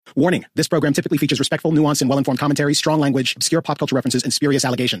Warning, this program typically features respectful, nuanced, and well-informed commentary, strong language, obscure pop culture references, and spurious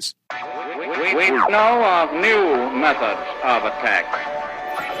allegations. We know of new methods of attack.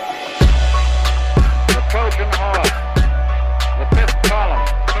 The Trojan horse, the fifth column.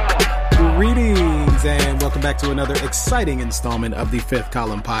 Greetings and welcome back to another exciting installment of the Fifth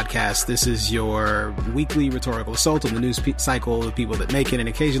Column podcast. This is your weekly rhetorical assault on the news cycle, the people that make it, and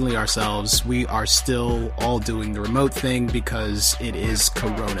occasionally ourselves. We are still all doing the remote thing because it is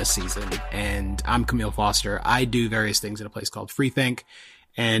Corona season, and I'm Camille Foster. I do various things at a place called Freethink,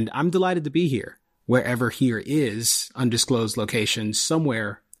 and I'm delighted to be here, wherever here is, undisclosed location,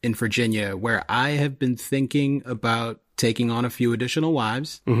 somewhere in Virginia, where I have been thinking about taking on a few additional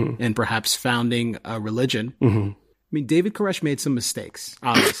wives and perhaps founding a religion. I mean, David Koresh made some mistakes,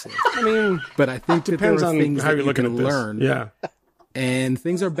 obviously. But I think that there are things that you can learn. Yeah. And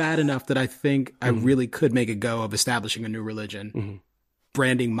things are bad enough that I think I really could make a go of establishing a new religion,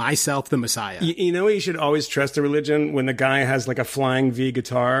 branding myself the Messiah. You know, you should always trust a religion when the guy has like a flying V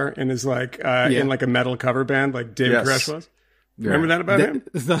guitar and is like in like a metal cover band like David Koresh was. Remember that about him?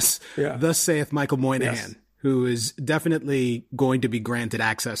 Thus saith Michael Moynihan, who is definitely going to be granted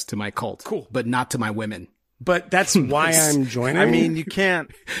access to my cult, but not to my women. But that's why I'm joining. I mean, you can't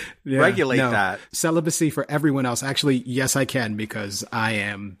regulate that. Celibacy for everyone else. Actually, yes, I can, because I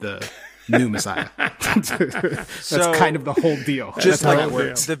am the new Messiah. That's kind of the whole deal. Just that's like how it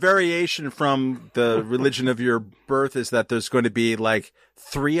works. the variation from the religion of your birth is that there's going to be like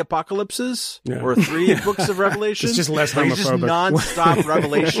 3 apocalypses or 3 books of Revelation. It's just less like homophobic. just nonstop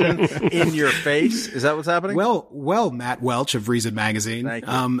revelation in your face. Is that what's happening? Well, Matt Welch of Reason Magazine.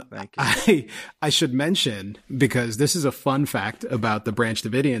 Thank you. I should mention, because this is a fun fact about the Branch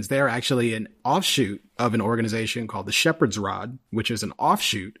Davidians, they are actually an offshoot of an organization called the Shepherd's Rod, which is an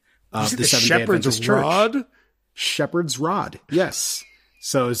offshoot of the Seventh-day Adventist Church. Shepherd's Rod, yes.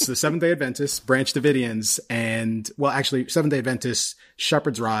 So it's the Seventh-day Adventists, Branch Davidians, and, well, actually, Seventh-day Adventists,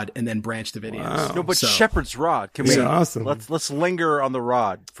 Shepherd's Rod, and then Branch Davidians. Wow. No, but Shepherd's Rod. Can we? Awesome. Let's linger on the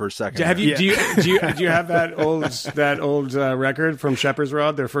rod for a second. Do you have that old record from Shepherd's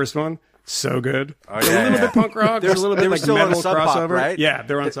Rod, their first one? So good. Oh, It's a little bit punk rock. There's a little bit like still metal on Sub Pop, crossover, right? Yeah,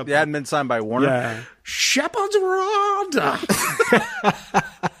 they're on Sub Pop. They hadn't been signed by Warner. Yeah. Shepherd's Rod.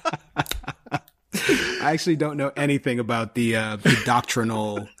 I actually don't know anything about the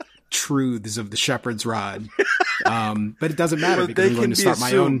doctrinal truths of the Shepherd's Rod, but it doesn't matter because I'm going to start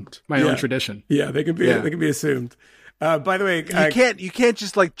my own tradition. Yeah, they can be assumed. By the way, you can't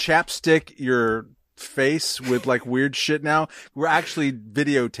just like chapstick your face with like weird shit now. We're actually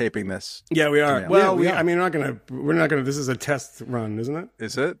videotaping this. Yeah, we are. Yeah. Well, I mean, we're not gonna. This is a test run, isn't it?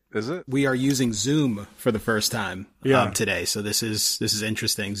 Is it? We are using Zoom for the first time today, so this is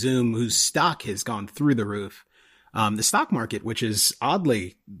interesting. Zoom, whose stock has gone through the roof. The stock market, which is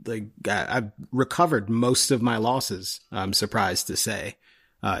oddly, like, I've recovered most of my losses, I'm surprised to say,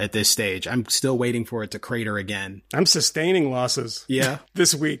 at this stage. I'm still waiting for it to crater again. I'm sustaining losses. Yeah.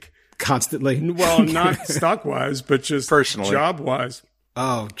 This week. Constantly. Well, not stock wise, but just personally, job wise.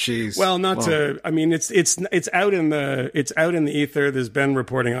 Oh, geez. Well, I mean, it's out in the ether. There's been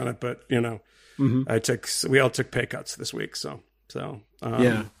reporting on it, but you know, we all took pay cuts this week. So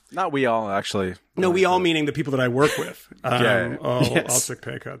yeah. Not we all, actually. No, we all meaning the people that I work with. All took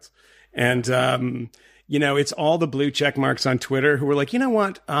pay cuts. And, you know, it's all the blue check marks on Twitter who were like, you know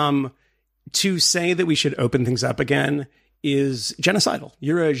what? To say that we should open things up again is genocidal.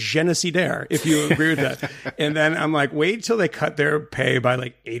 You're a genocidaire if you agree with that. And then I'm like, wait till they cut their pay by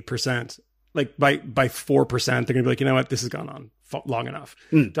like 8%. Like by 4%, they're going to be like, you know what? This has gone on long enough.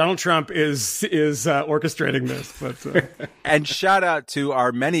 Donald Trump is orchestrating this. But and shout out to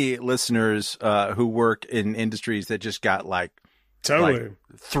our many listeners who work in industries that just got like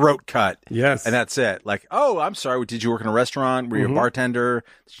throat cut. Yes. And that's it. Like, oh, I'm sorry. Did you work in a restaurant? Were you a bartender?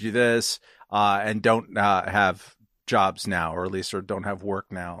 Did you do this? And don't have jobs now, or at least or don't have work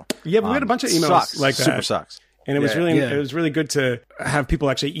now. Yeah, but we had a bunch of emails like that. Super sucks. And it was it was really good to have people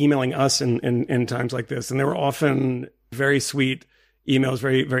actually emailing us in times like this. And they were often very sweet emails,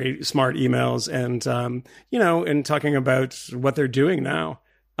 very, very smart emails. And, you know, and talking about what they're doing now,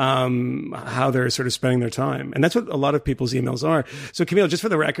 how they're sort of spending their time. And that's what a lot of people's emails are. So Camille, just for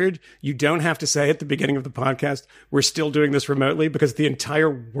the record, you don't have to say at the beginning of the podcast, we're still doing this remotely, because the entire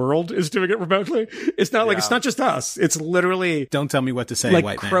world is doing it remotely. It's not like, it's not just us. It's literally. Don't tell me what to say, like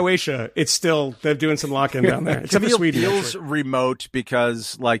white Croatia. Man. It's still, they're doing some lock-in down there. Except for Sweden. Feels remote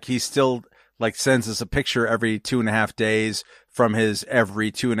because like he still like sends us a picture every 2.5 days from his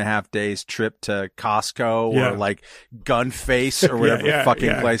every 2.5 days trip to Costco or like Gunface or whatever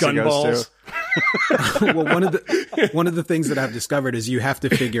fucking place he goes to. Well, one of the things that I've discovered is you have to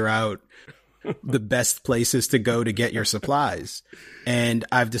figure out the best places to go to get your supplies. And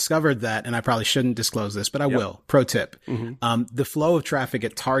I've discovered that, and I probably shouldn't disclose this, but I will. Pro tip. The flow of traffic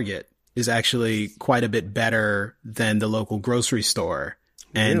at Target is actually quite a bit better than the local grocery store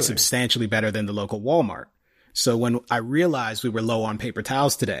and substantially better than the local Walmart. So when I realized we were low on paper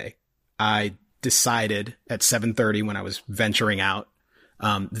towels today, I decided at 7:30 when I was venturing out,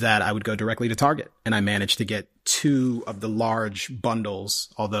 that I would go directly to Target, and I managed to get 2 of the large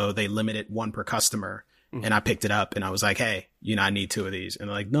bundles, although they limit it 1 per customer. And I picked it up and I was like, hey, I need 2 of these. And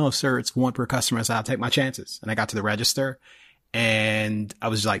they're like, no, sir, it's 1 per customer. So I'll take my chances. And I got to the register and I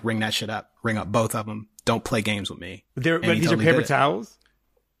was like, ring that shit up, ring up both of them. Don't play games with me. But these are paper towels?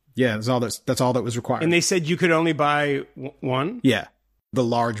 Yeah, that's all that was required. And they said you could only buy 1? Yeah. The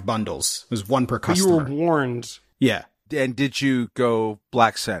large bundles. It was 1 per customer. You were warned. Yeah. And did you go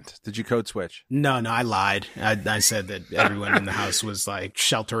black scent? Did you code switch? No, I lied. I said that everyone in the house was like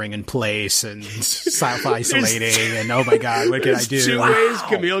sheltering in place and self-isolating and oh my God, what can I do? 2 ways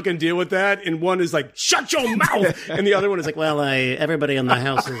Camille can deal with that. And one is like, shut your mouth. And the other one is like, well, everybody in the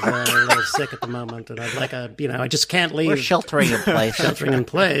house is a little sick at the moment. And I'd like I just can't leave. We're sheltering in place. Sheltering in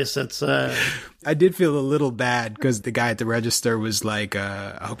place. It's, I did feel a little bad because the guy at the register was like,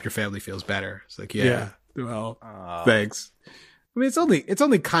 I hope your family feels better. It's like, yeah. Well, thanks. I mean, it's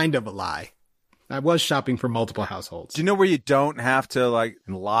only kind of a lie. I was shopping for multiple households. Do you know where you don't have to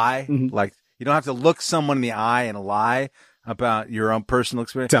lie? Like you don't have to look someone in the eye and lie about your own personal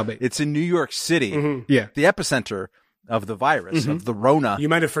experience. Tell me. It's in New York City. Yeah. The epicenter of the virus, of the Rona. you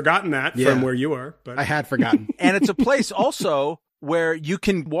might have forgotten that from where you are, but I had forgotten. And it's a place also where you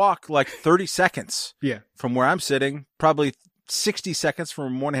can walk like 30 seconds from where I'm sitting, probably 60 seconds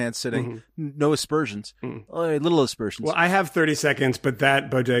from one hand sitting, no aspersions, little aspersions. Well, I have 30 seconds, but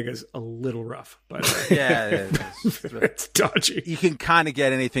that bodega is a little rough. But it's dodgy. You can kind of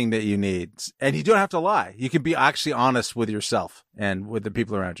get anything that you need, and you don't have to lie. You can be actually honest with yourself and with the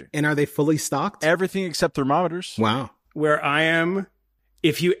people around you. And are they fully stocked? Everything except thermometers. Wow. Where I am,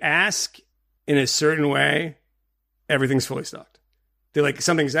 if you ask in a certain way, everything's fully stocked. They're like,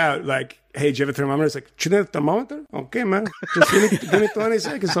 something's out, like, hey, do you have a thermometer? It's like, do you have a thermometer? Okay, man. Just give me 20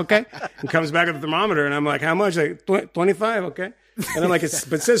 seconds, okay? And comes back with the thermometer, and I'm like, how much? Like, 25, okay? And I'm like,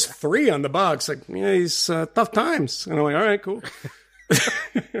 but it says 3 on the box. Like, yeah, these tough times. And I'm like, all right, cool.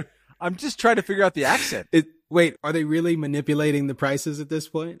 I'm just trying to figure out the accent. Wait, are they really manipulating the prices at this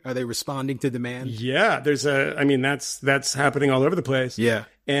point? Are they responding to demand? Yeah, that's happening all over the place. Yeah.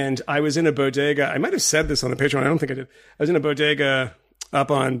 And I was in a bodega. I might have said this on the Patreon. I don't think I did. I was in a bodega up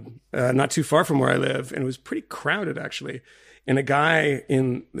on not too far from where I live, and it was pretty crowded actually. And a guy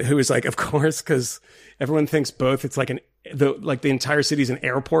who was like, of course, because everyone thinks both. It's like the entire city's an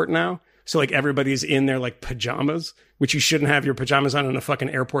airport now. So like everybody's in their like pajamas, which you shouldn't have your pajamas on in a fucking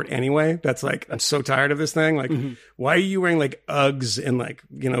airport anyway. That's like, I'm so tired of this thing. Like, why are you wearing like Uggs and like,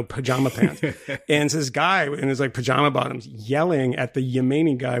 pajama pants? And it's this guy in his like pajama bottoms yelling at the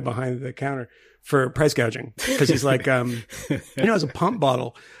Yemeni guy behind the counter for price gouging. Cause he's like, it's a pump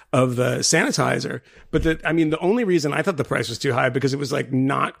bottle of the sanitizer. But the only reason I thought the price was too high because it was like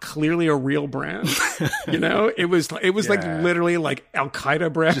not clearly a real brand. It was like literally like Al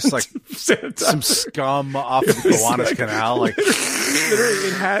Qaeda brand. Just like some scum off the Gowanus Canal. Like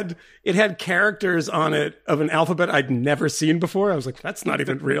literally it had characters on it of an alphabet I'd never seen before. I was like, that's not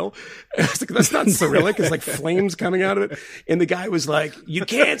even real. I was like, that's not Cyrillic. It's like flames coming out of it. And the guy was like, you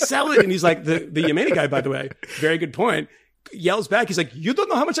can't sell it. And he's like, the Yemeni guy, by the way, very good point, yells back. He's like, you don't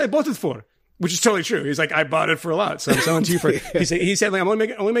know how much I bought it for. Which is totally true. He's like, I bought it for a lot, so I'm selling to you for. He said, like, I'm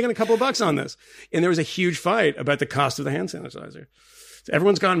only making a couple of bucks on this. And there was a huge fight about the cost of the hand sanitizer. So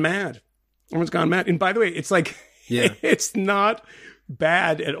everyone's gone mad. And by the way, it's like, it's not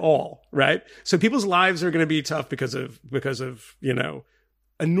bad at all, right? So people's lives are going to be tough because of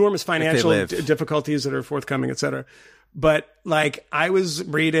enormous financial difficulties that are forthcoming, et cetera. But like I was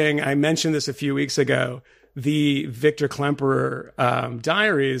reading, I mentioned this a few weeks ago, the Victor Klemperer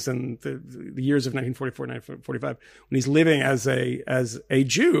diaries and the years of 1944, 1945, when he's living as a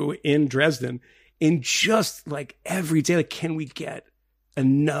Jew in Dresden, in just like every day, like, can we get a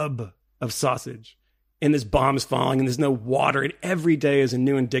nub of sausage? And this bomb's falling and there's no water, and every day is a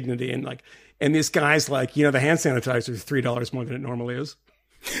new indignity. And this guy's like, the hand sanitizer is $3 more than it normally is.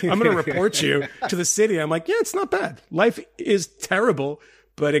 I'm going to report you to the city. I'm like, yeah, it's not bad. Life is terrible,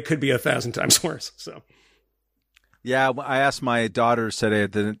 but it could be 1,000 times worse. So. Yeah, I asked my daughters today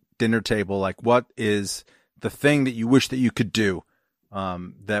at the dinner table, like, what is the thing that you wish that you could do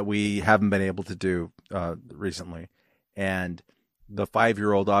that we haven't been able to do recently? And the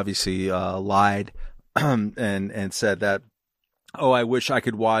 5-year-old obviously lied and said that, oh, I wish I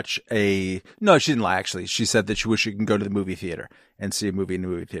could watch no, she didn't lie, actually. She said that she wished she could go to the movie theater and see a movie in the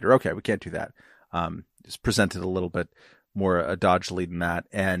movie theater. Okay, we can't do that. Just presented a little bit more dodgily than that.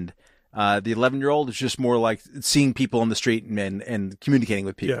 And the 11-year-old is just more like seeing people on the street and communicating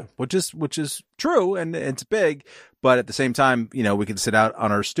with people, which is true and it's big. But at the same time, we can sit out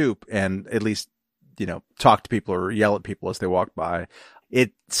on our stoop and at least, talk to people or yell at people as they walk by.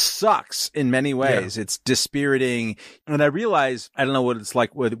 It sucks in many ways. Yeah. It's dispiriting. And I realize, I don't know what it's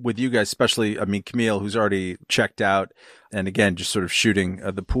like with you guys, especially, Camille, who's already checked out. And again, just sort of shooting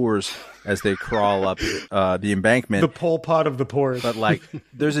the poors as they crawl up the embankment. The Pol Pot of the poors. But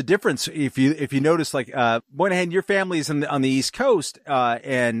there's a difference if you notice, Moynihan, your family's on the East Coast,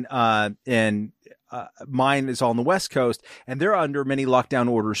 and mine is on the West Coast, and they're under many lockdown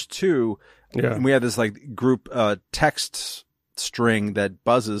orders too. Yeah. And we have this group text string that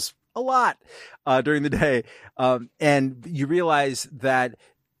buzzes a lot during the day, and you realize that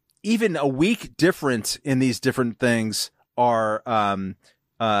even a week difference in these different things are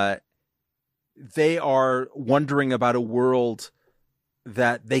they are wondering about a world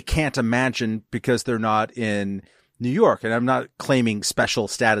that they can't imagine because they're not in New York. And I'm not claiming special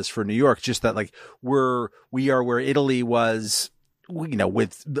status for New York, just that we are where Italy was,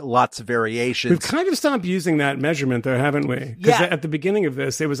 with lots of variations. We've kind of stopped using that measurement, though, haven't we? Because at the beginning of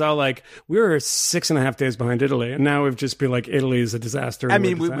this, it was all like, we were 6.5 days behind Italy. And now we've just been like, Italy is a disaster.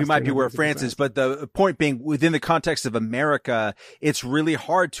 We might be where France is. But the point being, within the context of America, it's really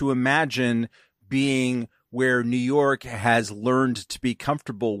hard to imagine being where New York has learned to be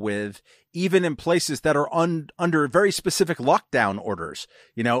comfortable with, even in places that are under very specific lockdown orders,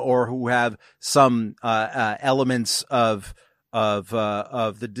 or who have some elements of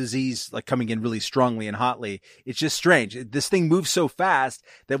the disease coming in really strongly and hotly. It's just strange. This thing moves so fast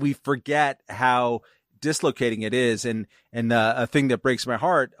that we forget how dislocating it is. And a thing that breaks my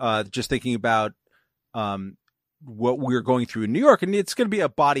heart, just thinking about what we're going through in New York, and it's going to be a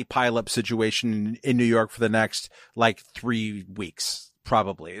body pileup situation in New York for the next 3 weeks.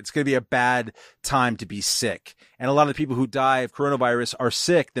 Probably. It's going to be a bad time to be sick. And a lot of the people who die of coronavirus are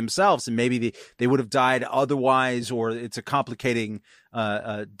sick themselves, and maybe they would have died otherwise, or it's a complicating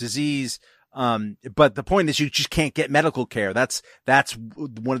disease. But the point is, you just can't get medical care. That's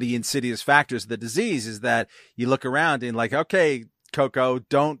one of the insidious factors of the disease, is that you look around and okay, Coco,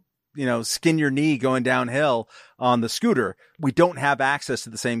 don't, skin your knee going downhill on the scooter. We don't have access to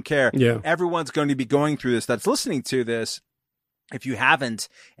the same care. Yeah. Everyone's going to be going through this that's listening to this. If you haven't,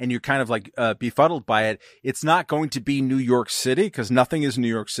 and you're kind of befuddled by it, it's not going to be New York City, because nothing is New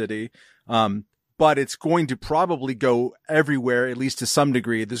York City. But it's going to probably go everywhere, at least to some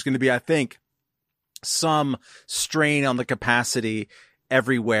degree. There's going to be, I think, some strain on the capacity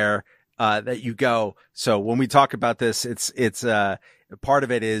everywhere that you go. So when we talk about this, it's part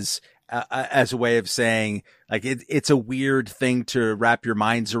of it is as a way of saying it's a weird thing to wrap your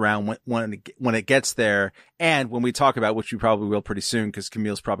minds around when it gets there. And when we talk about, which we probably will pretty soon, because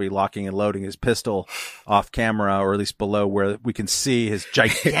Camille's probably locking and loading his pistol off camera, or at least below where we can see his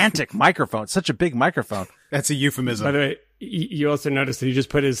gigantic microphone. It's such a big microphone. That's a euphemism. By the way, you also noticed that he just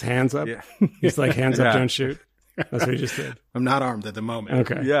put his hands up. Yeah. He's like, hands up, don't shoot. That's what he just did. I'm not armed at the moment.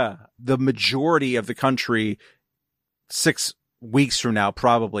 Okay. Yeah. The majority of the country, 6 weeks from now,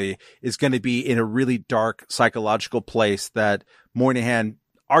 probably is going to be in a really dark psychological place that Moynihan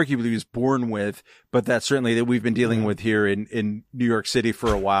arguably was born with, but that's certainly that we've been dealing with here in New York City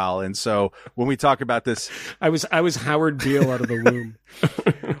for a while. And so when we talk about this, I was Howard Beale out of the womb.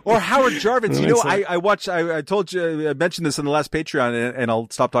 Or Howard Jarvis. I told you, I mentioned this in the last Patreon, and I'll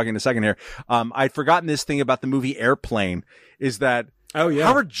stop talking in a second here. I'd forgotten this thing about the movie Airplane, is that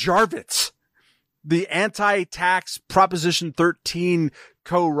Howard Jarvis, the anti-tax Proposition 13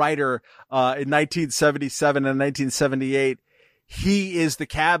 co-writer in 1977 and 1978, he is the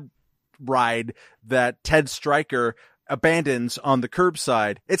cab ride that Ted Stryker abandons on the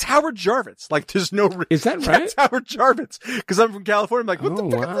curbside. It's Howard Jarvis. There's no is that right? It's Howard Jarvis, because I'm from California. I'm like, what the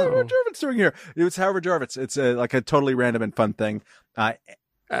fuck is Howard Jarvis doing here? It's Howard Jarvis. It's a totally random and fun thing.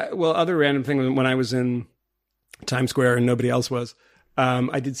 Other random thing, when I was in Times Square and nobody else was,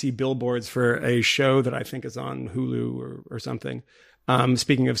 I did see billboards for a show that I think is on Hulu or something.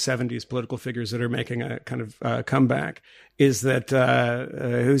 Speaking of 70s political figures that are making a kind of comeback, is that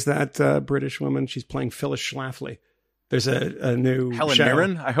who's that British woman? She's playing Phyllis Schlafly. There's a new Helen show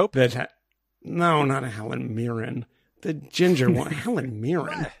Mirren, I hope. No, not a Helen Mirren. The ginger one. Helen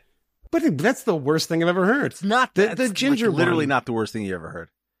Mirren. But that's the worst thing I've ever heard. It's not the ginger literally one. Not the worst thing you ever heard.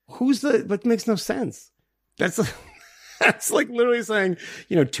 But makes no sense. That's It's like literally saying,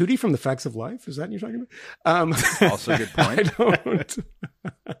 Tootie from The Facts of Life. Is that what you're talking about? Also a good point. I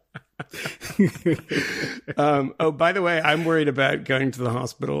don't. Oh, by the way, I'm worried about going to the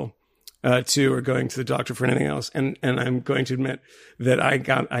hospital too, or going to the doctor for anything else. And I'm going to admit that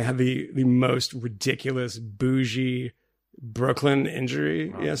I had the most ridiculous bougie Brooklyn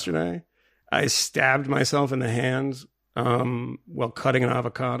injury yesterday. No. I stabbed myself in the hand while cutting an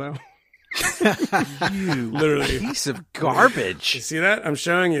avocado. You literally piece of garbage. You see that? I'm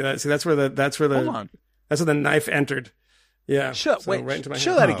showing you that. See, that's where the Hold on. That's where the knife entered. Yeah. Right into my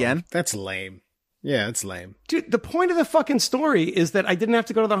hand. That again. That's lame. Yeah, it's lame. Dude, the point of the fucking story is that I didn't have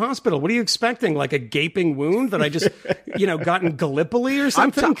to go to the hospital. What are you expecting? Like a gaping wound that I just, got in Gallipoli or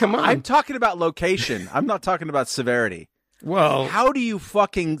something? Come on. I'm talking about location. I'm not talking about severity. Well, how do you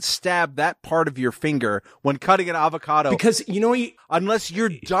fucking stab that part of your finger when cutting an avocado? Because unless you're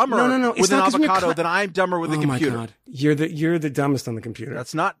dumber with an avocado than I'm dumber with a computer. My God. You're the dumbest on the computer.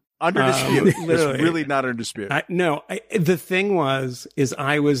 That's not under dispute. It's really not under dispute. The thing is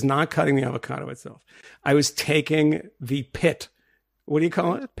I was not cutting the avocado itself. I was taking the pit. What do you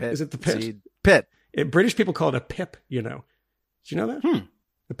call it? Pit. Is it the pit? Seed. Pit. British people call it a pip, Did you know that?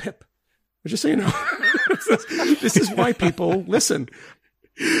 The pip. Just so you know. This is why people listen.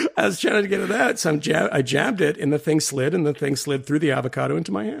 I was trying to get at that, so I jabbed it, and the thing slid through the avocado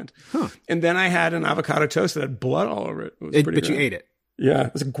into my hand. Huh. And then I had an avocado toast that had blood all over it. But you ate it. Yeah,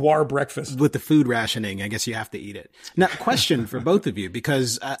 it was a guar breakfast. With the food rationing, I guess you have to eat it. Now, question for both of you,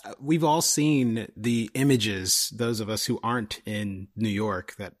 because we've all seen the images, those of us who aren't in New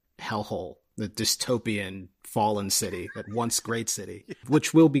York, that hellhole, the dystopian fallen city, that once great city,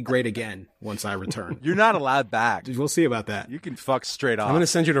 which will be great again once I return. You're not allowed back. We'll see about that. You can fuck straight off. I'm going to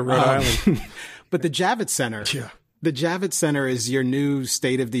send you to Rhode Island. But the Javits Center. Yeah. The Javits Center is your new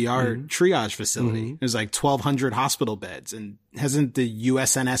state-of-the-art triage facility. Mm-hmm. There's like 1,200 hospital beds. And hasn't the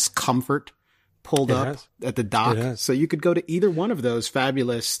USNS Comfort pulled up at the dock? So you could go to either one of those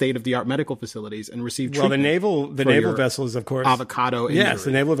fabulous state-of-the-art medical facilities and receive treatment. Well, the naval vessel is, of course, avocado injury. Yes, the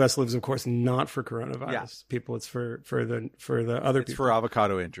naval vessel is, of course, not for coronavirus people. It's for the other people. It's for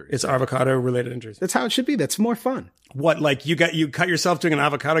avocado injuries. It's avocado-related injuries. That's how it should be. That's more fun. What, like you cut yourself doing an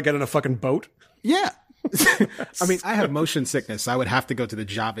avocado, get in a fucking boat? Yeah. I mean, I have motion sickness. I would have to go to the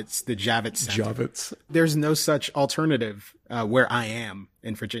Javits Center. Javits. There's no such alternative where I am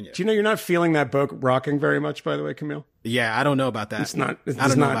in Virginia. Do you know you're not feeling that boat rocking very much, by the way, Camille? Yeah, I don't know about that. I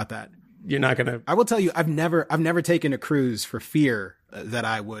don't know about that. You're not going to... I will tell you, I've never taken a cruise for fear that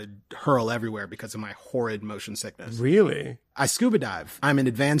I would hurl everywhere because of my horrid motion sickness. Really? I scuba dive. I'm an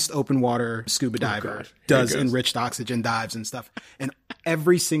advanced open water scuba diver, does enriched oxygen dives and stuff. And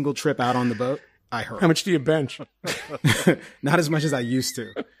every single trip out on the boat, I hurl. How much do you bench? Not as much as I used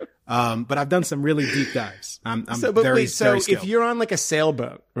to. But I've done some really deep dives. I'm very skilled. If you're on like a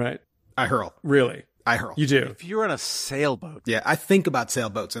sailboat, right? I hurl. Really? I hurl. You do? If you're on a sailboat. Yeah, I think about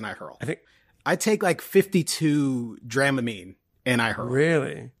sailboats and I hurl. I take like 52 Dramamine and I hurl.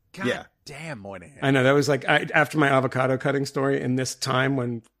 Really? God damn, Moynihan. I know. That was like after my avocado cutting story, in this time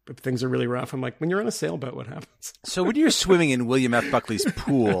when things are really rough, I'm like, when you're on a sailboat, what happens? So when you're swimming in William F. Buckley's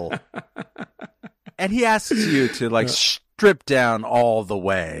pool and he asks you to like strip down all the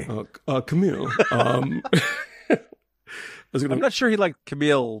way. Camille. I'm not sure he liked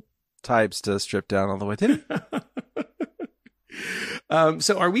Camille types to strip down all the way, did he?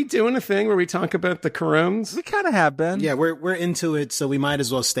 So are we doing a thing where we talk about the corones? We kind of have been. Yeah, we're into it, so we might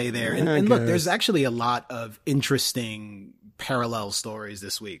as well stay there. And look, there's actually a lot of interesting parallel stories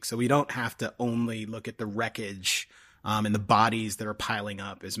this week. So we don't have to only look at the wreckage and the bodies that are piling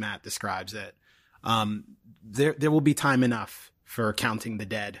up, as Matt describes it. There will be time enough for counting the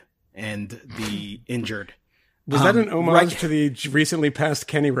dead and the injured. Was that an homage to the recently passed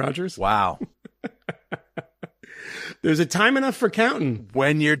Kenny Rogers? Wow. There's a time enough for counting.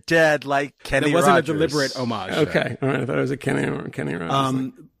 When you're dead, like Kenny Rogers. It wasn't a deliberate homage. Okay. All right. I thought it was a Kenny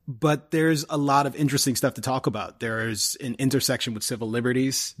Rogers. But there's a lot of interesting stuff to talk about. There's an intersection with civil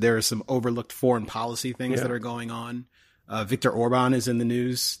liberties. There are some overlooked foreign policy things that are going on. Viktor Orban is in the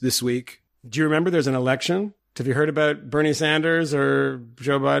news this week. Do you remember there's an election? Have you heard about Bernie Sanders or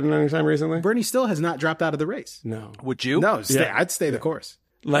Joe Biden anytime recently? Bernie still has not dropped out of the race. No. Would you? No, I'd stay the course.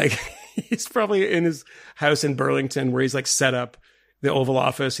 Like, he's probably in his house in Burlington where he's like set up the Oval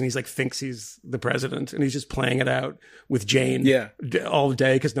Office and he's like thinks he's the president and he's just playing it out with Jane all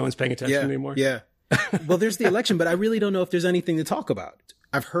day because no one's paying attention anymore. Yeah. Well, there's the election, but I really don't know if there's anything to talk about.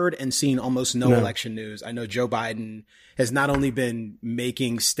 I've heard and seen almost no election news. I know Joe Biden has not only been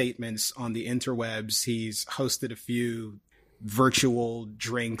making statements on the interwebs, he's hosted a few virtual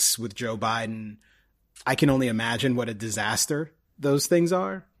drinks with Joe Biden. I can only imagine what a disaster those things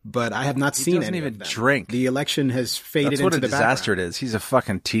are, but I have not seen any of them. He doesn't even drink. The election has faded into the background. That's what a disaster it is. He's a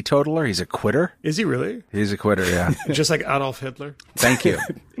fucking teetotaler. He's a quitter. Is he really? He's a quitter, yeah. Just like Adolf Hitler. Thank you.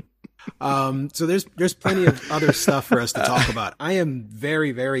 So there's plenty of other stuff for us to talk about. I am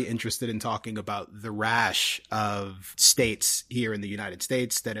very, very interested in talking about the rash of states here in the United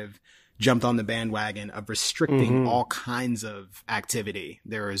States that have jumped on the bandwagon of restricting all kinds of activity.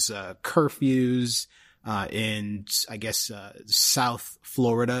 There is curfews in, I guess, South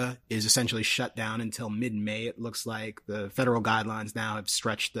Florida is essentially shut down until mid-May. It looks like the federal guidelines now have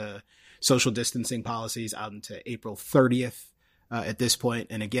stretched the social distancing policies out into April 30th. At this point.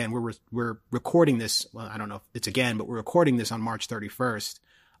 And again, we're recording this. Well, I don't know if it's again, but we're recording this on March 31st.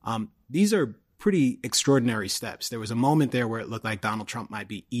 These are pretty extraordinary steps. There was a moment there where it looked like Donald Trump might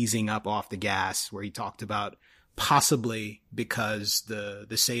be easing up off the gas, where he talked about possibly because the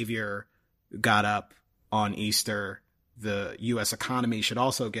savior got up on Easter, the U.S. economy should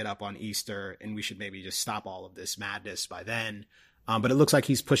also get up on Easter, and we should maybe just stop all of this madness by then. But it looks like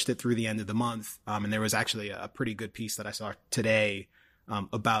he's pushed it through the end of the month. And there was actually a pretty good piece that I saw today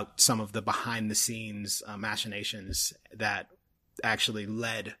about some of the behind the scenes machinations that actually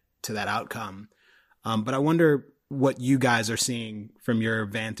led to that outcome. But I wonder what you guys are seeing from your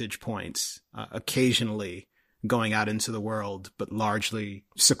vantage points, occasionally going out into the world, but largely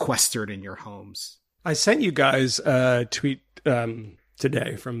sequestered in your homes. I sent you guys a tweet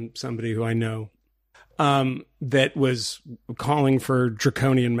today from somebody who I know. That was calling for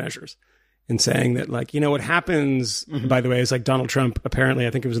draconian measures and saying that, like, you know, what happens, by the way, is like Donald Trump, apparently,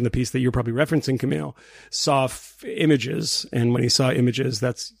 I think it was in the piece that you're probably referencing, Camille, saw images. And when he saw images,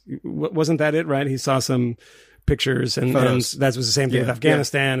 wasn't that it, right? He saw some pictures and that was the same thing with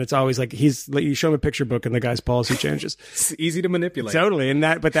Afghanistan. Yeah. It's always like you show him a picture book and the guy's policy changes. It's easy to manipulate. Totally.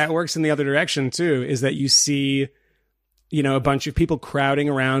 But that works in the other direction too, is that you see, you know, a bunch of people crowding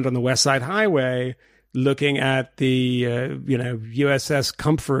around on the West Side Highway looking at the, USS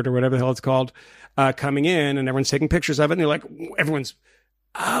Comfort or whatever the hell it's called, coming in, and everyone's taking pictures of it. And they're like, everyone's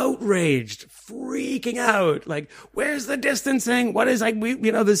outraged, freaking out. Like, where's the distancing? What is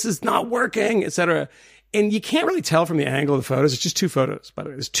this is not working, etc. And you can't really tell from the angle of the photos. It's just two photos, by the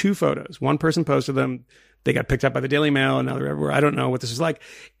way. There's two photos. One person posted them. They got picked up by the Daily Mail, and now they're everywhere. I don't know what this is like.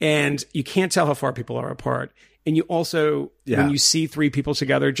 And you can't tell how far people are apart. And you also, when you see three people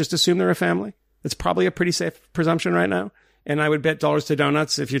together, just assume they're a family. It's probably a pretty safe presumption right now. And I would bet dollars to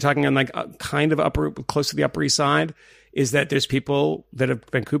donuts, if you're talking on like kind of close to the Upper East Side, is that there's people that have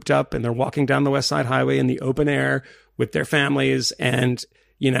been cooped up and they're walking down the West Side Highway in the open air with their families. And,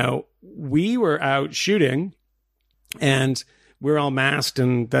 you know, we were out shooting and we're all masked,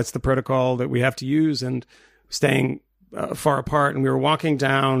 and that's the protocol that we have to use, and staying far apart. And we were walking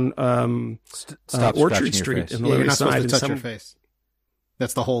down Orchard Street in the Lower East Side. You're not supposed to touch your face.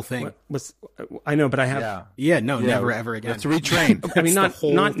 That's the whole thing. I know, but I have. Never ever again. Let's retrain. I mean,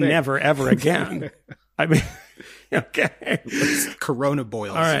 not never ever again. I mean, okay. It's corona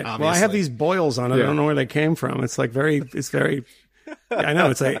boils. All right. Obviously. Well, I have these boils on it. Yeah. I don't know where they came from. It's very. I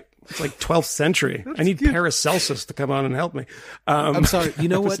know it's like 12th century. I need Paracelsus to come on and help me. I'm sorry. You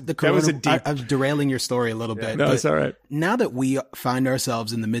know what? I'm derailing your story a little bit. No, it's all right. Now that we find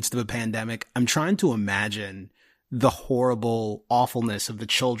ourselves in the midst of a pandemic, I'm trying to imagine the horrible awfulness of the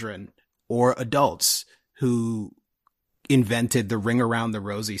children or adults who invented the Ring Around the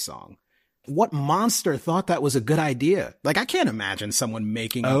Rosie song. What monster thought that was a good idea? Like, I can't imagine someone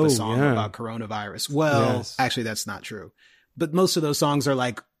making up a song about coronavirus. Well, actually, that's not true. But most of those songs are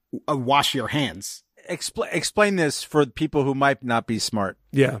like, wash your hands. Explain this for people who might not be smart.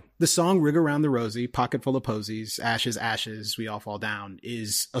 Yeah. The song Ring Around the Rosie, Pocket Full of Posies, Ashes, Ashes, We All Fall Down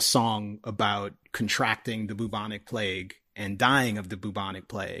is a song about contracting the bubonic plague and dying of the bubonic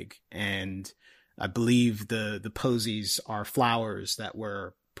plague. And I believe the posies are flowers that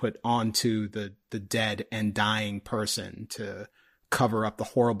were put onto the dead and dying person to cover up the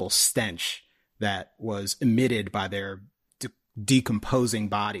horrible stench that was emitted by their decomposing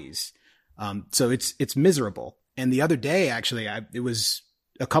bodies. So it's miserable. And the other day, actually, it was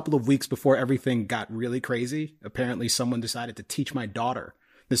a couple of weeks before everything got really crazy. Apparently someone decided to teach my daughter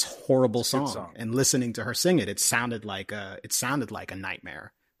this horrible song, and listening to her sing it, it sounded like a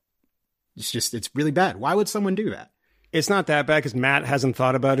nightmare. It's really bad. Why would someone do that? It's not that bad because Matt hasn't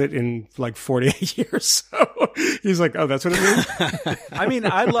thought about it in like 48 years. So he's like, oh, that's what it means. I mean,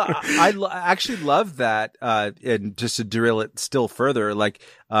 I actually love that. And just to derail it still further, like,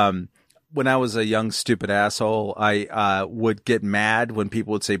 when I was a young, stupid asshole, I would get mad when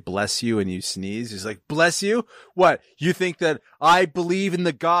people would say, bless you, and you sneeze. He's like, bless you? What? You think that I believe in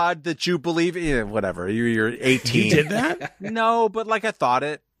the God that you believe in? Yeah, whatever. You're 18. You did that? No, but like I thought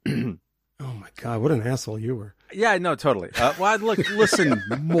it. Oh my God, what an asshole you were. Yeah, no, totally. Well, look, listen,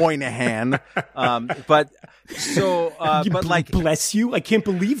 Moynihan. But like, bless you. I can't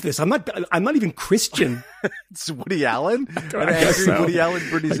believe this. I'm not even Christian. It's Woody Allen. I guess so. Woody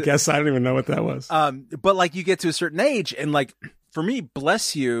Allen. I guess I don't even know what that was. But like, you get to a certain age, and like, for me,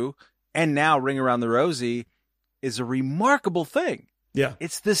 bless you, and now Ring Around the Rosie is a remarkable thing. Yeah,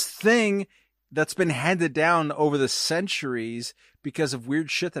 it's this thing that's been handed down over the centuries because of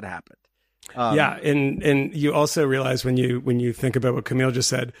weird shit that happened. Yeah, and you also realize when you think about what Camille just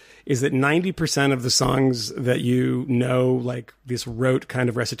said is that 90% of the songs that you know, like this rote kind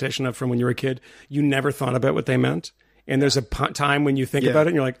of recitation of from when you were a kid, you never thought about what they meant. And there's a time when you think about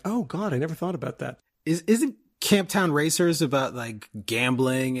it and you're like, oh God, I never thought about that. Isn't Camptown Racers about like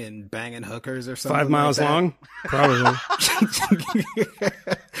gambling and banging hookers or something? 5 miles like long? Probably.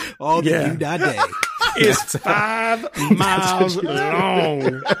 All the you that day. It's 5 miles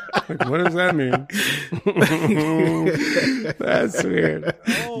long. Like, what does that mean? That's weird.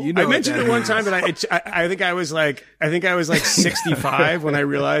 I mentioned it one time, but I think I was like 65 when I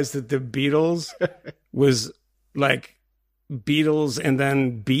realized that the Beatles was like Beatles and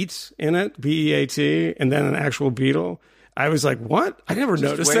then beat in it, BEAT, and then an actual beetle. I was like, what? I never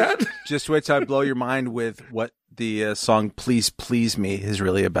noticed that. Just wait till I blow your mind with what the song "Please Please Me" is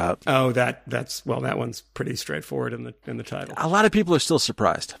really about. Oh, that one's pretty straightforward in the title. A lot of people are still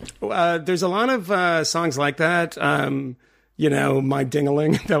surprised. There's a lot of songs like that. My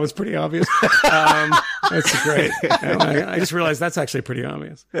Ding-a-ling, that was pretty obvious. That's great. I just realized that's actually pretty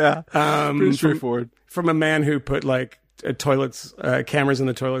obvious. Yeah, pretty straightforward. From a man who put like cameras in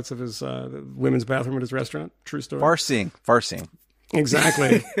the toilets of his women's bathroom at his restaurant. True story. Far seeing.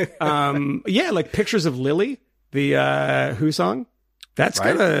 Exactly. Like Pictures of Lily, the Who song. That's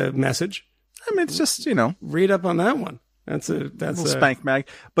got a message. I mean, it's just, read up on that one. That's a spank mag.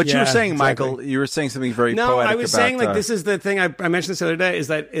 But you were saying, exactly. Michael, you were saying something very poetic. No, I was saying like this is the thing I mentioned this the other day is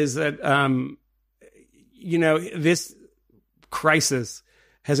that this crisis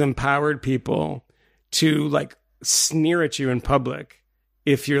has empowered people to like sneer at you in public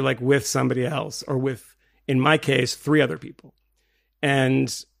if you're like with somebody else or with, in my case, 3 other people.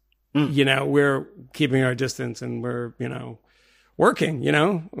 And, we're keeping our distance and we're, working,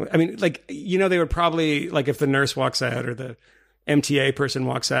 I mean, like, they would probably, like, if the nurse walks out or the MTA person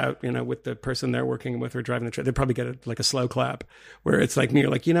walks out, with the person they're working with or driving the train, they'd probably get a slow clap where it's like me,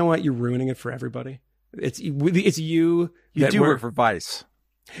 you're like, you know what? You're ruining it for everybody. It's you. You do work for Vice.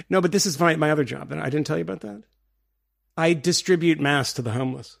 No, but this is my other job. I didn't tell you about that. I distribute masks to the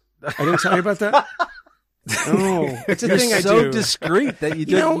homeless. I didn't tell you about that. Oh, it's a thing I do. You're so discreet that you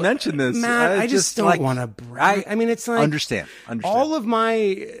didn't mention this. Matt, I just don't want to brag. I mean, it's like understand. All of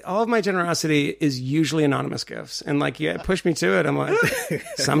my generosity is usually anonymous gifts, and like push me to it. I'm like,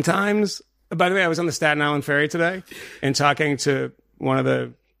 sometimes. By the way, I was on the Staten Island ferry today and talking to one of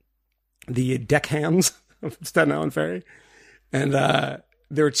the deckhands of Staten Island ferry, and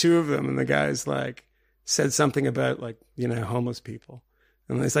there were 2 of them, and the guys like said something about like homeless people.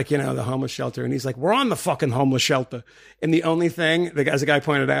 And it's like, the homeless shelter. And he's like, we're on the fucking homeless shelter. And the only thing, as the guy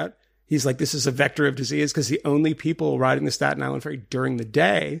pointed out, he's like, this is a vector of disease because the only people riding the Staten Island ferry during the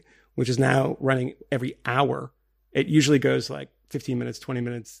day, which is now running every hour, it usually goes like 15 minutes, 20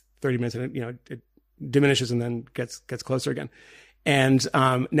 minutes, 30 minutes, and it diminishes and then gets closer again. And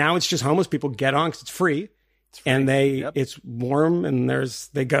now it's just homeless people get on because it's free. And it's warm and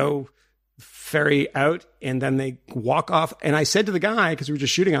they go ferry out and then they walk off. And I said to the guy, because we were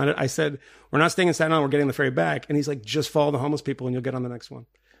just shooting on it, I said, we're not staying in Staten Island, we're getting the ferry back. And he's like, just follow the homeless people and you'll get on the next one.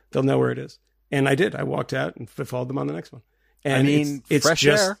 They'll know where it is. And I did. I walked out and followed them on the next one. And I mean, it's fresh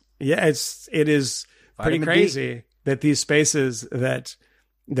just, air. Yeah, it is pretty crazy that these spaces that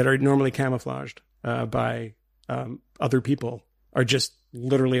are normally camouflaged by other people are just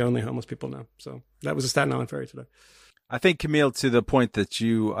literally only homeless people now. So that was a Staten Island ferry today. I think, Camille, to the point that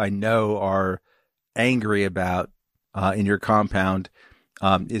I know, are angry about in your compound,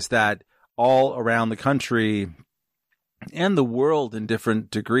 is that all around the country and the world in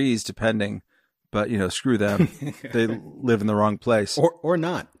different degrees, depending, but, screw them. They live in the wrong place. Or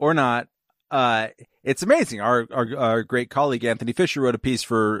not. Or not. It's amazing. Our great colleague, Anthony Fisher, wrote a piece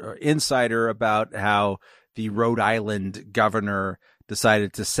for Insider about how the Rhode Island governor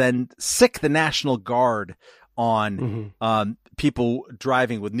decided to sick the National Guard on people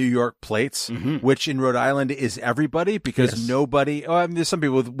driving with New York plates, which in Rhode Island is everybody, because nobody. Oh, I mean, there's some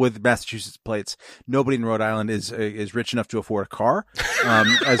people with Massachusetts plates. Nobody in Rhode Island is rich enough to afford a car,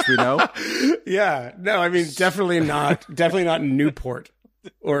 as we know. Yeah, no, I mean, definitely not Newport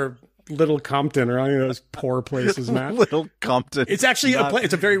or Little Compton or any of those poor places, Matt. Little Compton. It's actually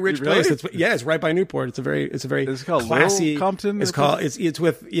it's a very rich place. It's right by Newport. It's very it's called classy. Little Compton. It's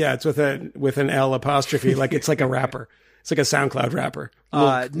with an L apostrophe. Like it's like a rapper. It's like a SoundCloud rapper.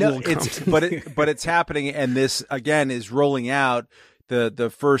 No, but it's happening, and this again is rolling out.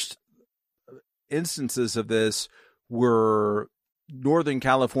 The first instances of this were Northern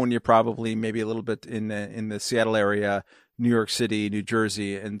California, probably maybe a little bit in the Seattle area, New York City, New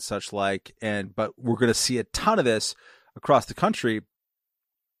Jersey, and such like. But we're going to see a ton of this across the country.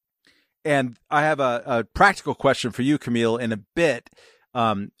 And I have a practical question for you, Camille, in a bit.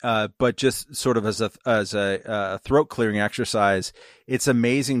 But just sort of as a throat clearing exercise, it's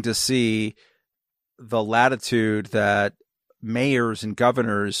amazing to see the latitude that mayors and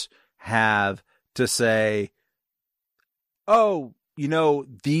governors have to say, oh,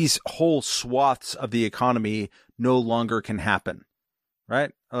 these whole swaths of the economy no longer can happen,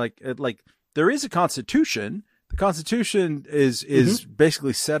 right? Like there is a constitution. The Constitution is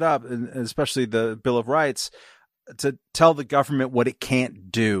basically set up, and especially the Bill of Rights, to tell the government what it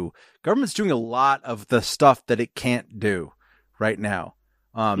can't do. Government's doing a lot of the stuff that it can't do right now.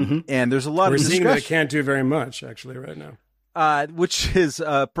 And there's a lot of discussion. We're seeing that it can't do very much actually right now. Which is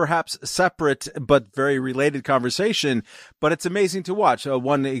perhaps separate but very related conversation, but it's amazing to watch.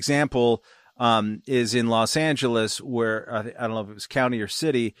 One example is in Los Angeles, where I don't know if it was county or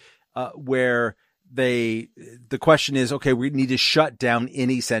city, where the question is, okay, we need to shut down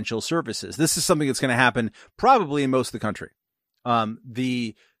inessential services. This is something that's going to happen probably in most of the country.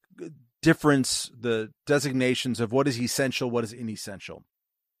 The difference, the designations of what is essential, what is inessential,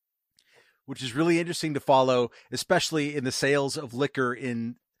 which is really interesting to follow, especially in the sales of liquor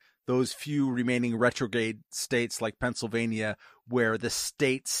in those few remaining retrograde states like Pennsylvania, where the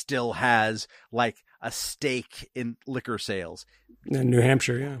state still has like a stake in liquor sales. In New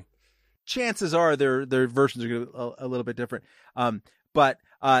Hampshire, yeah. Chances are their versions are going to be a little bit different.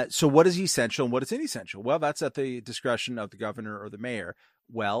 So what is essential and what is inessential? Well, that's at the discretion of the governor or the mayor.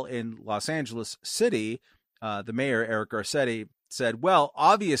 Well, in Los Angeles City, the mayor, Eric Garcetti, said, well,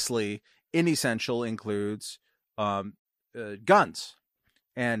 obviously inessential includes guns.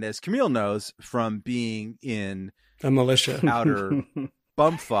 And as Camille knows from being in a militia, outer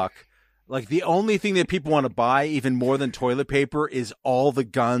bumfuck, like the only thing that people want to buy even more than toilet paper is all the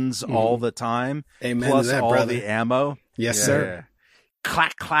guns all the time. Amen plus to that, all brother. the ammo. Yes, sir. Yeah.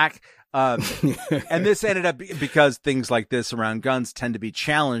 Clack, clack. And this ended up because things like this around guns tend to be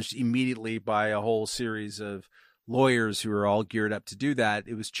challenged immediately by a whole series of lawyers who are all geared up to do that.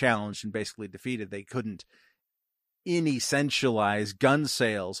 It was challenged and basically defeated. They couldn't inessentialize gun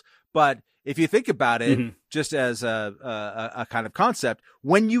sales. But if you think about it, just as a kind of concept,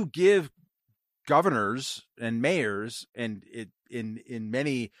 when you give governors and mayors, and in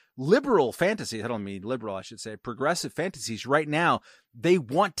many liberal fantasies, I don't mean liberal, I should say progressive fantasies right now, they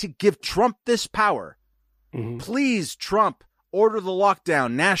want to give Trump this power. Please, Trump, order the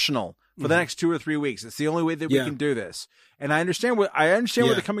lockdown national for the next 2 or 3 weeks. It's the only way that we can do this. And I understand where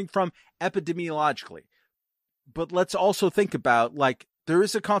they're coming from epidemiologically. But let's also think about, like, there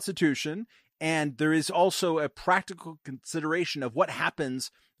is a constitution and there is also a practical consideration of what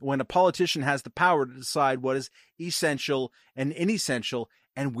happens when a politician has the power to decide what is essential and inessential.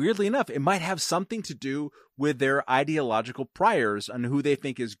 And weirdly enough, it might have something to do with their ideological priors on who they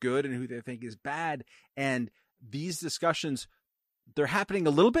think is good and who they think is bad. And these discussions, they're happening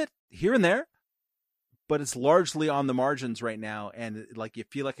a little bit here and there, but it's largely on the margins right now. And like, you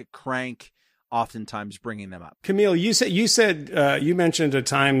feel like a crank oftentimes bringing them up. Camille, you mentioned a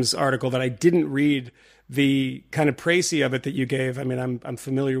Times article that I didn't read the kind of précis of it that you gave. I mean, I'm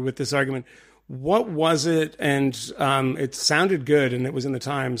familiar with this argument. What was it? And it sounded good, and it was in the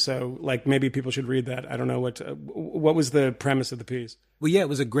Times. So, like, maybe people should read that. I don't know what was the premise of the piece. Well, yeah, it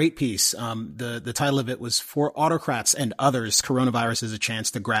was a great piece. The title of it was "For Autocrats and Others, Coronavirus is a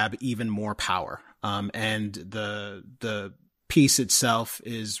Chance to Grab Even More Power." And the piece itself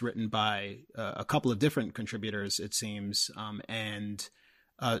is written by a couple of different contributors, it seems, and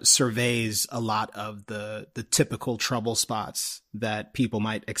surveys a lot of the typical trouble spots that people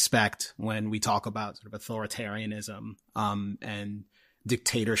might expect when we talk about sort of authoritarianism and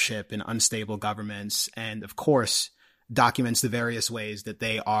dictatorship and unstable governments, and of course documents the various ways that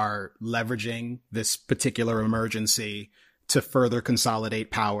they are leveraging this particular emergency to further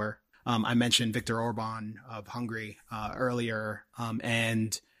consolidate power. I mentioned Viktor Orban of Hungary earlier,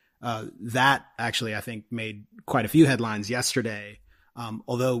 and that actually, I think, made quite a few headlines yesterday.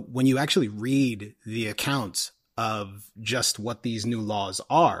 Although when you actually read the accounts of just what these new laws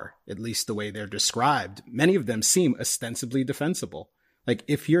are, at least the way they're described, many of them seem ostensibly defensible. Like,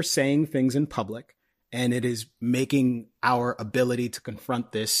 if you're saying things in public and it is making our ability to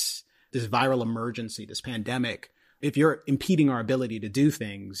confront this viral emergency, this pandemic, if you're impeding our ability to do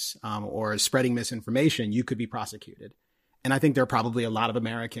things or spreading misinformation, you could be prosecuted. And I think there are probably a lot of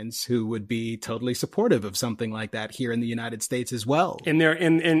Americans who would be totally supportive of something like that here in the United States as well. And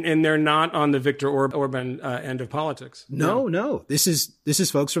they're not on the Viktor Orban end of politics. No. This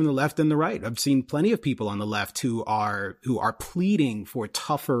is folks from the left and the right. I've seen plenty of people on the left who are pleading for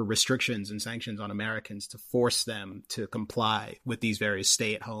tougher restrictions and sanctions on Americans to force them to comply with these various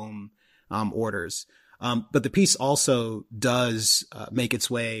stay-at-home orders. But the piece also does make its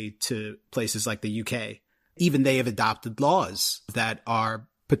way to places like the UK. Even they have adopted laws that are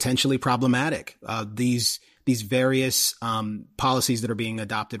potentially problematic. These various policies that are being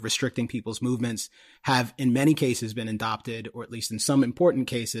adopted, restricting people's movements, have in many cases been adopted, or at least in some important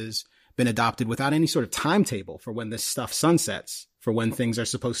cases, been adopted without any sort of timetable for when this stuff sunsets, for when things are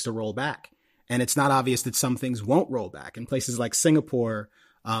supposed to roll back. And it's not obvious that some things won't roll back. In places like Singapore,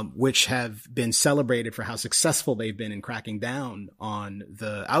 which have been celebrated for how successful they've been in cracking down on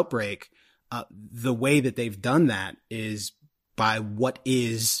the outbreak, the way that they've done that is by what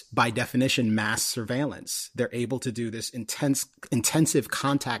is, by definition, mass surveillance. They're able to do this intensive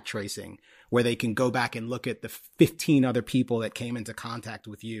contact tracing where they can go back and look at the 15 other people that came into contact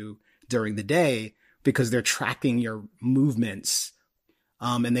with you during the day because they're tracking your movements.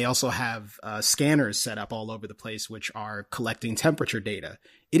 And they also have scanners set up all over the place, which are collecting temperature data.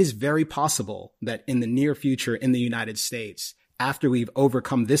 It is very possible that in the near future in the United States, after we've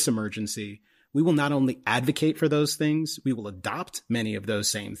overcome this emergency, we will not only advocate for those things, we will adopt many of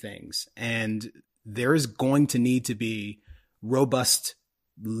those same things. And there is going to need to be robust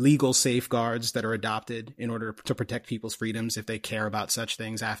legal safeguards that are adopted in order to protect people's freedoms if they care about such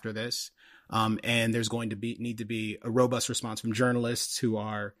things after this. And there's going to need to be a robust response from journalists who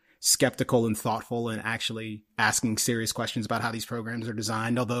are skeptical and thoughtful and actually asking serious questions about how these programs are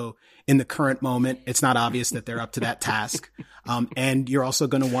designed. Although in the current moment, it's not obvious that they're up to that task. And you're also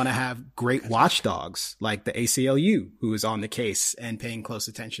going to want to have great watchdogs like the ACLU, who is on the case and paying close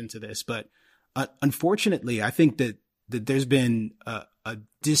attention to this. But unfortunately, I think that there's been a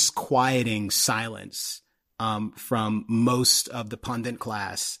disquieting silence from most of the pundit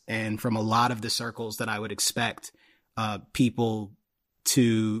class and from a lot of the circles that I would expect people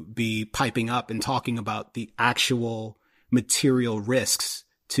to be piping up and talking about the actual material risks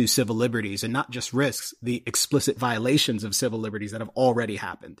to civil liberties, and not just risks, the explicit violations of civil liberties that have already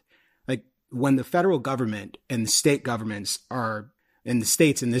happened. Like when the federal government and the state governments are, in the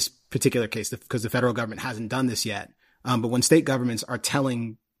states in this particular case, because the federal government hasn't done this yet, but when state governments are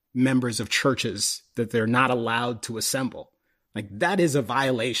telling members of churches that they're not allowed to assemble, like that is a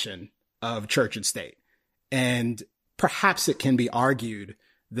violation of church and state. And perhaps it can be argued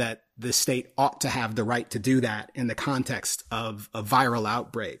that the state ought to have the right to do that in the context of a viral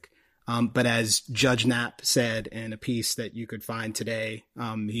outbreak. But as Judge Knapp said in a piece that you could find today,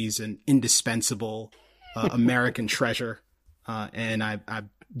 he's an indispensable American treasure. And I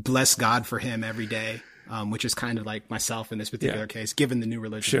bless God for him every day, which is kind of like myself in this particular case, given the new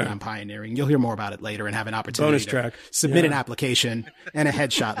religion that I'm pioneering. You'll hear more about it later and have an opportunity to submit an application and a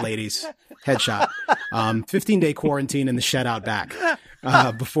headshot, ladies. Headshot. 15-day quarantine in the shed out back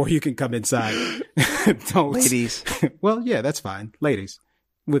before you can come inside. Don't. Ladies. Well, yeah, that's fine. Ladies.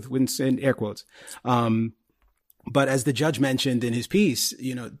 With in air quotes. But as the judge mentioned in his piece,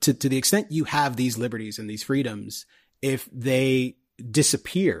 you know, to the extent you have these liberties and these freedoms, if they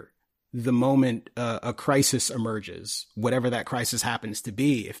disappear the moment a crisis emerges, whatever that crisis happens to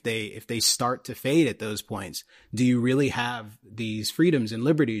be, if they start to fade at those points, do you really have these freedoms and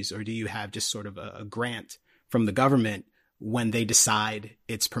liberties, or do you have just sort of a grant from the government when they decide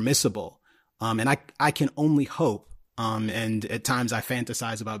it's permissible? And I can only hope, and at times I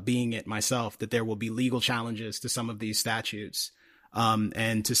fantasize about being it myself, that there will be legal challenges to some of these statutes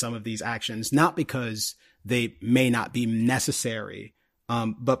and to some of these actions, not because they may not be necessary,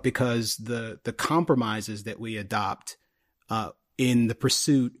 but because the compromises that we adopt in the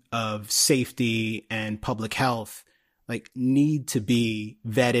pursuit of safety and public health, like, need to be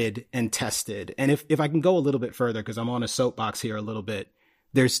vetted and tested. And if I can go a little bit further, because I'm on a soapbox here a little bit,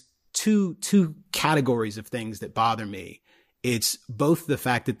 there's two categories of things that bother me. It's both the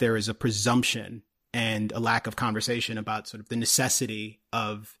fact that there is a presumption and a lack of conversation about sort of the necessity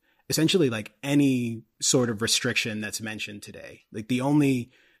of essentially like any sort of restriction that's mentioned today. Like the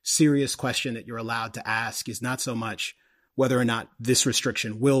only serious question that you're allowed to ask is not so much whether or not this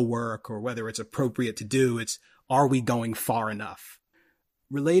restriction will work or whether it's appropriate to do. It's, are we going far enough?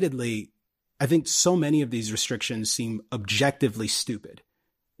 Relatedly, I think so many of these restrictions seem objectively stupid.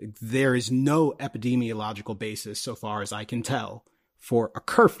 There is no epidemiological basis, so far as I can tell, for a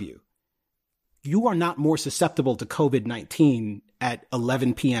curfew. You are not more susceptible to COVID-19 at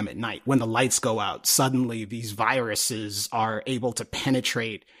 11 p.m. at night when the lights go out. Suddenly, these viruses are able to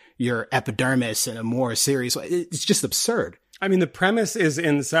penetrate your epidermis in a more serious way. It's just absurd. I mean, the premise is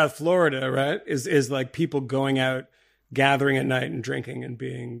in South Florida, right? Is like people going out, gathering at night and drinking and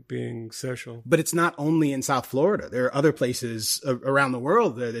being social. But it's not only in South Florida. There are other places around the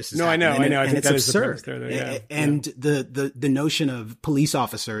world where this is happening. I know. I think it's that absurd. Is the premise there. Yeah. And the notion of police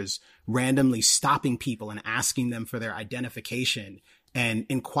officers randomly stopping people and asking them for their identification and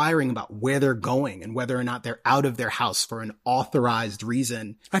inquiring about where they're going and whether or not they're out of their house for an authorized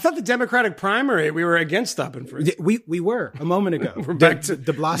reason. I thought the Democratic primary, we were against stop and frisk. We were a moment ago. We're back to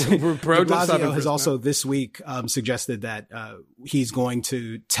de Blasio. We're pro de stop and Blasio frisk has also now. this week suggested that he's going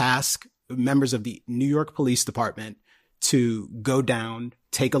to task members of the New York Police Department to go down,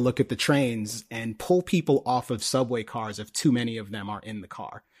 take a look at the trains, and pull people off of subway cars if too many of them are in the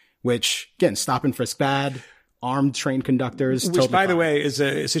car. Which, again, stop and frisk bad. Armed train conductors. Which, totally by the fine. way, is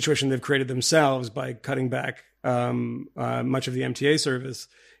a situation they've created themselves by cutting back much of the MTA service.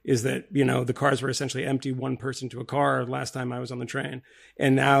 Is that, you know, the cars were essentially empty, one person to a car last time I was on the train.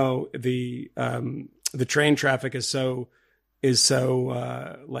 And now the train traffic is so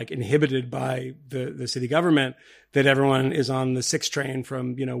like inhibited by the city government that everyone is on the 6 train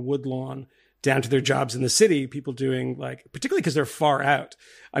from, you know, Woodlawn down to their jobs in the city, people doing like, particularly because they're far out.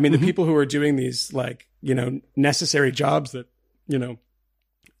 I mean, the people who are doing these like, you know, necessary jobs that, you know,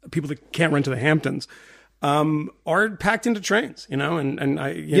 people that can't run to the Hamptons, are packed into trains, you know, and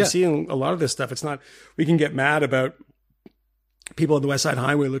I see a lot of this stuff. It's not, we can get mad about people on the West Side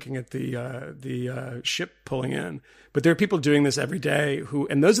Highway looking at the ship pulling in, but there are people doing this every day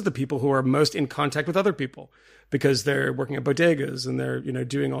and those are the people who are most in contact with other people because they're working at bodegas and they're, you know,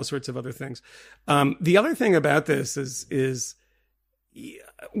 doing all sorts of other things. The other thing about this is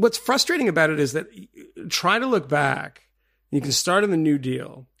what's frustrating about it is that try to look back. You can start in the New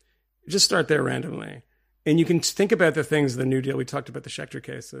Deal, just start there randomly. And you can think about the things, the New Deal. We talked about the Schechter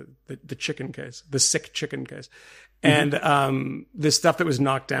case, the chicken case, the sick chicken case, and the stuff that was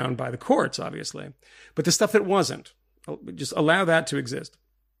knocked down by the courts, obviously. But the stuff that wasn't, just allow that to exist.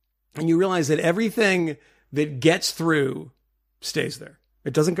 And you realize that everything that gets through stays there.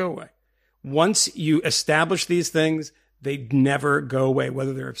 It doesn't go away. Once you establish these things, they never go away,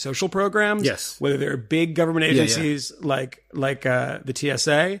 whether they're social programs, yes, whether they're big government agencies like the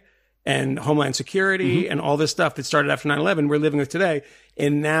TSA, and Homeland Security and all this stuff that started after 9/11 we're living with today.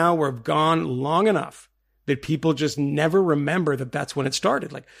 And now we're gone long enough that people just never remember that that's when it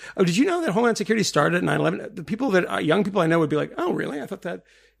started. Like, oh, did you know that Homeland Security started at 9/11? The people that, young people I know would be like, oh, really? I thought that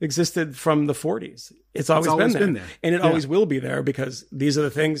existed from the 40s. It's always been there. And it always will be there because these are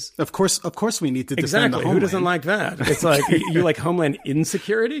the things. Of course we need to defend exactly. the homeland. Who doesn't like that? It's like, you like Homeland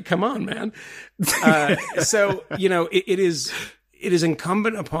insecurity? Come on, man. So, you know, it is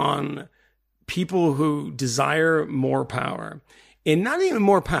incumbent upon people who desire more power, and not even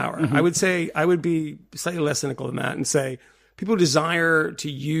more power. I would say, I would be slightly less cynical than that and say people desire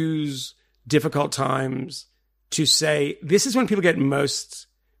to use difficult times to say, this is when people get most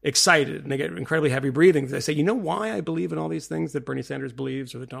excited and they get incredibly heavy breathing. They say, you know why I believe in all these things that Bernie Sanders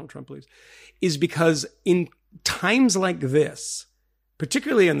believes or that Donald Trump believes is because in times like this,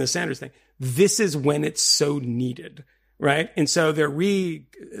 particularly in the Sanders thing, this is when it's so needed. Right. And so they're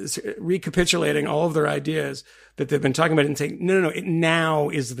recapitulating all of their ideas that they've been talking about and saying, no, now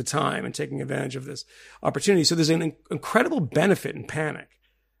is the time, and taking advantage of this opportunity. So there's an incredible benefit in panic.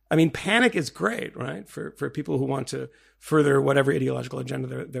 I mean, panic is great, right? For people who want to further whatever ideological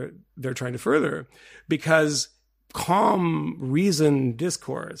agenda they're trying to further, because calm, reasoned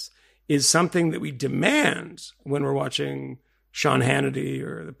discourse is something that we demand when we're watching Sean Hannity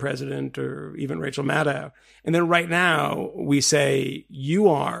or the president or even Rachel Maddow. And then right now we say, you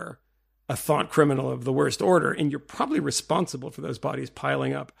are a thought criminal of the worst order, and you're probably responsible for those bodies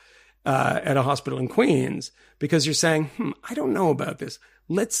piling up at a hospital in Queens, because you're saying, I don't know about this.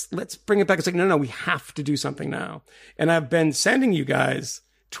 Let's bring it back. It's like, no, we have to do something now. And I've been sending you guys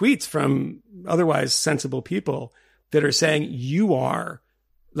tweets from otherwise sensible people that are saying, you are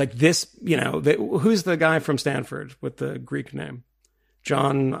like this, you know, who's the guy from Stanford with the Greek name?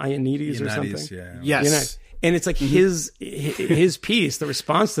 John Ioannidis or something. Yeah. Yes. You know? And it's like his piece, the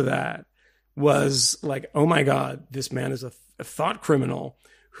response to that was like, oh my God, this man is a thought criminal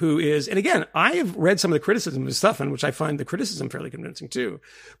who is, and again, I have read some of the criticism of his stuff, in which I find the criticism fairly convincing too,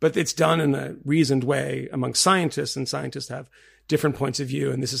 but it's done in a reasoned way among scientists, and scientists have different points of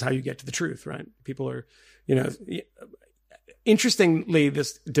view, and this is how you get to the truth, right? People are, interestingly,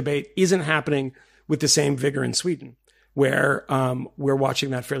 this debate isn't happening with the same vigor in Sweden, where we're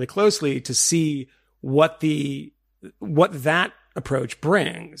watching that fairly closely to see what that approach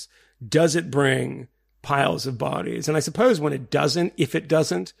brings. Does it bring piles of bodies? And I suppose when it doesn't, if it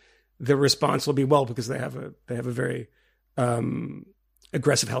doesn't, the response will be, well, because they have a very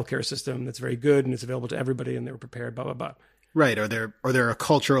aggressive healthcare system that's very good and it's available to everybody, and they were prepared, blah blah blah. Right. Or there are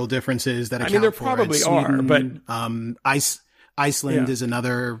cultural differences that account there for probably it. Sweden, are, but Iceland is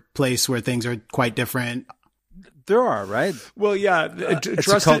another place where things are quite different. There are, right? Well, yeah, it's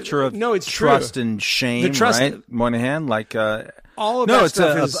a culture of trust and shame, the trust, right? Moynihan, like all of that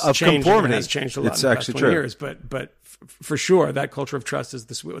stuff of conformity has changed a lot it's in the actually past 20 true. years, but for sure, that culture of trust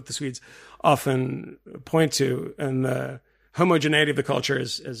is what the Swedes often point to, and the homogeneity of the culture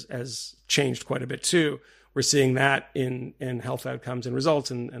has changed quite a bit too. We're seeing that in health outcomes and results,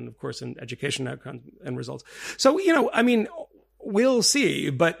 and of course in education outcomes and results. So, we'll see,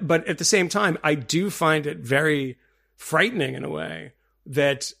 but at the same time, I do find it very frightening in a way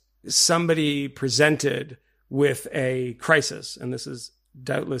that somebody presented with a crisis, and this is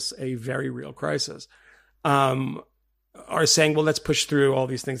doubtless a very real crisis, are saying, well, let's push through all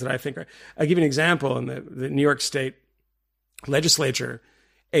these things that I think are. I'll give you an example. In the New York State legislature,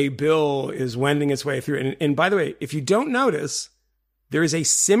 a bill is wending its way through. And by the way, if you don't notice, there is a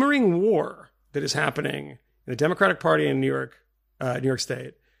simmering war that is happening in the Democratic Party in New York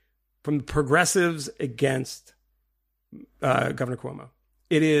State, from the progressives against Governor Cuomo.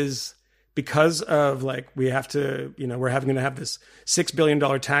 It is because of we're going to have this $6 billion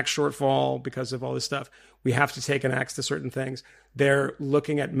tax shortfall because of all this stuff. We have to take an axe to certain things. They're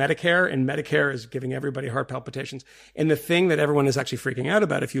looking at Medicare, and Medicare is giving everybody heart palpitations. And the thing that everyone is actually freaking out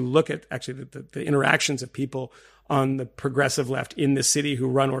about, if you look at actually the interactions of people on the progressive left in the city who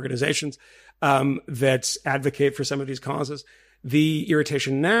run organizations that advocate for some of these causes, the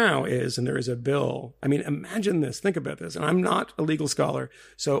irritation now is, and there is a bill. I mean, imagine this. Think about this. And I'm not a legal scholar,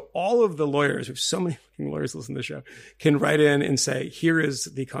 so all of the lawyers, we have so many lawyers listen to the show, can write in and say, here is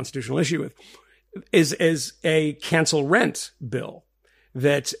the constitutional issue with, is a cancel rent bill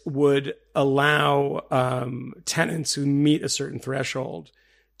that would allow tenants who meet a certain threshold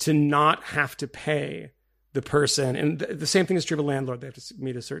to not have to pay the person. And the same thing is true of a landlord. They have to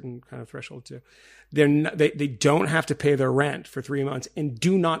meet a certain kind of threshold too. They don't have to pay their rent for 3 months and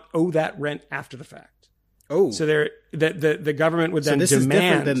do not owe that rent after the fact. Oh, so the government would then demand. So this is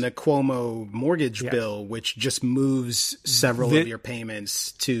different than the Cuomo mortgage bill, which just moves several of your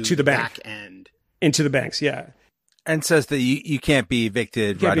payments to the back end. Into the banks, yeah. And says that you can't be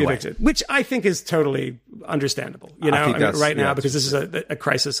evicted right away. Which I think is totally understandable, right now, because this is a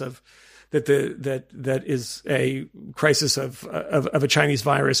crisis of that is a crisis of a Chinese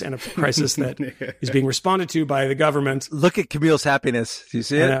virus, and a crisis that is being responded to by the government. Look at Camille's happiness. Do you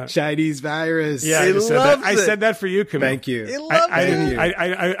see it? Chinese virus. Yeah, I said that for you, Camille. Thank you.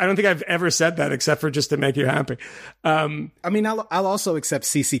 I don't think I've ever said that except for just to make you happy. I'll also accept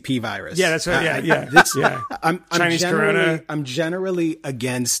CCP virus. Yeah, that's right. Yeah. Chinese corona. I'm generally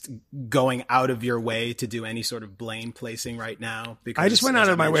against going out of your way to do any sort of blame placing right now. Because I just went out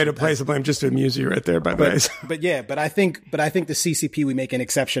of my way to place a blame just to amuse you right there, by the way. But I think the CCP, we make an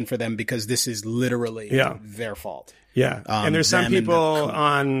exception for them because this is literally their fault. Yeah. And there's some people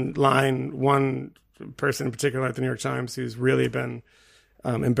online, one person in particular at the New York Times, who's really been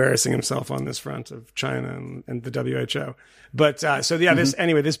embarrassing himself on this front of China and the WHO. But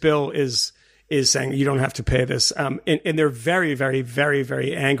this bill is saying you don't have to pay this. And they're very, very, very,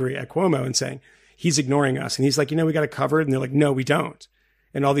 very angry at Cuomo and saying he's ignoring us. And he's like, we got it covered. And they're like, no, we don't.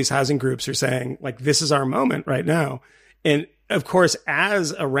 And all these housing groups are saying, this is our moment right now. And of course,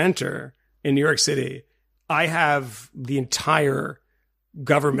 as a renter in New York City, I have the entire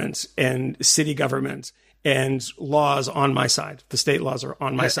government and city government and laws on my side. The state laws are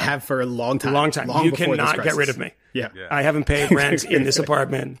on my side. Have for a long time. You cannot get rid of me. Yeah. I haven't paid rent in this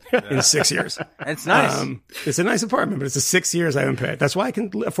apartment in 6 years. It's nice. It's a nice apartment, but it's the 6 years I haven't paid. That's why I can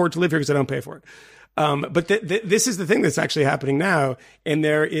afford to live here, because I don't pay for it. But this is the thing that's actually happening now. And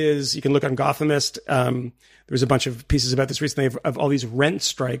you can look on Gothamist. There's a bunch of pieces about this recently of all these rent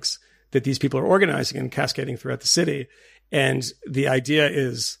strikes that these people are organizing and cascading throughout the city. And the idea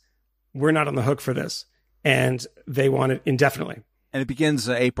is we're not on the hook for this. And they want it indefinitely. And it begins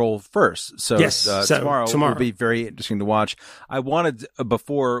April 1st. So, yes, tomorrow will be very interesting to watch. I wanted,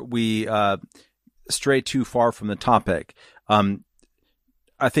 before we stray too far from the topic,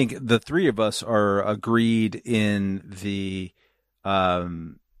 I think the three of us are agreed in the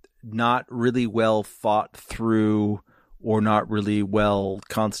not really well thought through or not really well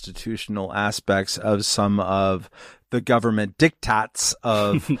constitutional aspects of some of the government diktats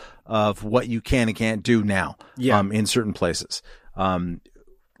of what you can and can't do now in certain places. A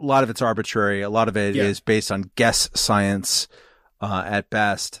lot of it's arbitrary. A lot of it is based on guess science at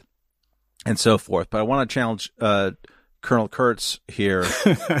best and so forth. But I want to challenge Colonel Kurtz here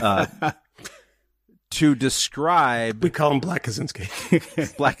to describe. We call him Black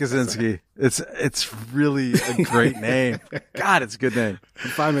Kaczynski. Black Kaczynski. It's really a great name. God, it's a good name. I'm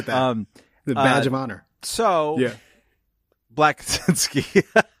fine with that. The badge of honor. So, Black Kaczynski.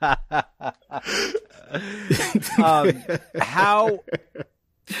 How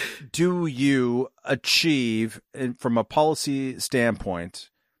do you achieve, from a policy standpoint,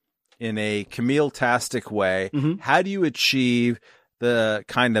 in a Camille-tastic way, how do you achieve the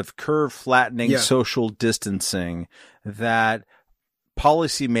kind of curve flattening social distancing that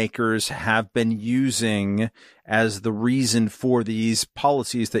policymakers have been using as the reason for these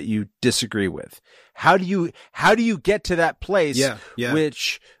policies that you disagree with? How do you get to that place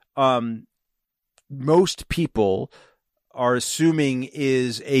which most people are assuming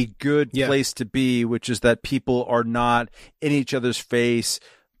is a good place to be, which is that people are not in each other's face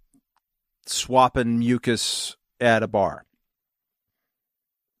swapping mucus at a bar?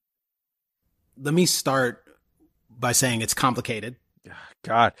 Let me start by saying it's complicated.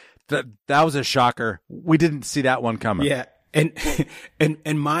 God, that was a shocker. We didn't see that one coming. Yeah.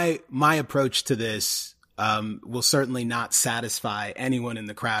 And my approach to this will certainly not satisfy anyone in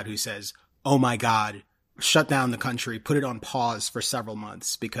the crowd who says, "Oh my God, shut down the country, put it on pause for several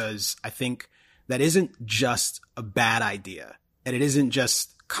months," because I think that isn't just a bad idea, and it isn't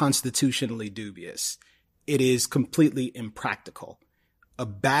just constitutionally dubious. It is completely impractical. A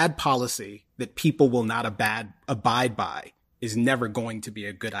bad policy that people will not abide by is never going to be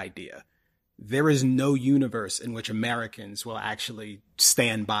a good idea. There is no universe in which Americans will actually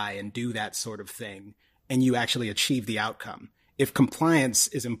stand by and do that sort of thing, and you actually achieve the outcome. If compliance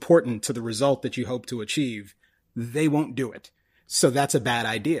is important to the result that you hope to achieve, they won't do it. So that's a bad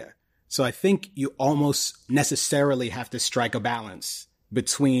idea. So I think you almost necessarily have to strike a balance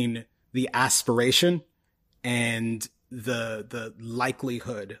between the aspiration and the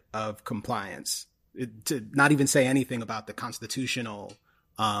likelihood of compliance. To not even say anything about the constitutional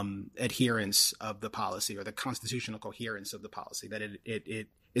adherence of the policy or the constitutional coherence of the policy, that it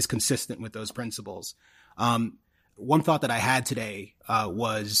is consistent with those principles. One thought that I had today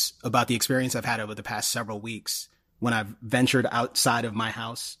was about the experience I've had over the past several weeks when I've ventured outside of my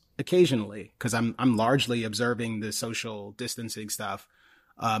house occasionally, because I'm largely observing the social distancing stuff.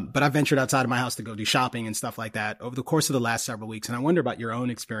 But I've ventured outside of my house to go do shopping and stuff like that over the course of the last several weeks. And I wonder about your own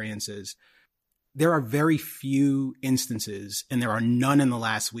experiences. There are very few instances, and there are none in the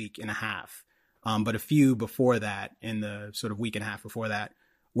last week and a half, but a few before that, in the sort of week and a half before that,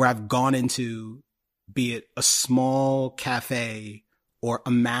 where I've gone into, be it a small cafe or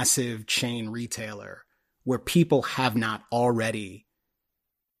a massive chain retailer, where people have not already,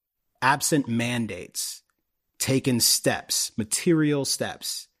 absent mandates, taken steps, material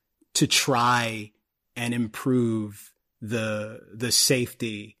steps, to try and improve the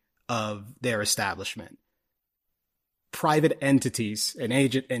safety of their establishment. Private entities and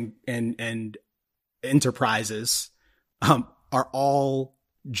agent and enterprises are all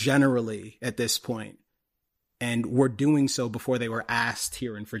generally at this point, and were doing so before they were asked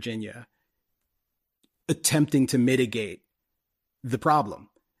here in Virginia, attempting to mitigate the problem.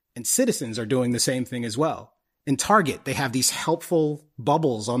 And citizens are doing the same thing as well. In Target, they have these helpful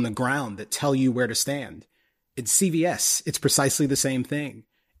bubbles on the ground that tell you where to stand. In CVS, it's precisely the same thing.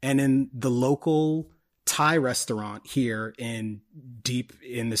 And in the local Thai restaurant here deep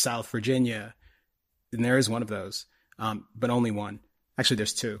in the South Virginia, and there is one of those, but only one. Actually,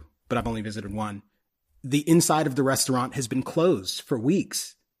 there's two, but I've only visited one. The inside of the restaurant has been closed for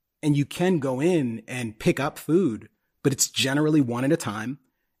weeks, and you can go in and pick up food, but it's generally one at a time.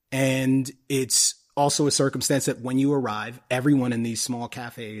 And it's also a circumstance that when you arrive, everyone in these small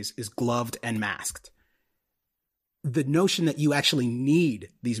cafes is gloved and masked. The notion that you actually need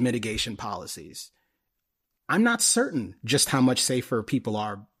these mitigation policies, I'm not certain just how much safer people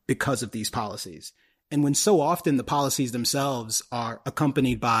are because of these policies. And when so often the policies themselves are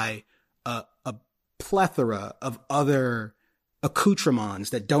accompanied by a plethora of other accoutrements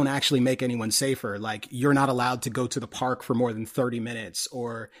that don't actually make anyone safer. Like, you're not allowed to go to the park for more than 30 minutes.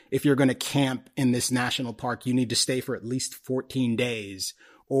 Or if you're going to camp in this national park, you need to stay for at least 14 days.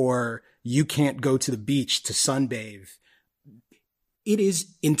 Or you can't go to the beach to sunbathe. It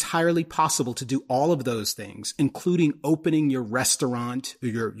is entirely possible to do all of those things, including opening your restaurant or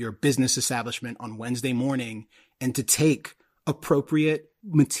your business establishment on Wednesday morning, and to take appropriate,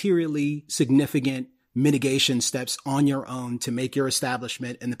 materially significant mitigation steps on your own to make your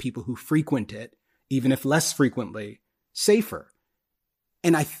establishment and the people who frequent it, even if less frequently, safer.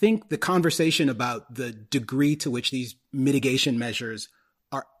 And I think the conversation about the degree to which these mitigation measures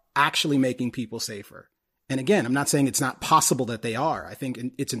are actually making people safer. And again, I'm not saying it's not possible that they are. I think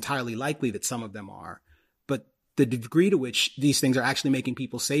it's entirely likely that some of them are. But the degree to which these things are actually making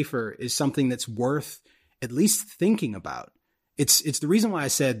people safer is something that's worth at least thinking about. It's the reason why I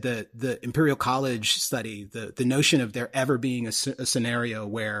said the Imperial College study, the notion of there ever being a scenario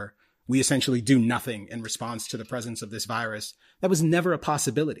where we essentially do nothing in response to the presence of this virus, that was never a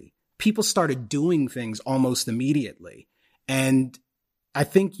possibility. People started doing things almost immediately. And I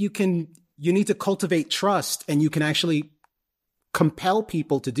think you need to cultivate trust, and you can actually compel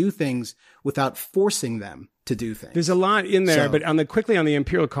people to do things without forcing them to do things. There's a lot in there, but quickly on the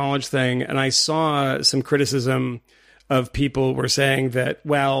Imperial College thing, and I saw some criticism of people were saying that,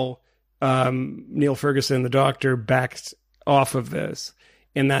 well, Neil Ferguson, the doctor, backed off of this,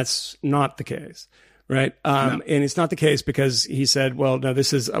 and that's not the case, right? No. And it's not the case because he said, well, no,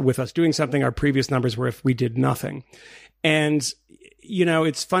 this is with us doing something. Our previous numbers were if we did nothing. And, you know,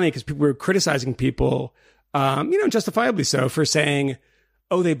 it's funny because people were criticizing people, justifiably so, for saying,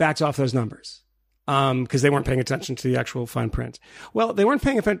 oh, they backed off those numbers. Because they weren't paying attention to the actual fine print. Well, they weren't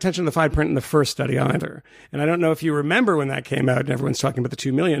paying attention to the fine print in the first study either. And I don't know if you remember when that came out and everyone's talking about the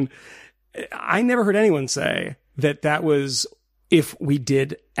 2 million. I never heard anyone say that was if we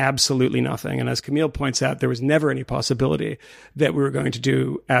did absolutely nothing. And as Camille points out, there was never any possibility that we were going to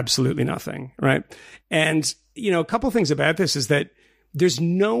do absolutely nothing, right? And, a couple of things about this is that there's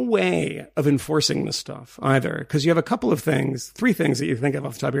no way of enforcing this stuff either, because you have a couple of things, 3 things that you think of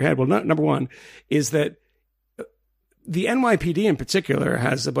off the top of your head. Well, number one is that the NYPD in particular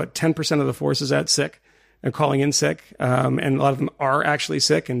has about 10% of the forces out sick and calling in sick. And a lot of them are actually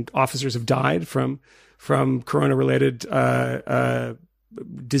sick, and officers have died from corona-related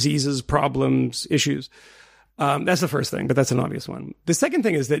diseases, problems, issues. That's the first thing, but that's an obvious one. The second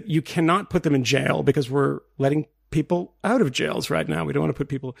thing is that you cannot put them in jail because we're letting people out of jails right now. We don't want to put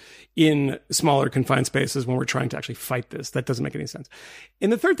people in smaller confined spaces when we're trying to actually fight this. That doesn't make any sense.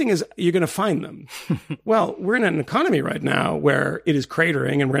 And the third thing is you're going to fine them. Well, we're in an economy right now where it is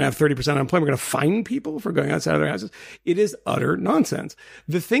cratering and we're going to have 30% unemployment. We're going to fine people for going outside of their houses. It is utter nonsense.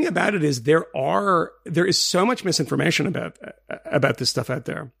 The thing about it is there is so much misinformation about this stuff out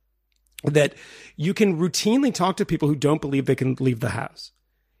there that you can routinely talk to people who don't believe they can leave the house.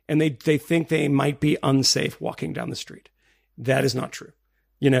 And they think they might be unsafe walking down the street. That is not true.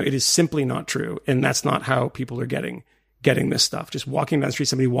 It is simply not true. And that's not how people are getting this stuff. Just walking down the street,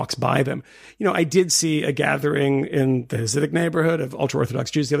 somebody walks by them. I did see a gathering in the Hasidic neighborhood of ultra-Orthodox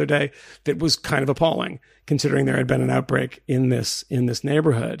Jews the other day that was kind of appalling, considering there had been an outbreak in this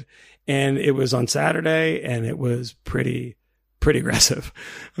neighborhood. And it was on Saturday, and it was pretty aggressive.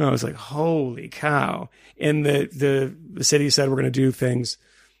 And I was like, holy cow. And the city said, we're going to do things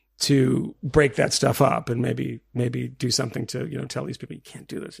to break that stuff up and maybe do something to, tell these people, you can't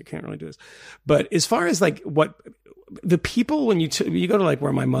do this. You can't really do this. But as far as like what the people, when you go to like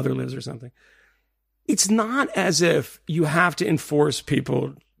where my mother lives or something, it's not as if you have to enforce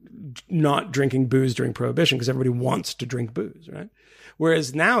people not drinking booze during Prohibition because everybody wants to drink booze, right?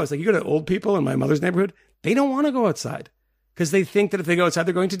 Whereas now it's like you go to old people in my mother's neighborhood, they don't want to go outside because they think that if they go outside,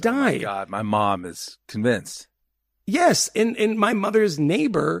 they're going to die. Oh my God, my mom is convinced. Yes. And my mother's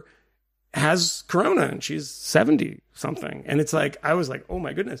neighbor has corona and she's 70 something. And it's like, I was like, oh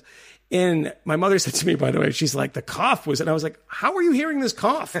my goodness. And my mother said to me, by the way, she's like, the cough was, and I was like, how are you hearing this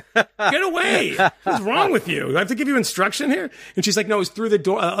cough? Get away. What's wrong with you? Do I have to give you instruction here? And she's like, no, it was through the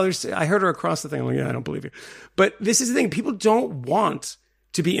door. I heard her across the thing. I'm like, yeah, I don't believe you. But this is the thing. People don't want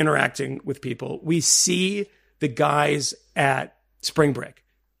to be interacting with people. We see the guys at spring break.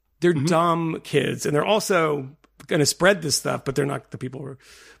 They're dumb kids, and they're also going to spread this stuff, but they're not the people who are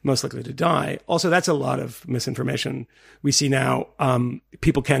most likely to die. Also, that's a lot of misinformation. We see now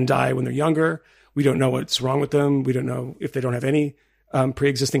people can die when they're younger. We don't know what's wrong with them. We don't know if they don't have any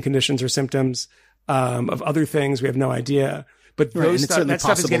pre-existing conditions or symptoms of other things. We have no idea. But that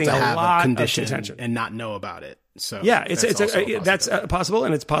stuff is getting a lot of attention and not know about it. So yeah, that's possible,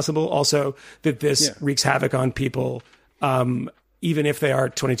 and it's possible also that this wreaks havoc on people even if they are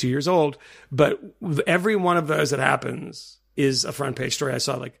 22 years old. But every one of those that happens is a front page story. I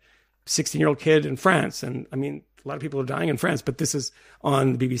saw like 16-year-old kid in France. And I mean, a lot of people are dying in France, but this is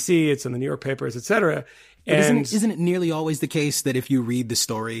on the BBC, it's in the New York papers, et cetera. And isn't it nearly always the case that if you read the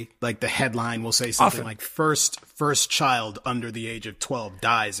story, like the headline will say something like first child under the age of 12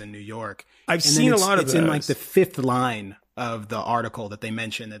 dies in New York. I've seen a lot of those. It's in like the fifth line of the article that they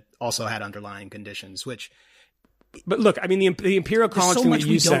mentioned that also had underlying conditions, But look, I mean, the Imperial College so thing much that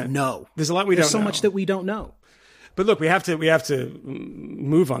you we said, don't know. There's a lot we don't know. There's so much that we don't know. But look, we have to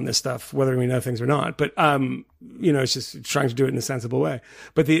move on this stuff, whether we know things or not. But, it's just trying to do it in a sensible way.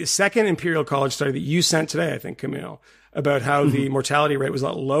 But the second Imperial College study that you sent today, I think, Camille, about how the mortality rate was a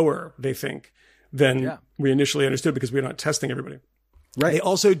lot lower, they think, than we initially understood because we're not testing everybody. Right. They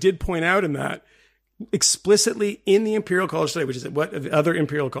also did point out in that explicitly in the Imperial College study, which is what the other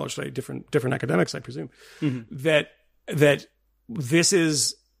Imperial College study, different academics, I presume, that this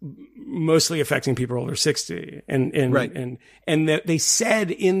is mostly affecting people over 60 and that they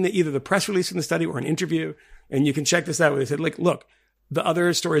said in either the press release in the study or an interview, and you can check this out where they said, like, look, the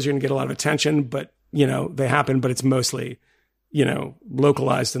other stories are going to get a lot of attention, but they happen, but it's mostly,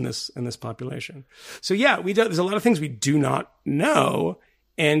 localized in this population. So there's a lot of things we do not know.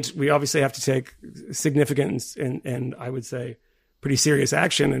 And we obviously have to take significant and I would say pretty serious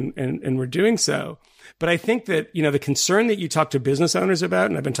action, and we're doing so. But I think that, the concern that you talk to business owners about,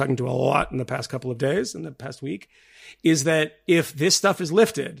 and I've been talking to a lot in the past couple of days, in the past week, is that if this stuff is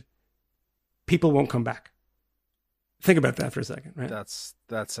lifted, people won't come back. Think about that for a second, right?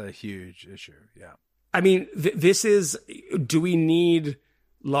 That's a huge issue. Yeah. I mean, do we need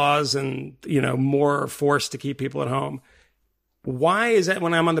laws and, more force to keep people at home? Why is that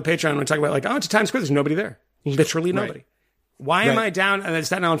when I'm on the Patreon, we talk about like, it's Times Square, there's nobody there. Literally nobody. Right. Why am I down at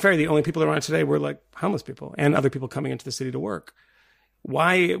Staten Island Ferry? The only people that were on today were like homeless people and other people coming into the city to work.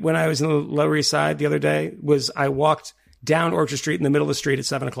 Why, when I was in the Lower East Side the other day, I walked down Orchard Street in the middle of the street at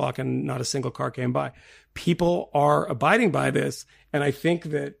 7:00 and not a single car came by. People are abiding by this. And I think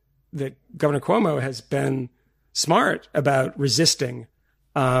that Governor Cuomo has been smart about resisting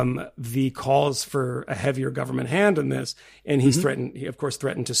the calls for a heavier government hand in this. And he of course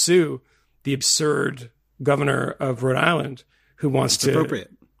threatened to sue the absurd governor of Rhode Island who wants to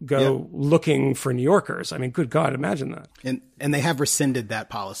go looking for New Yorkers. I mean, good God, imagine that. And they have rescinded that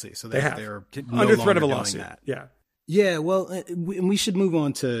policy. So they're under threat of a lawsuit. Yeah. Yeah, well, we should move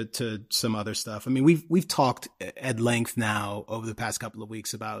on to some other stuff. I mean, we've talked at length now over the past couple of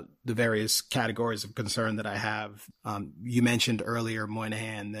weeks about the various categories of concern that I have. You mentioned earlier,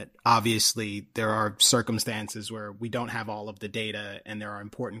 Moynihan, that obviously there are circumstances where we don't have all of the data and there are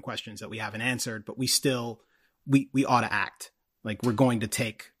important questions that we haven't answered, but we ought to act. Like, we're going to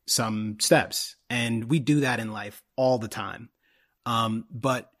take some steps, and we do that in life all the time.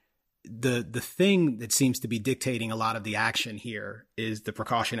 But the thing that seems to be dictating a lot of the action here is the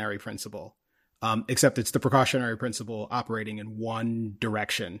precautionary principle. Except it's the precautionary principle operating in one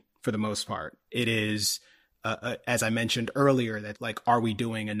direction for the most part. It is, as I mentioned earlier, that like, are we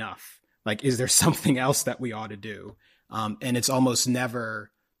doing enough? Like, is there something else that we ought to do? And it's almost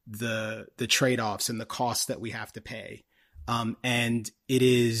never the trade-offs and the costs that we have to pay. And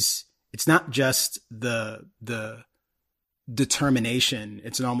it's not just the determination.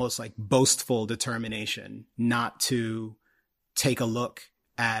 It's an almost like boastful determination not to take a look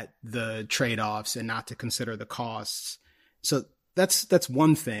at the trade-offs and not to consider the costs. So that's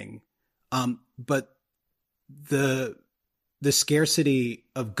one thing. But the scarcity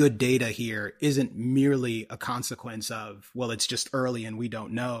of good data here isn't merely a consequence of, well, it's just early and we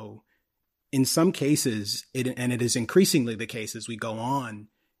don't know. In some cases, and it is increasingly the case as we go on,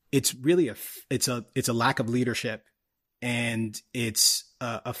 it's really it's a lack of leadership. And it's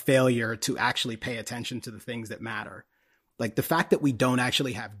a failure to actually pay attention to the things that matter. Like the fact that we don't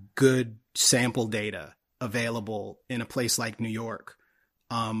actually have good sample data available in a place like New York,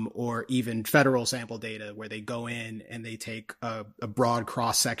 or even federal sample data where they go in and they take a broad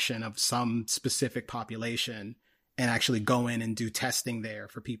cross section of some specific population and actually go in and do testing there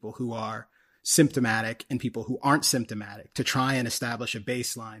for people who are symptomatic and people who aren't symptomatic to try and establish a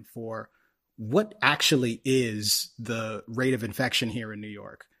baseline for what actually is the rate of infection here in New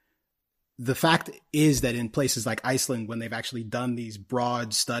York. The fact is that in places like Iceland, when they've actually done these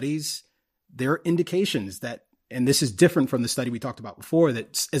broad studies, there are indications that, and this is different from the study we talked about before,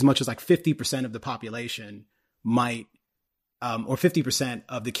 that as much as like 50% of the population might, or 50%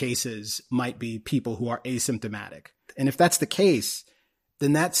 of the cases might be people who are asymptomatic. And if that's the case,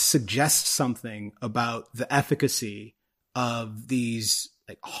 then that suggests something about the efficacy of these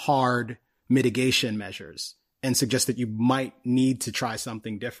like hard mitigation measures. and suggest that you might need to try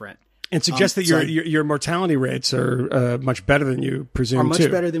something different. And suggest that your mortality rates are much better than you presume, are much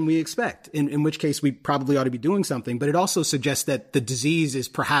better than we expect, in which case we probably ought to be doing something. But it also suggests that the disease is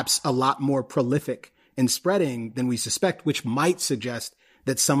perhaps a lot more prolific in spreading than we suspect, which might suggest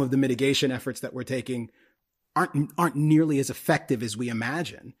that some of the mitigation efforts that we're taking aren't nearly as effective as we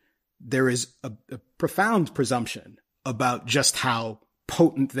imagine. There is a profound presumption about just how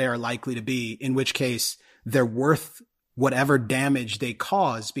potent they're likely to be, in which case they're worth whatever damage they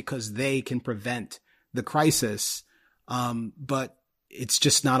cause because they can prevent the crisis. But it's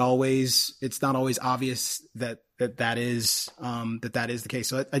just not always obvious that is the case.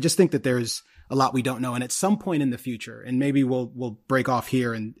 So I just think that there's a lot we don't know. And at some point in the future, and maybe we'll break off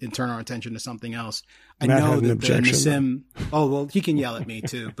here and turn our attention to something else. I know that the Nassim, he can yell at me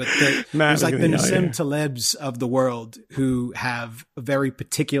too, but there's like the Nassim Talebs of the world who have a very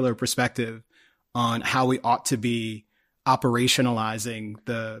particular perspective on how we ought to be operationalizing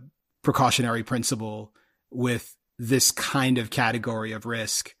the precautionary principle with this kind of category of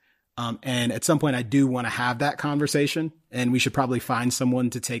risk. And at some point I do want to have that conversation, and we should probably find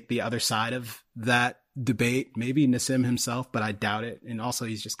someone to take the other side of that debate. Maybe Nassim himself, but I doubt it. And also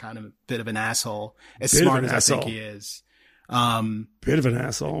he's just kind of a bit of an asshole, as smart as I think he is. Bit of an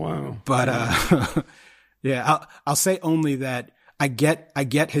asshole. Wow. But, yeah, I'll say only that I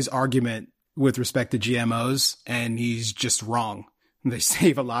get his argument with respect to GMOs, and he's just wrong. They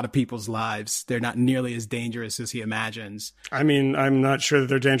save a lot of people's lives. They're not nearly as dangerous as he imagines. I mean, I'm not sure that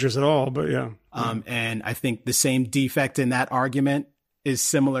they're dangerous at all, but yeah. And I think the same defect in that argument is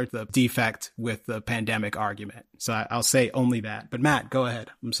similar to the defect with the pandemic argument. So I'll say only that. But Matt, go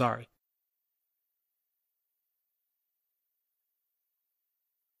ahead. I'm sorry.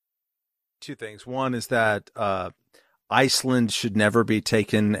 Two things. One is that Iceland should never be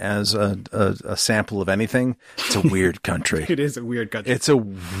taken as a sample of anything. It's a weird country. It is a weird country. It's a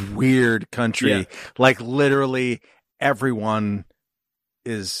weird country. Yeah. Like literally everyone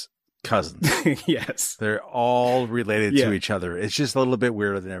is cousins. Yes. They're all related to each other. It's just a little bit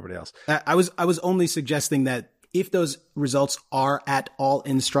weirder than everybody else. I was only suggesting that if those results are at all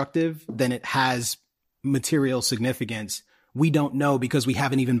instructive, then it has material significance. We don't know because we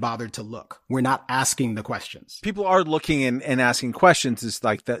haven't even bothered to look. We're not asking the questions. People are looking and asking questions. It's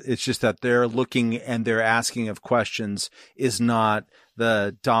like that. It's just that they're looking and they're asking of questions is not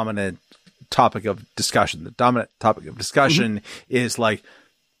the dominant topic of discussion. The dominant topic of discussion is like,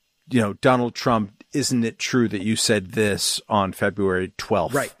 Donald Trump, isn't it true that you said this on February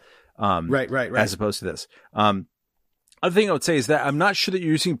 12th? Right. Right. As opposed to this. Other thing I would say is that I'm not sure that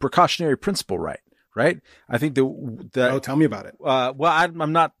you're using precautionary principle right. Right. I think tell me about it.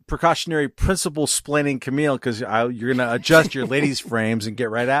 I'm not precautionary principle splaining Camille because you're going to adjust your ladies' frames and get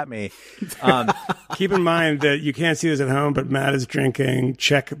right at me. Keep in mind that you can't see this at home, but Matt is drinking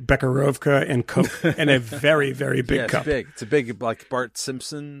Czech Bekarovka and Coke in a very, very big cup. It's a big, like Bart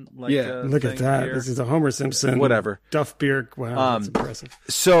Simpson. Look at that. Beer. This is a Homer Simpson. Whatever. Duff beer. Wow. That's impressive.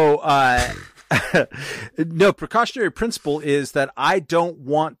 So, no, precautionary principle is that I don't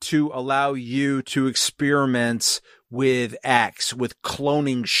want to allow you to experiment with X, with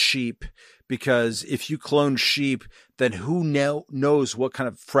cloning sheep, because if you clone sheep, then who knows what kind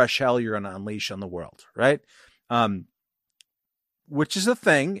of fresh hell you're going to unleash on the world, right? Which is a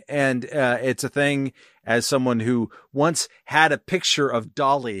thing, and it's a thing as someone who once had a picture of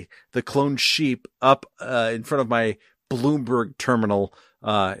Dolly, the cloned sheep, up in front of my Bloomberg terminal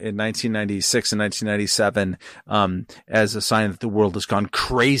in 1996 and 1997, as a sign that the world has gone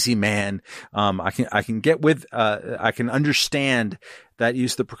crazy, man. I can understand that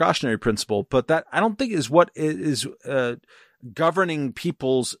use of the precautionary principle, but that I don't think is what is governing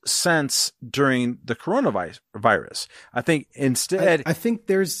people's sense during the coronavirus. I think instead, I think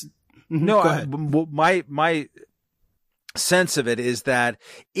there's no. My sense of it is that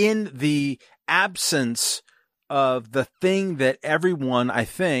in the absence of the thing that everyone, I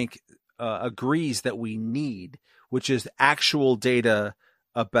think, agrees that we need, which is actual data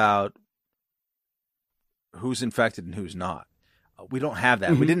about who's infected and who's not. We don't have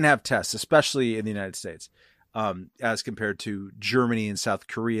that. We didn't have tests, especially in the United States, as compared to Germany and South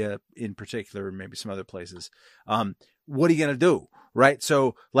Korea in particular, and maybe some other places. What are you going to do? Right.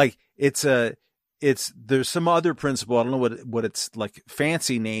 So like there's some other principle. I don't know what its like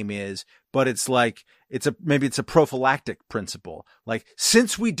fancy name is, but it's like, maybe it's a prophylactic principle. Like,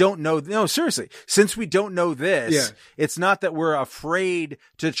 since we don't know this, it's not that we're afraid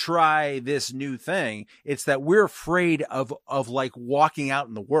to try this new thing. It's that we're afraid of like walking out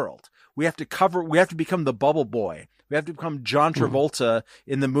in the world. We have to become the bubble boy. We have to become John Travolta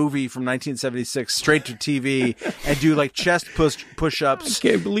in the movie from 1976, straight to TV, and do like chest push-ups. I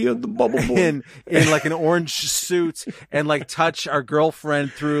can't believe I'm the bubble boy. In like an orange suit, and like touch our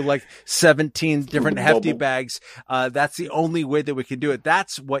girlfriend through like 17 different hefty bags. That's the only way that we can do it.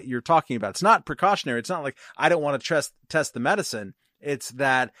 That's what you're talking about. It's not precautionary. It's not like I don't want to test the medicine. It's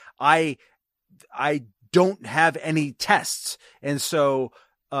that I don't have any tests. And so,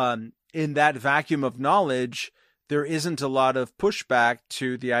 in that vacuum of knowledge, there isn't a lot of pushback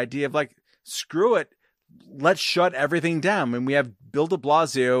to the idea of like, screw it, let's shut everything down. And we have Bill de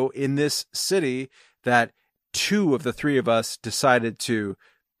Blasio in this city that 2 of the 3 of us decided to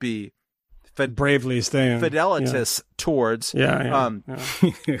be bravely staying fidelitous towards.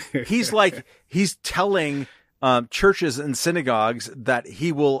 He's telling churches and synagogues that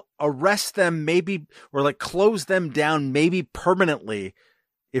he will arrest them, maybe, or like close them down, maybe permanently,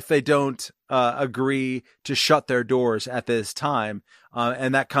 if they don't agree to shut their doors at this time.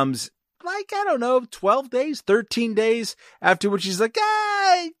 And that comes like, I don't know, 12 days, 13 days after which he's like,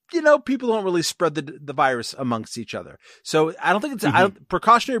 people don't really spread the virus amongst each other. So I don't think it's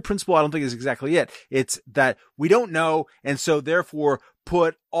precautionary principle. I don't think is exactly it. It's that we don't know. And so therefore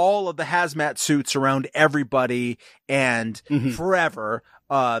put all of the hazmat suits around everybody and forever.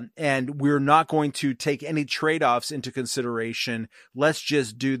 And we're not going to take any trade-offs into consideration. Let's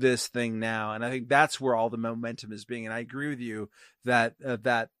just do this thing now. And I think that's where all the momentum is being. And I agree with you that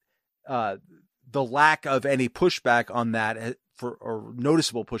the lack of any pushback on that or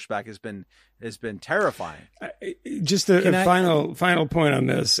noticeable pushback has been terrifying. Just a final point on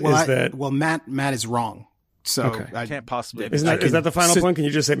this Matt is wrong. So I can't possibly. Is that the final point? Can you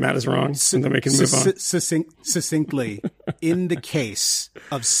just say Matt is wrong, and then we can move on? Succinctly, in the case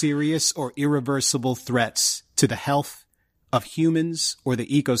of serious or irreversible threats to the health of humans or the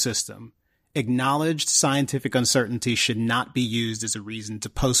ecosystem, acknowledged scientific uncertainty should not be used as a reason to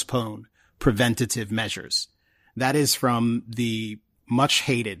postpone preventative measures. That is from the much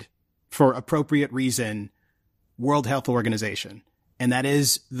hated, for appropriate reason, World Health Organization. And that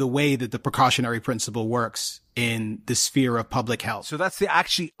is the way that the precautionary principle works in the sphere of public health. So that's the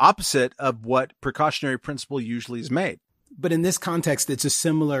actually opposite of what precautionary principle usually is made. But in this context, it's a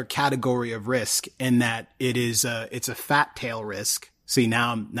similar category of risk in that it's a fat tail risk. See,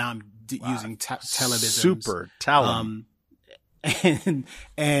 now I'm using television. Super talent. And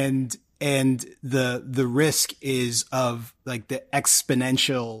the risk is of like the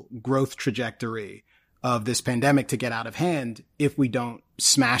exponential growth trajectory of this pandemic to get out of hand if we don't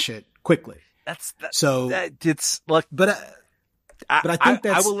smash it quickly. But I think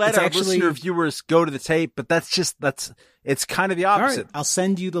I will let our listener viewers go to the tape, but it's kind of the opposite. All right, I'll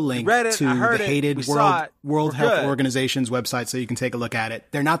send you the link to the hated World Health Organization's website so you can take a look at it.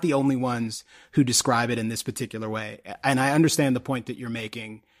 They're not the only ones who describe it in this particular way. And I understand the point that you're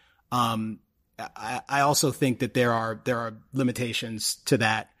making. I also think that there are limitations to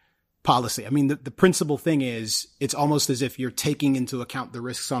that policy. I mean, the principal thing is it's almost as if you're taking into account the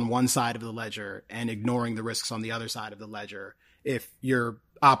risks on one side of the ledger and ignoring the risks on the other side of the ledger. If you're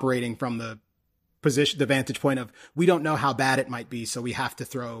operating from the vantage point of, we don't know how bad it might be, so we have to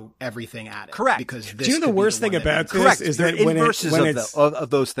throw everything at it. Correct. Because do you know the worst thing about this is that when it's of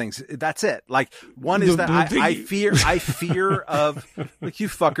those things. That's it. Like one is that I fear of like you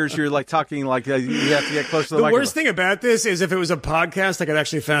fuckers. You're like talking like you have to get close to the microphone. The worst thing about this is if it was a podcast, I could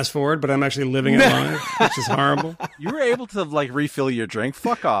actually fast forward, but I'm actually living it live, which is horrible. You were able to like refill your drink.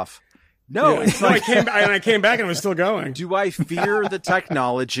 Fuck off. No, it's like I came back and it was still going. Do I fear the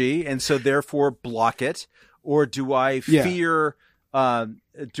technology and so therefore block it, or do I fear?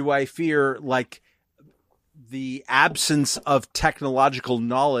 Do I fear like the absence of technological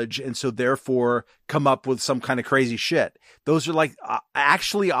knowledge and so therefore come up with some kind of crazy shit? Those are like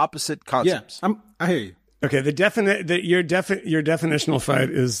actually opposite concepts. Yeah, I hear you. Okay, your definitional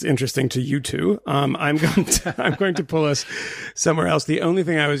fight is interesting to you two. I'm going to pull us somewhere else. The only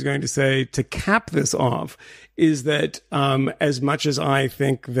thing I was going to say to cap this off is that as much as I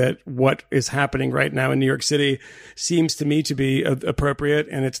think that what is happening right now in New York City seems to me to be appropriate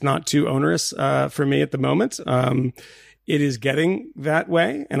and it's not too onerous for me at the moment. It is getting that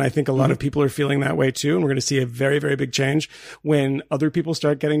way. And I think a lot of people are feeling that way too. And we're going to see a very, very big change when other people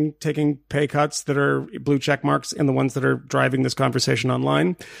start taking pay cuts that are blue check marks and the ones that are driving this conversation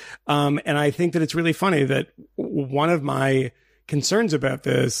online. And I think that it's really funny that one of my concerns about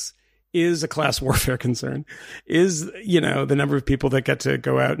this is a class warfare concern, is, the number of people that get to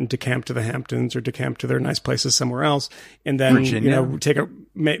go out and decamp to the Hamptons or decamp to their nice places somewhere else, and then, Virginia.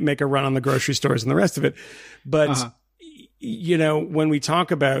 make a run on the grocery stores and the rest of it. But, when we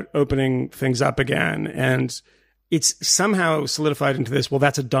talk about opening things up again, and it's somehow solidified into this, well,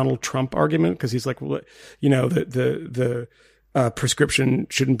 that's a Donald Trump argument, because he's like, well, the prescription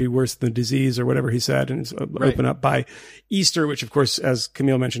shouldn't be worse than the disease, or whatever he said, and it's open up by Easter, which, of course, as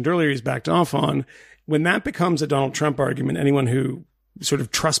Camille mentioned earlier, he's backed off on. When that becomes a Donald Trump argument, anyone who sort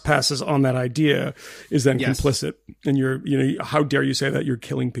of trespasses on that idea is then complicit. And how dare you say that? You're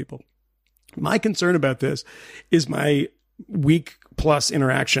killing people. My concern about this is my week plus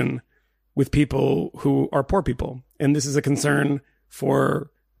interaction with people who are poor people. And this is a concern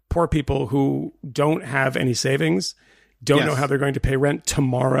for poor people who don't have any savings, don't know how they're going to pay rent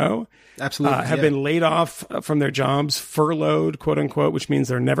tomorrow. Absolutely. Have been laid off from their jobs, furloughed, quote unquote, which means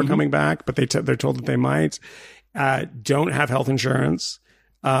they're never coming back, but they're told that they might. Don't have health insurance,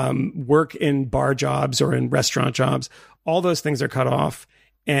 work in bar jobs or in restaurant jobs. All those things are cut off.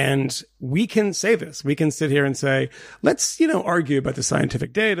 And we can say this. We can sit here and say, let's, argue about the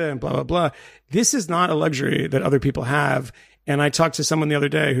scientific data and blah, blah, blah. This is not a luxury that other people have. And I talked to someone the other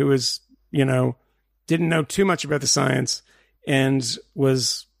day who was, didn't know too much about the science, and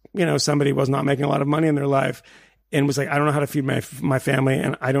was, somebody was not making a lot of money in their life, and was like, I don't know how to feed my family,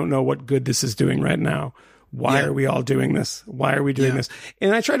 and I don't know what good this is doing right now. Why are we all doing this? Why are we doing this?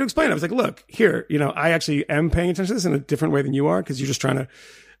 And I tried to explain. I was like, look, here, I actually am paying attention to this in a different way than you are, because you're just trying to,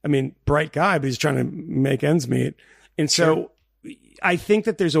 bright guy, but he's trying to make ends meet. And so I think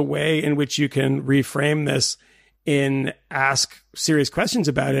that there's a way in which you can reframe this and ask serious questions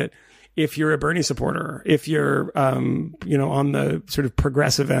about it. If you're a Bernie supporter, if you're, on the sort of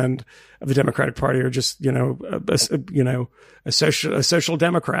progressive end of the Democratic Party, or just, a social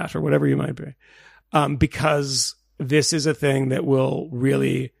Democrat, or whatever you might be. Because this is a thing that will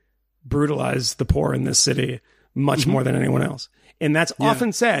really brutalize the poor in this city much more than anyone else. And that's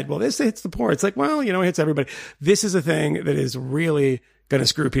often said, well, this hits the poor. It's like, well, it hits everybody. This is a thing that is really going to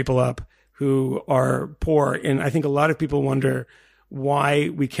screw people up who are poor. And I think a lot of people wonder why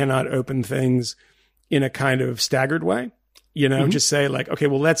we cannot open things in a kind of staggered way, just say like, okay,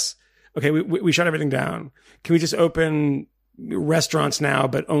 well, we shut everything down. Can we just open restaurants now,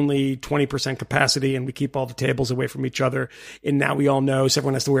 but only 20% capacity, and we keep all the tables away from each other? And now we all know, so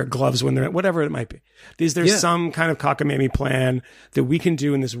everyone has to wear gloves when they're at whatever it might be. There's some kind of cockamamie plan that we can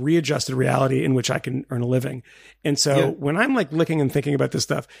do in this readjusted reality in which I can earn a living. And so when I'm like looking and thinking about this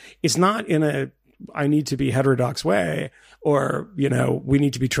stuff, it's not in a, I need to be heterodox way, or, we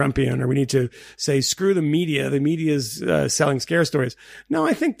need to be Trumpian, or we need to say, screw the media. The media's selling scare stories. No,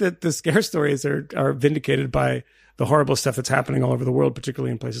 I think that the scare stories are vindicated by the horrible stuff that's happening all over the world,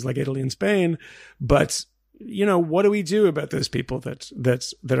 particularly in places like Italy and Spain. But, what do we do about those people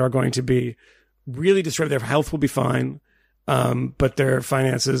that are going to be really destroyed? Their health will be fine, but their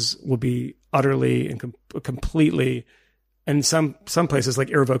finances will be utterly and completely, and some places like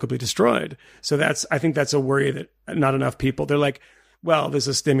irrevocably destroyed. So I think that's a worry that not enough people, they're like, well, there's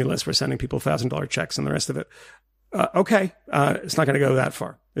a stimulus, we're sending people $1,000 checks and the rest of it. Okay. It's not going to go that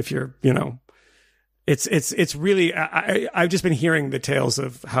far. If you're, it's really, I've just been hearing the tales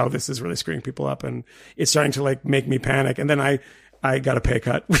of how this is really screwing people up, and it's starting to like make me panic. And then I got a pay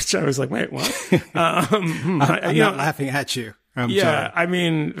cut, which I was like, wait, what? I'm not laughing at you. I'm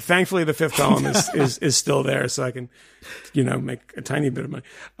sorry. Thankfully the fifth column is still there, so I can, make a tiny bit of money.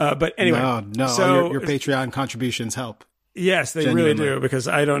 But anyway. No. So your Patreon contributions help. Yes, they really do, because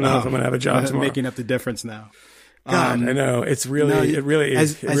I don't know if I'm going to have a job tomorrow. Making up the difference now. God, I know. It's really, it really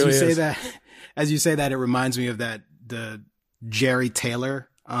is. As you say that, it reminds me of the Jerry Taylor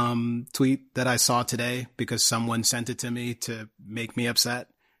tweet that I saw today, because someone sent it to me to make me upset,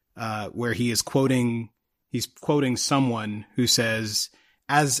 where he's quoting someone who says,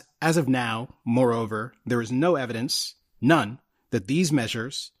 as of now, moreover, there is no evidence, none, that these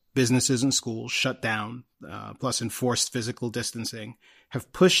measures, businesses and schools shut down, plus enforced physical distancing,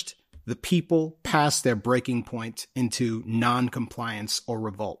 have pushed the people past their breaking point into non-compliance or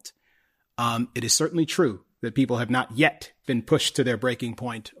revolt. It is certainly true that people have not yet been pushed to their breaking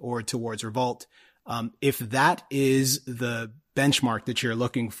point or towards revolt. If that is the benchmark that you're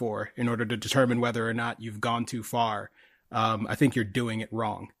looking for in order to determine whether or not you've gone too far, I think you're doing it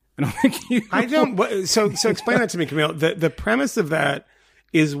wrong. I don't think you. I don't. So explain that to me, Camille. The premise of that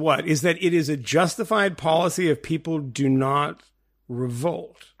is what? Is that it is a justified policy if people do not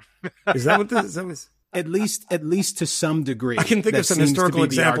revolt? Is that what this is? At least to some degree. I can think of some historical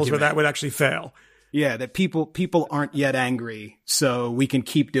examples where that would actually fail. Yeah, that people aren't yet angry, so we can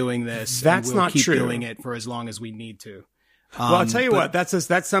keep doing this. That's and we'll not keep true. doing it for as long as we need to. Well, I'll tell you what,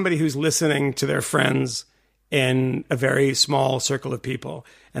 that's somebody who's listening to their friends in a very small circle of people.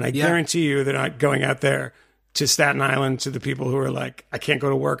 And I guarantee you they're not going out there to Staten Island to the people who are like, I can't go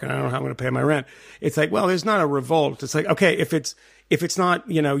to work and I don't know how I'm going to pay my rent. It's like, well, there's not a revolt. It's like, okay, if it's not,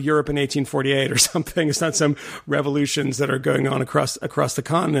 Europe in 1848 or something, it's not some revolutions that are going on across the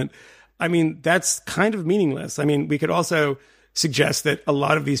continent. I mean, that's kind of meaningless. I mean, we could also suggest that a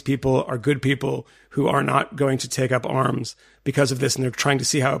lot of these people are good people who are not going to take up arms because of this, and they're trying to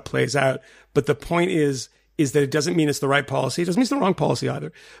see how it plays out. But the point is that it doesn't mean it's the right policy. It doesn't mean it's the wrong policy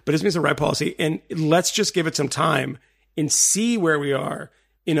either, but it means the right policy. And let's just give it some time and see where we are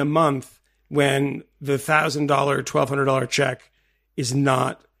in a month when the $1,000, $1,200 check is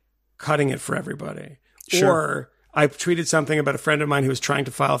not cutting it for everybody. Sure. Or I tweeted something about a friend of mine who was trying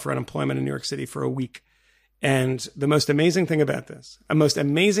to file for unemployment in New York City for a week. And the most amazing thing about this, I don't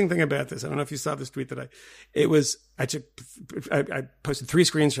know if you saw this tweet that I posted 3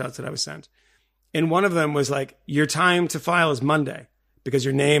 screenshots that I was sent. And one of them was like, your time to file is Monday because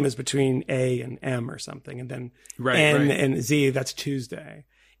your name is between A and M or something. And then N and Z, that's Tuesday.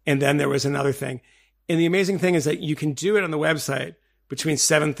 And then there was another thing. And the amazing thing is that you can do it on the website between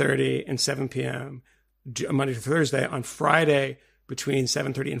 7:30 and 7 p.m. Monday to Thursday. On Friday between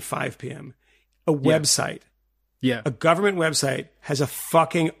 7:30 and 5 p.m. A website. Yeah. A government website has a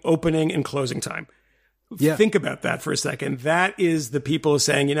fucking opening and closing time. Yeah. Think about that for a second. That is the people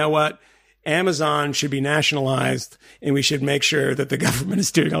saying, you know what? Amazon should be nationalized and we should make sure that the government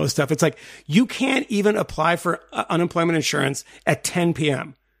is doing all this stuff. It's like, you can't even apply for unemployment insurance at 10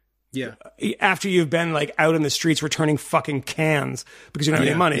 p.m. Yeah. After you've been like out in the streets returning fucking cans because you don't have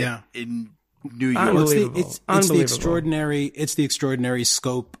any money. Yeah. In New York. Unbelievable. It's the extraordinary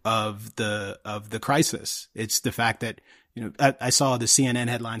scope of the crisis. It's the fact that, I saw the CNN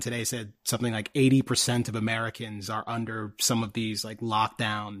headline today said something like 80% of Americans are under some of these like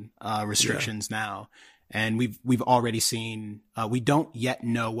lockdown restrictions now. And we've already seen, we don't yet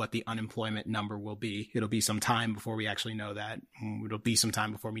know what the unemployment number will be. It'll be some time before we actually know that. It'll be some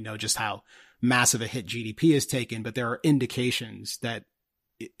time before we know just how massive a hit GDP has taken. But there are indications that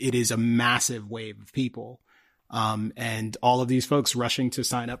it is a massive wave of people. And all of these folks rushing to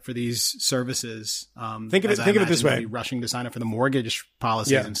sign up for these services. Think of it this way. Rushing to sign up for the mortgage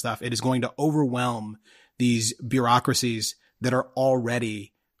policies and stuff. It is going to overwhelm these bureaucracies that are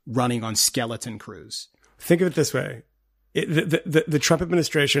already running on skeleton crews. Think of it this way. The Trump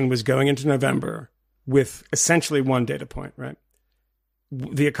administration was going into November with essentially one data point, right?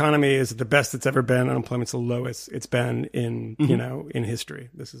 The economy is the best it's ever been. Unemployment's the lowest it's been in, in history.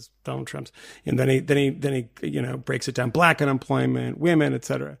 This is Donald Trump's. And then he breaks it down. Black unemployment, women, et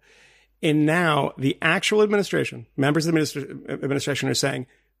cetera. And now the actual administration, members of the administration are saying,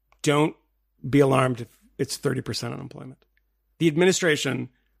 don't be alarmed if it's 30% unemployment. The administration,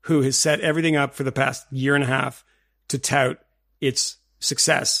 who has set everything up for the past year and a half to tout its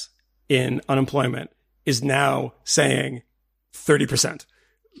success in unemployment, is now saying 30%.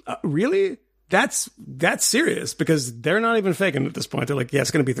 Really? That's serious, because they're not even faking at this point. They're like, yeah,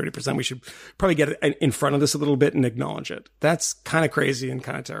 it's going to be 30%. We should probably get in front of this a little bit and acknowledge it. That's kind of crazy and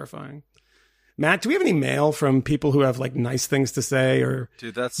kind of terrifying. Matt, do we have any mail from people who have like nice things to say? Or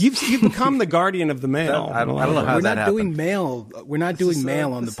dude, that's you've become the guardian of the mail. I don't know how We're that not happened. doing mail. We're not doing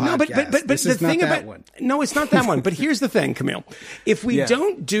mail on the podcast. No, but this the is thing not about that one. No, it's not that one. But here's the thing, Camille. If we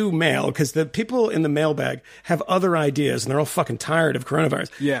don't do mail, because the people in the mailbag have other ideas and they're all fucking tired of coronavirus.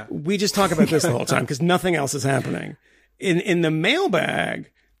 Yeah. We just talk about this the whole time because nothing else is happening. In the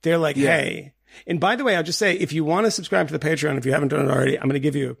mailbag, they're like, hey. And by the way, I'll just say, if you want to subscribe to the Patreon, if you haven't done it already, I'm going to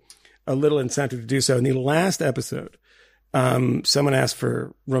give you a little incentive to do so. In the last episode, someone asked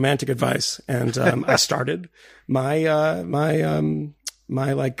for romantic advice, and I started my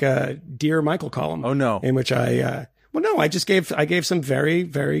Dear Michael column. Oh no! In which I gave some very,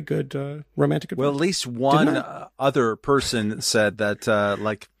 very good romantic advice. Well, at least one other person said that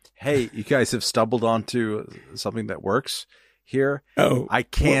hey, you guys have stumbled onto something that works here. Oh, I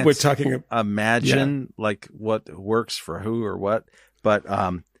can't. We're talking imagine like what works for who or what, but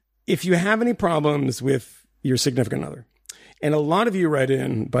if you have any problems with your significant other, and a lot of you write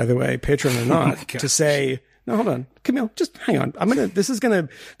in, by the way, Patreon or not, to say, no, hold on, Camille, just hang on.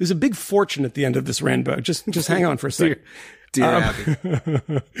 There's a big fortune at the end of this rainbow. Just hang on for a second. Dear Abby.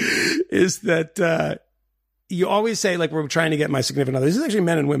 Is that, you always say, like, we're trying to get my significant other, this is actually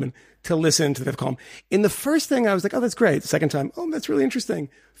men and women, to listen to the fifth column. In the first thing, I was like, oh, that's great. The second time, oh, that's really interesting.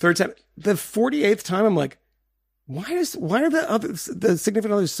 Third time, the 48th time, I'm like, why are the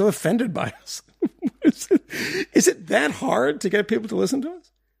significant others so offended by us? Is it that hard to get people to listen to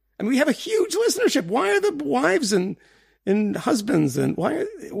us? I mean, we have a huge listenership. Why are the wives and husbands and why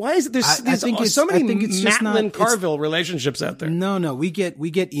is it there's so many Matlin Carville relationships out there? No, we get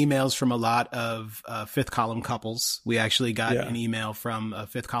emails from a lot of fifth column couples. We actually got an email from a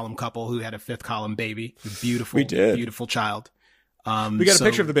fifth column couple who had a fifth column baby, beautiful child. We got a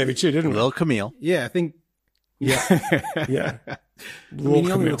picture of the baby too, didn't we? Little Camille. Yeah, I think. Yeah. I mean,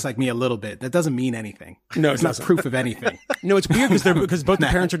 he only looks like me a little bit. That doesn't mean anything. No, it's not proof of anything. No, it's weird because both the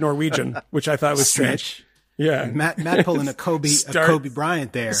parents are Norwegian, which I thought was strange. Yeah, Matt pulling a Kobe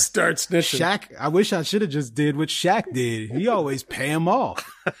Bryant there. Start snitching. Shaq. I wish I should have just did what Shaq did. He always pay him off.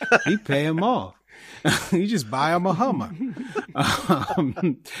 He pay him off. He just buy him a Hummer.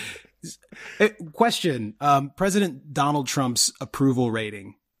 Question: President Donald Trump's approval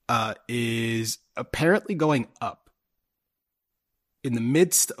rating is apparently going up. In the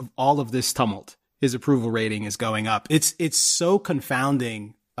midst of all of this tumult, his approval rating is going up. It's so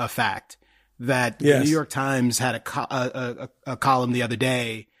confounding a fact that the New York Times had a column the other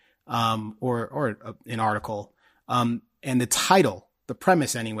day, or an article, and the title, the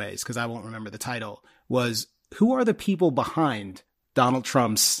premise anyways, because I won't remember the title, was "Who are the people behind Donald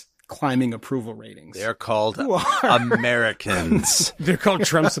Trump's climbing approval ratings?" They're called Americans. They're called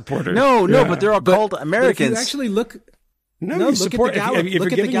Trump supporters. No, but they're all called Americans. If you actually look. No, you look support. If you're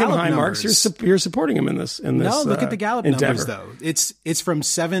giving him high marks, you're supporting him in this. No, look at the Gallup endeavor. numbers though. It's from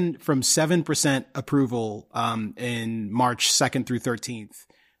 7% approval in March 2nd through 13th,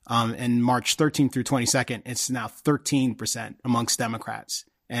 and March 13th through 22nd. It's now 13% amongst Democrats,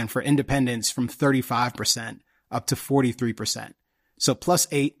 and for independents from 35% up to 43%. So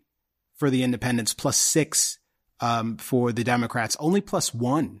 +8 for the independents, +6 for the Democrats, only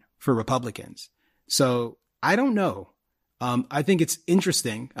 +1 for Republicans. So I don't know. I think it's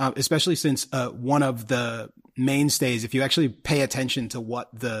interesting, especially since one of the mainstays, if you actually pay attention to what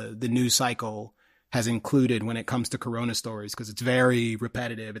the news cycle has included when it comes to corona stories, because it's very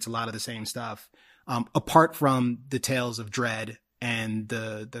repetitive. It's a lot of the same stuff. Apart from the tales of dread and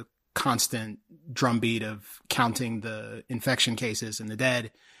the constant drumbeat of counting the infection cases and the dead,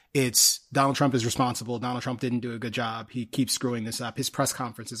 it's Donald Trump is responsible. Donald Trump didn't do a good job. He keeps screwing this up. His press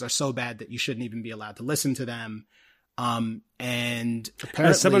conferences are so bad that you shouldn't even be allowed to listen to them. And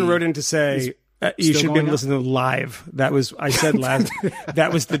apparently someone wrote in to say you should be able to listen to it live. That was, I said last,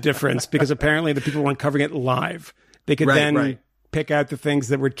 that was the difference, because apparently the people weren't covering it live. They could pick out the things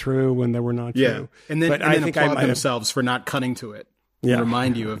that were true when they were not true. And then, I think applaud themselves for not cutting to it. And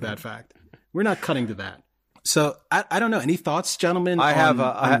remind you of that fact. We're not cutting to that. So I don't know. Any thoughts, gentlemen,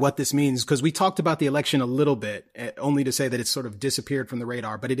 on what this means? Because we talked about the election a little bit, only to say that it's sort of disappeared from the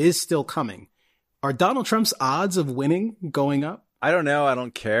radar, but it is still coming. Are Donald Trump's odds of winning going up? I don't know. I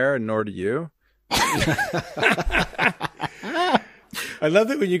don't care, nor do you. I love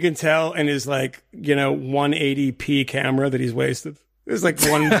that when you can tell in his 180p camera that he's wasted. There's like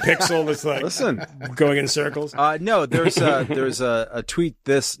one pixel that's going in circles. No, there's a tweet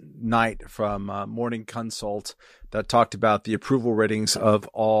this night from Morning Consult that talked about the approval ratings of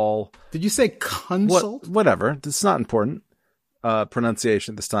all. Did you say consult? Whatever. It's not important.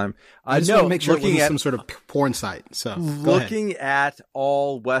 Pronunciation this time. I just want to make sure it wasn't some sort of porn site. So looking at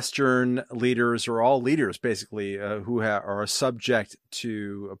all Western leaders, or all leaders basically, who are subject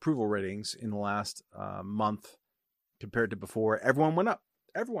to approval ratings in the last month compared to before, everyone went up.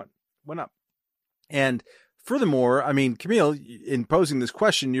 Everyone went up. And furthermore, I mean, Camille, in posing this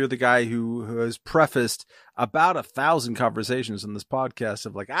question, you're the guy who has prefaced about 1,000 conversations on this podcast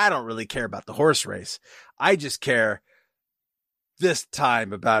of I don't really care about the horse race. I just care this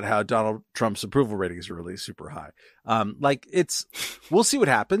time about how Donald Trump's approval ratings are really super high. We'll see what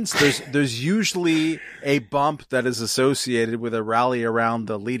happens. There's usually a bump that is associated with a rally around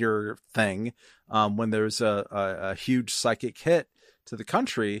the leader thing. When there's a huge psychic hit to the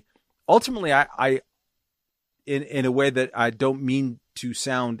country. Ultimately, I in a way that I don't mean to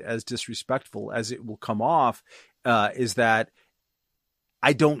sound as disrespectful as it will come off, is that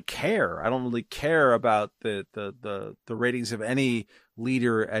I don't care. I don't really care about the ratings of any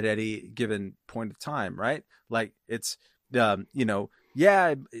leader at any given point of time, right? It's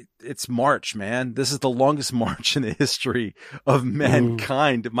it's March, man. This is the longest March in the history of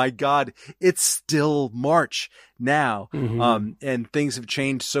mankind. My God, it's still March now. And things have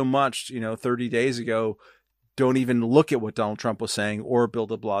changed so much. 30 days ago, don't even look at what Donald Trump was saying, or Bill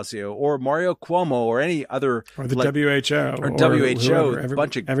de Blasio, or Mario Cuomo, or any other, or the WHO, or WHO, a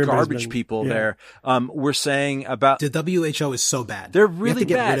bunch of garbage people there. We're saying about the WHO is so bad. They're really we have to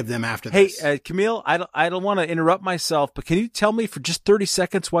get bad. rid of them after this. Hey, Camille, I don't want to interrupt myself, but can you tell me for just 30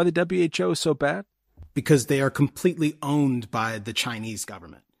 seconds why the WHO is so bad? Because they are completely owned by the Chinese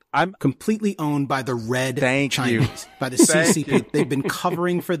government. I'm completely owned by the red Chinese, by the CCP. They've been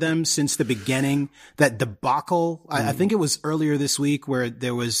covering for them since the beginning. That debacle, I think it was earlier this week, where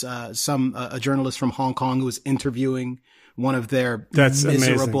there was a journalist from Hong Kong who was interviewing one of their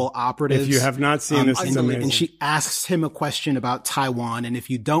miserable operatives. If you have not seen this, it's amazing. And she asks him a question about Taiwan. And if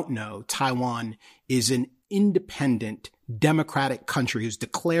you don't know, Taiwan is an independent democratic country who's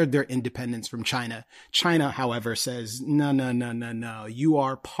declared their independence from China. China, however, says, no, you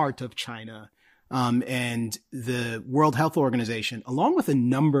are part of China. And the World Health Organization, along with a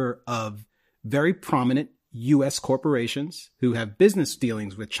number of very prominent U.S. corporations who have business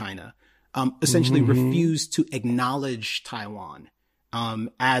dealings with China, essentially refused to acknowledge Taiwan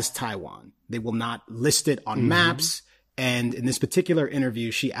as Taiwan. They will not list it on maps. And in this particular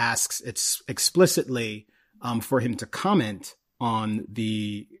interview, she asks explicitly for him to comment on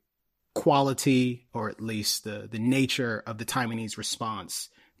the quality, or at least the nature of the Taiwanese response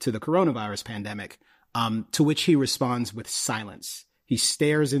to the coronavirus pandemic, to which he responds with silence. He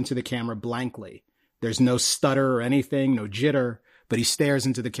stares into the camera blankly. There's no stutter or anything, no jitter, but he stares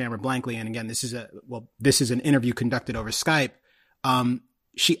into the camera blankly. And again, this is an interview conducted over Skype.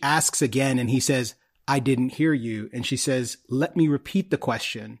 She asks again, and he says, "I didn't hear you." And she says, "Let me repeat the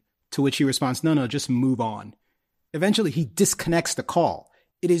question," to which he responds, no, just move on. Eventually, he disconnects the call.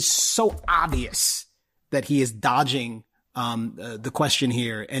 It is so obvious that he is dodging the question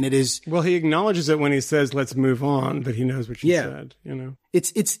here. And it is... Well, he acknowledges it when he says, let's move on, but he knows what she said, you know.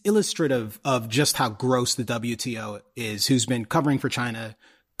 It's illustrative of just how gross the WTO is, who's been covering for China,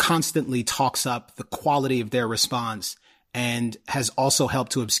 constantly talks up the quality of their response, and has also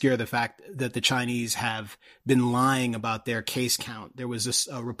helped to obscure the fact that the Chinese have been lying about their case count. There was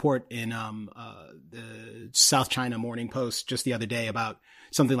a report in the South China Morning Post just the other day about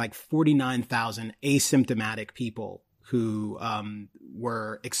something like 49,000 asymptomatic people who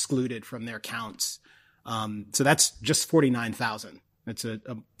were excluded from their counts. So that's just 49,000. It's a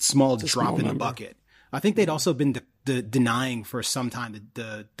small drop in the bucket. I think they'd also been denying for some time,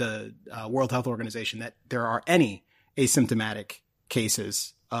 the World Health Organization, that there are any asymptomatic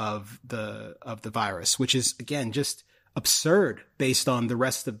cases of the virus, which is, again, just absurd based on the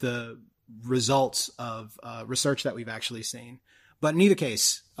rest of the results of research that we've actually seen. But in either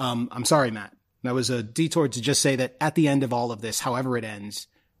case, I'm sorry, Matt. That was a detour to just say that at the end of all of this, however it ends,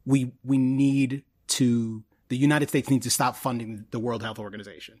 the United States needs to stop funding the World Health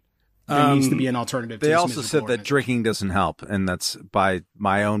Organization. There needs to be an alternative. They also said that drinking doesn't help, and that's by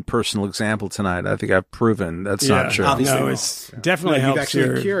my own personal example tonight. I think I've proven that's not true. No, it's definitely helps. You've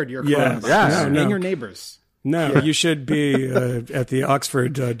actually cured your coronavirus and your neighbors. No, you should be at the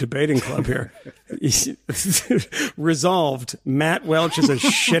Oxford debating club here. Resolved. Matt Welch is a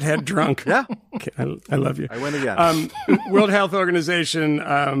shithead drunk. Yeah. Okay, I love you. I win again. World Health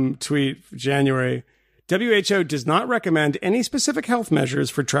Organization tweet January. WHO does not recommend any specific health measures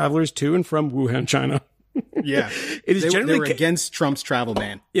for travelers to and from Wuhan, China. Yeah. They were against Trump's travel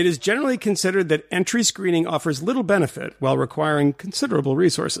ban. It is generally considered that entry screening offers little benefit while requiring considerable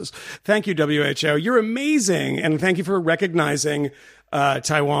resources. Thank you, WHO. You're amazing. And thank you for recognizing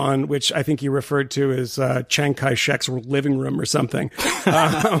Taiwan, which I think you referred to as Chiang Kai-shek's living room or something.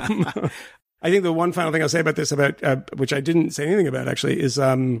 I think the one final thing I'll say about this, which I didn't say anything about actually, is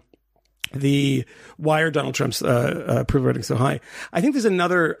why are Donald Trump's approval ratings so high? I think there's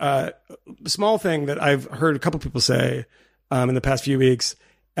another small thing that I've heard a couple people say in the past few weeks,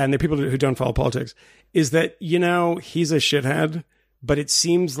 and they're people who don't follow politics, is that, he's a shithead, but it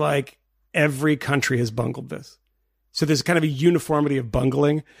seems like every country has bungled this. So there's kind of a uniformity of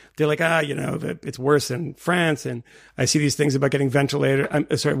bungling. They're like, it's worse in France. And I see these things about getting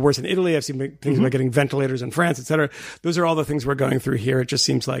worse in Italy. I've seen things about getting ventilators in France, et cetera. Those are all the things we're going through here. It just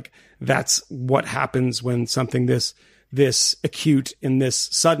seems like that's what happens when something this acute and this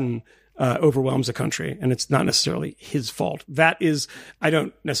sudden overwhelms a country. And it's not necessarily his fault. I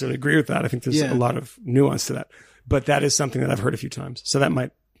don't necessarily agree with that. I think there's a lot of nuance to that. But that is something that I've heard a few times. So that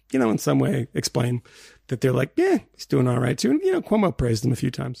might, in some way explain that they're like, yeah, he's doing all right too. And, Cuomo praised him a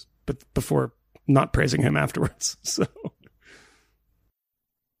few times, but before not praising him afterwards. So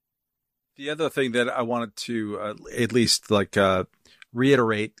the other thing that I wanted to at least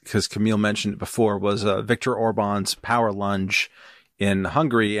reiterate, because Camille mentioned it before, was Viktor Orban's power lunge in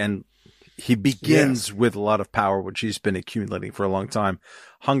Hungary. And he begins with a lot of power, which he's been accumulating for a long time.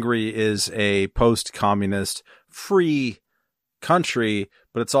 Hungary is a post-communist free country,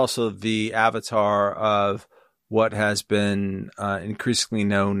 but it's also the avatar of what has been increasingly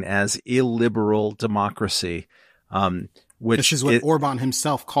known as illiberal democracy, which this is what Orban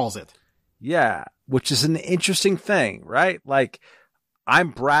himself calls it. Yeah, which is an interesting thing, right? Like,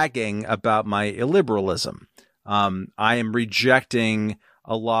 I'm bragging about my illiberalism. I am rejecting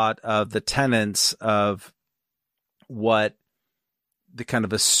a lot of the tenets of what the kind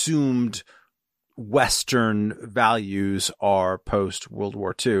of assumed Western values are post World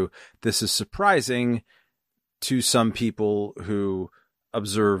War II. This is surprising to some people who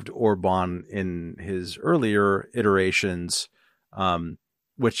observed Orban in his earlier iterations,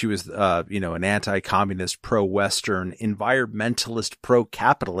 which he was, an anti-communist, pro-Western, environmentalist,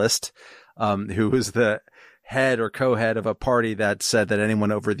 pro-capitalist, who was the head or co-head of a party that said that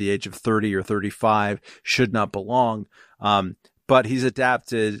anyone over the age of 30 or 35 should not belong. But he's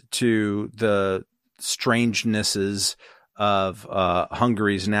adapted to the strangenesses of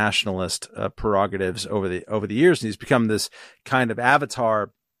Hungary's nationalist prerogatives over the years, and he's become this kind of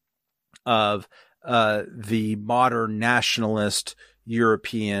avatar of the modern nationalist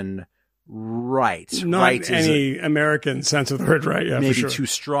European right. Not right any American sense of the word right. Yeah, maybe for sure. too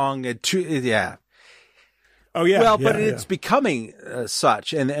strong. Yeah. Oh yeah. Well, but yeah. it's becoming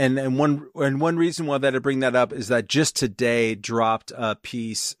such, and one reason why that I bring that up is that just today dropped a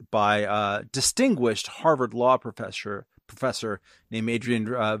piece by a distinguished Harvard law professor named Adrian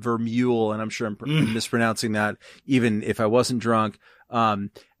Vermeule, and I'm sure I'm mispronouncing that, even if I wasn't drunk.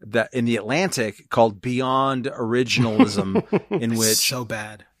 That in the Atlantic, called Beyond Originalism, in which so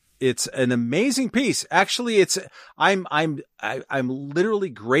bad. It's an amazing piece. Actually, I'm literally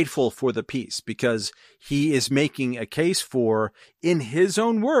grateful for the piece because he is making a case for, in his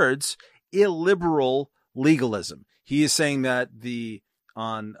own words, illiberal legalism. He is saying that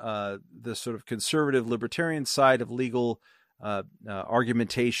on the sort of conservative libertarian side of legal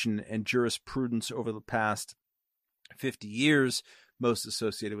argumentation and jurisprudence over the past 50 years, most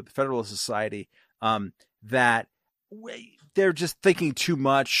associated with the Federalist Society, that they're just thinking too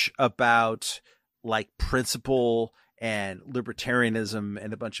much about like principle and libertarianism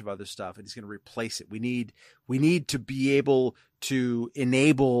and a bunch of other stuff, and he's going to replace it. We need to be able to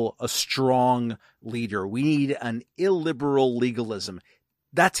enable a strong leader. We need an illiberal legalism.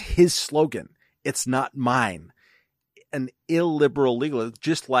 That's his slogan. It's not mine. An illiberal legalism,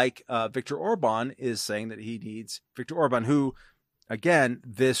 just like Viktor Orban is saying that he needs. Viktor Orban, who, again,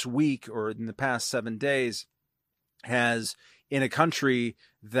 this week or in the past 7 days, has, in a country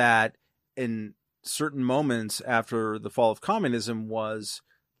that in certain moments after the fall of communism was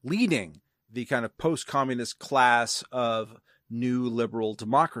leading the kind of post-communist class of new liberal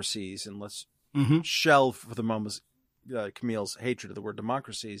democracies, and let's shelve for the moment Camille's hatred of the word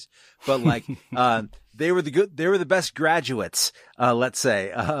democracies, but like they were the best graduates, let's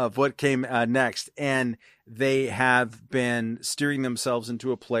say, of what came next, and they have been steering themselves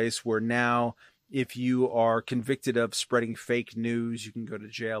into a place where now, if you are convicted of spreading fake news, you can go to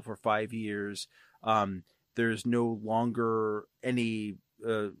jail for 5 years. There's no longer any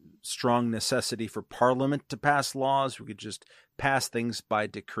strong necessity for Parliament to pass laws. We could just pass things by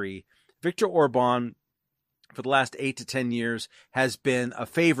decree. Viktor Orban, for the last 8 to 10 years, has been a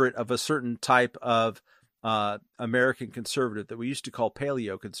favorite of a certain type of American conservative that we used to call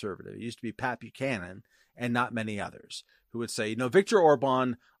paleo-conservative. It used to be Pat Buchanan and not many others, who would say, Viktor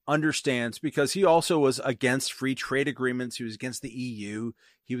Orban understands, because he also was against free trade agreements. He was against the EU.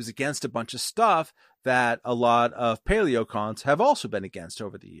 He was against a bunch of stuff that a lot of paleocons have also been against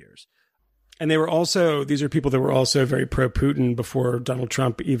over the years. And these are people that were also very pro-Putin before Donald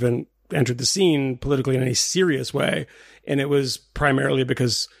Trump even entered the scene politically in any serious way. And it was primarily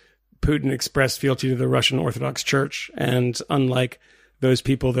because Putin expressed fealty to the Russian Orthodox Church. And unlike those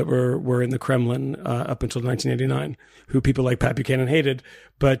people that were in the Kremlin up until 1989, who people like Pat Buchanan hated,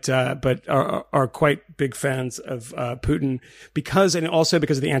 but are quite big fans of Putin and also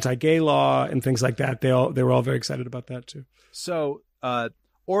because of the anti-gay law and things like that. They were all very excited about that too. So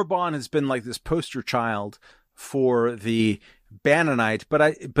Orban has been like this poster child for the Bannonite,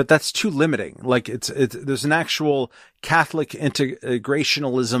 but that's too limiting. Like there's an actual Catholic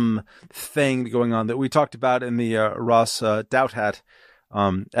integrationalism thing going on that we talked about in the Ross Doubthat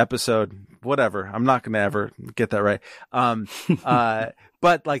episode, whatever. I'm not going to ever get that right.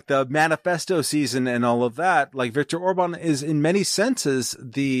 But like the manifesto season and all of that, like Viktor Orban is in many senses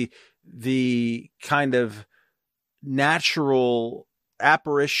the kind of natural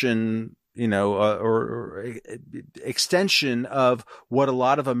apparition or extension of what a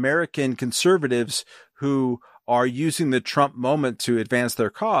lot of American conservatives who are using the Trump moment to advance their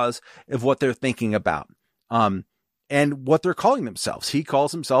cause of what they're thinking about. And what they're calling themselves. He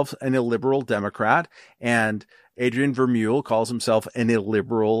calls himself an illiberal Democrat, and Adrian Vermeule calls himself an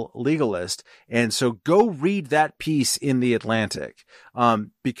illiberal legalist. And so go read that piece in The Atlantic,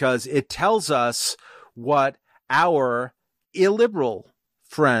 because it tells us what our illiberal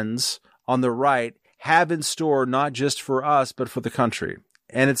friends on the right have in store, not just for us, but for the country.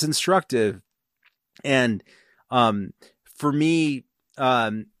 And it's instructive. And for me,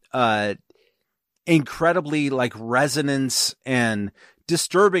 incredibly like resonance and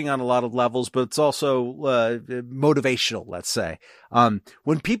disturbing on a lot of levels, but it's also motivational, let's say.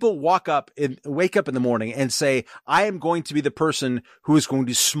 When people wake up in the morning and say, I am going to be the person who is going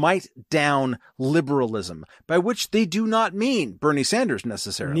to smite down liberalism, by which they do not mean Bernie Sanders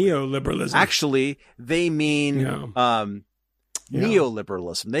necessarily. Neoliberalism. Actually, they mean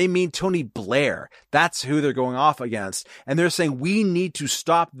neoliberalism. They mean Tony Blair. That's who they're going off against. And they're saying we need to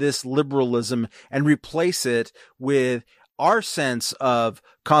stop this liberalism and replace it with our sense of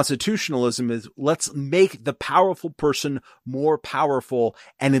constitutionalism is let's make the powerful person more powerful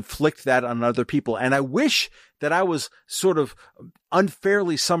and inflict that on other people. And I wish that I was sort of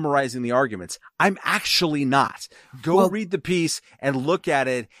unfairly summarizing the arguments. I'm actually not. Go read the piece and look at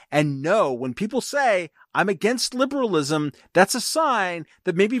it and know when people say I'm against liberalism, that's a sign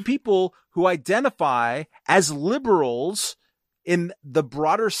that maybe people who identify as liberals in the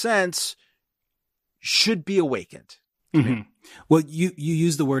broader sense should be awakened. Mm-hmm. Well, you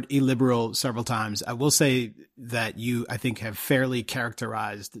use the word illiberal several times. I will say that you, I think, have fairly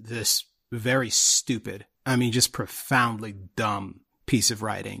characterized this very stupid, I mean, just profoundly dumb piece of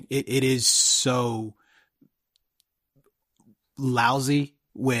writing. It is so lousy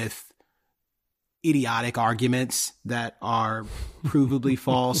with idiotic arguments that are provably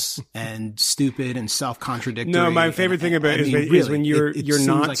false and stupid and self-contradictory. No, my favorite thing about it is when you're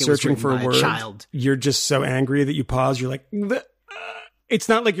not like searching for a word. You're just so angry that you pause. You're like, it's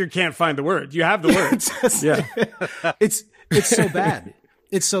not like you can't find the word. You have the word. It's so bad.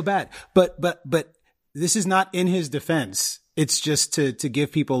 It's so bad. But this is not in his defense. It's just to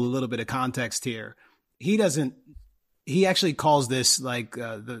give people a little bit of context here. He actually calls this like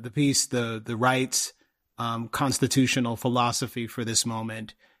the piece, the right's constitutional philosophy for this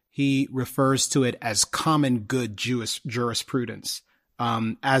moment. He refers to it as common good jurisprudence,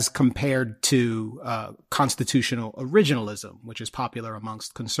 as compared to constitutional originalism, which is popular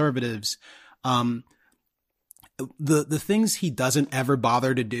amongst conservatives. The things he doesn't ever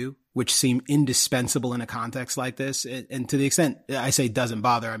bother to do, which seem indispensable in a context like this, and to the extent I say doesn't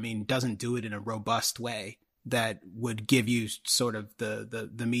bother, I mean doesn't do it in a robust way that would give you sort of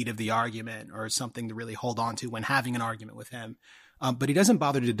the meat of the argument or something to really hold on to when having an argument with him. But he doesn't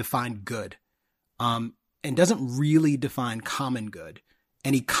bother to define good, and doesn't really define common good.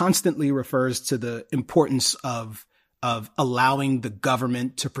 And he constantly refers to the importance of allowing the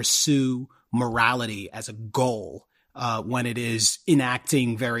government to pursue morality as a goal, when it is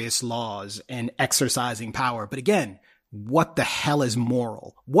enacting various laws and exercising power. But again, what the hell is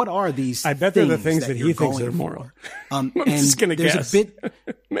moral? What are these? I bet they're the things that he thinks are moral. I'm just gonna guess.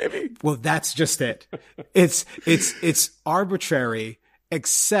 Maybe. Well, that's just it. It's arbitrary,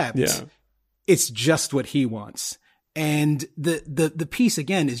 except it's just what he wants. And the piece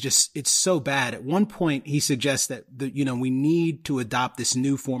again is just, it's so bad. At one point, he suggests that we need to adopt this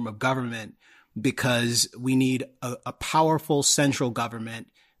new form of government because we need a powerful central government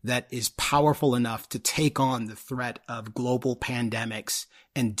that is powerful enough to take on the threat of global pandemics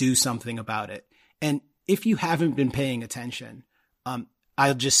and do something about it. And if you haven't been paying attention,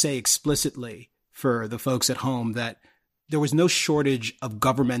 I'll just say explicitly for the folks at home that there was no shortage of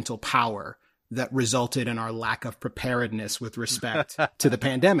governmental power that resulted in our lack of preparedness with respect to the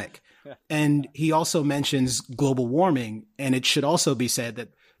pandemic. And he also mentions global warming. And it should also be said that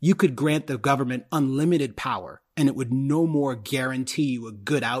you could grant the government unlimited power and it would no more guarantee you a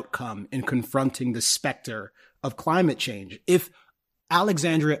good outcome in confronting the specter of climate change. If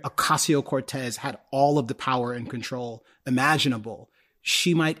Alexandria Ocasio-Cortez had all of the power and control imaginable,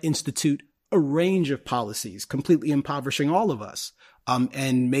 she might institute a range of policies, completely impoverishing all of us,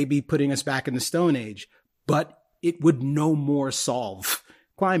 and maybe putting us back in the Stone Age. But it would no more solve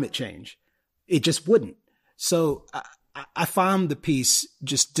climate change. It just wouldn't. So I found the piece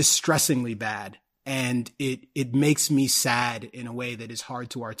just distressingly bad. And it makes me sad in a way that is hard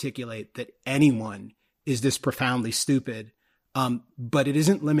to articulate that anyone is this profoundly stupid. But it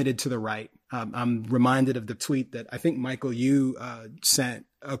isn't limited to the right. I'm reminded of the tweet that I think, Michael, you sent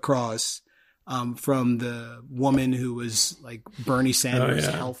across from the woman who was like Bernie Sanders'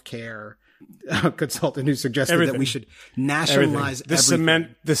 healthcare consultant, who suggested that we should nationalize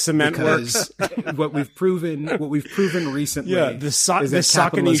everything. The cement works. what we've proven recently. Yeah, the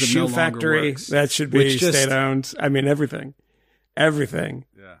Saucony shoe factory that should be state owned. I mean, everything.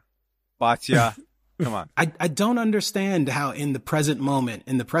 Yeah, Batya. Come on. I don't understand how in the present moment,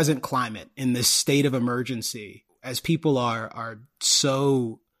 in the present climate, in this state of emergency, as people are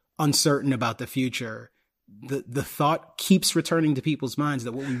so uncertain about the future, the thought keeps returning to people's minds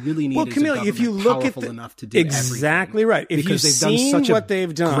that what we really need is Camille, a government if you look powerful at enough to do exactly right. If because you've they've seen done such what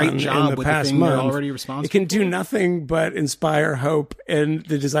they've done great job in the with past the thing they're month, already responsible it can do for. nothing but inspire hope and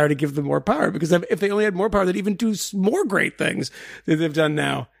the desire to give them more power. Because if they only had more power, they'd even do more great things that they've done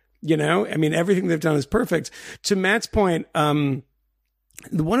now. You know, I mean, everything they've done is perfect. To Matt's point, one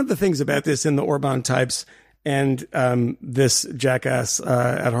of the things about this in the Orban types and this jackass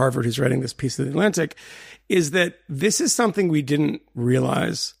at Harvard who's writing this piece of the Atlantic is that this is something we didn't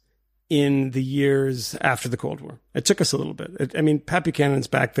realize in the years after the Cold War. It took us a little bit. I mean, Pat Buchanan's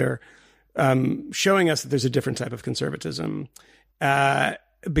back there showing us that there's a different type of conservatism.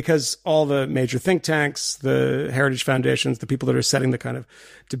 Because all the major think tanks, the heritage foundations, the people that are setting the kind of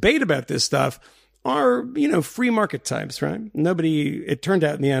debate about this stuff are, free market types, right? It turned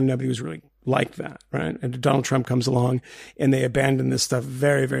out in the end, nobody was really like that, right? And Donald Trump comes along and they abandon this stuff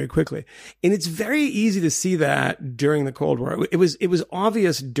very, very quickly. And it's very easy to see that during the Cold War. It was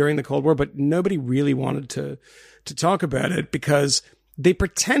obvious during the Cold War, but nobody really wanted to talk about it because they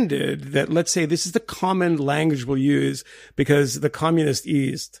pretended that, let's say, this is the common language we'll use because the communist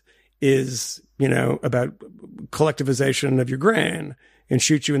East is, about collectivization of your grain and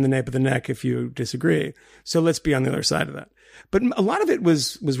shoot you in the nape of the neck if you disagree. So let's be on the other side of that. But a lot of it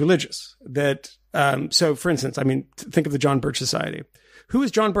was religious. That so, for instance, I mean, think of the John Birch Society. Who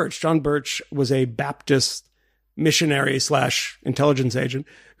is John Birch? John Birch was a Baptist missionary / intelligence agent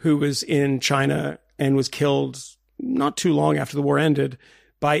who was in China and was killed not too long after the war ended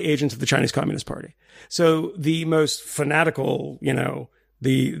by agents of the Chinese Communist Party. So the most fanatical,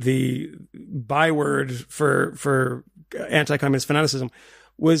 the byword for anti-communist fanaticism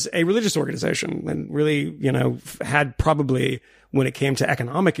was a religious organization and really, had probably, when it came to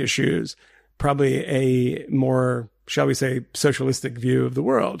economic issues, probably a more, shall we say, socialistic view of the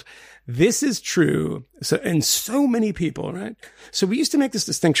world. This is true. And so many people, right? So we used to make this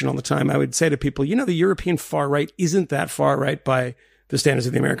distinction all the time. I would say to people, the European far right isn't that far right by the standards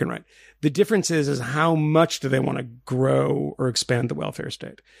of the American right. The difference is how much do they want to grow or expand the welfare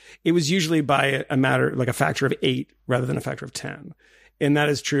state? It was usually by a matter, like a factor of 8 rather than a factor of 10. And that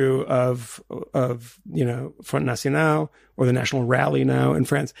is true of Front National or the National Rally now in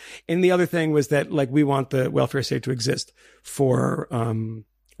France. And the other thing was that, we want the welfare state to exist for,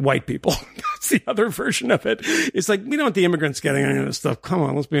 white people. That's the other version of it. It's like, we don't want the immigrants getting any of this stuff. Come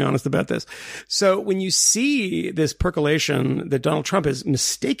on, let's be honest about this. So when you see this percolation that Donald Trump has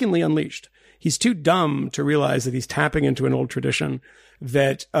mistakenly unleashed, he's too dumb to realize that he's tapping into an old tradition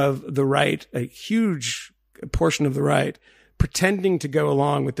that of the right, a huge portion of the right, pretending to go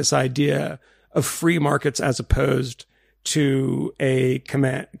along with this idea of free markets as opposed to a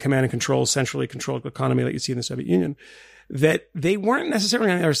command and control, centrally controlled economy that you see in the Soviet Union, that they weren't necessarily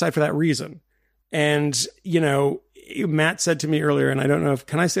on the other side for that reason. And, Matt said to me earlier, and I don't know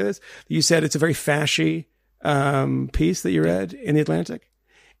can I say this? You said it's a very fashy, piece that you read in the Atlantic.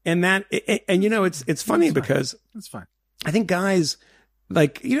 And it's funny because that's fine. I think guys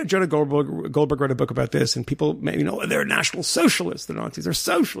like, Jonah Goldberg wrote a book about this and people, they're national socialists. They're Nazis. They're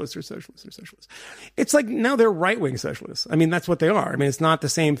socialists. They're socialists. They're socialists. It's like, no, they're right-wing socialists. I mean, that's what they are. I mean, it's not the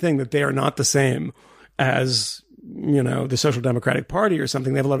same thing that they are not the same as, the Social Democratic Party or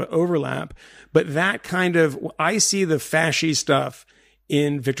something. They have a lot of overlap, but that kind of, I see the fascist stuff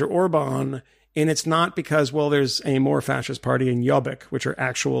in Viktor Orban, and it's not because, there's a more fascist party in Jobbik, which are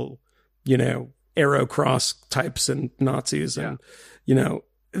actual, arrow cross types and Nazis. And,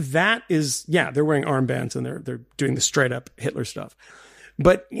 that is, they're wearing armbands and they're doing the straight up Hitler stuff.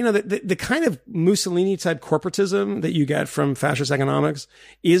 But, the kind of Mussolini type corporatism that you get from fascist economics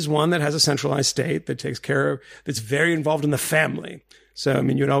is one that has a centralized state that takes care of, that's very involved in the family. So, I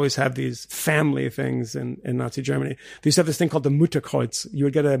mean, you would always have these family things in Nazi Germany. They used to have this thing called the Mutterkreuz. You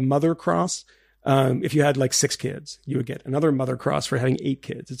would get a mother cross. If you had 6 kids, you would get another mother cross for having 8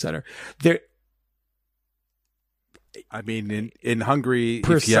 kids, etc. I mean, in Hungary,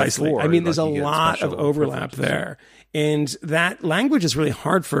 precisely. If you have 4, I mean, there's a lot of overlap there. And that language is really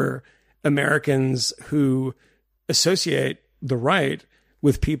hard for Americans who associate the right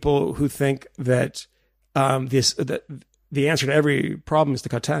with people who think that the answer to every problem is to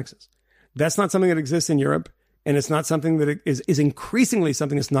cut taxes. That's not something that exists in Europe, and it's not something that is increasingly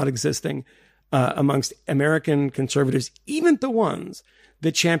something that's not existing amongst American conservatives, even the ones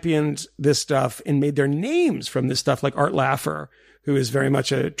that championed this stuff and made their names from this stuff, like Art Laffer, who is very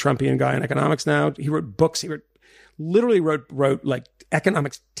much a Trumpian guy in economics now. He wrote books. He literally wrote like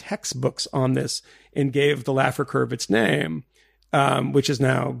economics textbooks on this and gave the Laffer curve its name, which is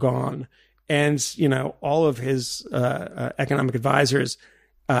now gone. And, all of his economic advisors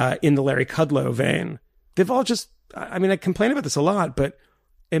in the Larry Kudlow vein, they've all I complain about this a lot, but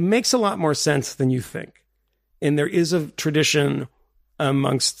it makes a lot more sense than you think. And there is a tradition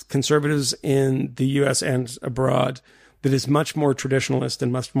amongst conservatives in the U.S. and abroad that is much more traditionalist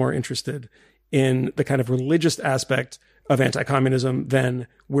and much more interested in the kind of religious aspect of anti-communism than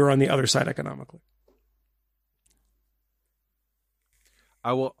we're on the other side economically.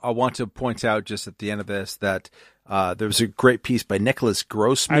 I want to point out just at the end of this that there was a great piece by Nicholas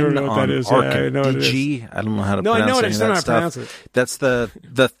Grossman. I don't know what that is. Arc yeah, I know what it is. I don't know how to no, pronounce I know it. I any just of don't know that how to pronounce stuff. it. That's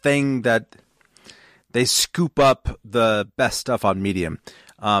the thing that they scoop up the best stuff on Medium.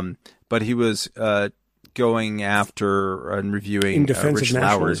 But he was going after and reviewing Rich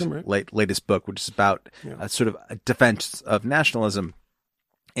Lauer's latest book, which is about sort of a defense of nationalism.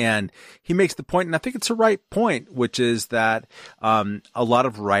 And he makes the point, and I think it's a right point, which is that a lot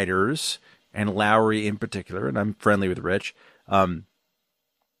of writers, and Lowry in particular, and I'm friendly with Rich,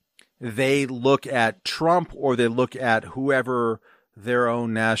 they look at Trump or they look at whoever their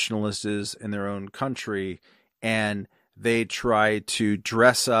own nationalist is in their own country, and they try to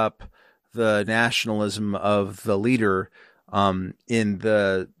dress up the nationalism of the leader in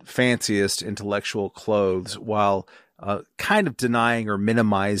the fanciest intellectual clothes while kind of denying or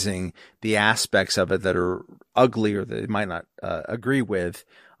minimizing the aspects of it that are ugly or that they might not agree with.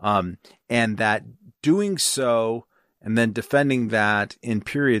 And that doing so and then defending that in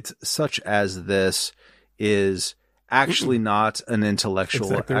periods such as this is actually not an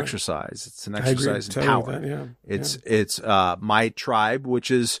intellectual exercise. It's an exercise in power. It's my tribe, which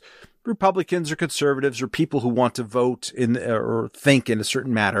is Republicans or conservatives or people who want to vote in or think in a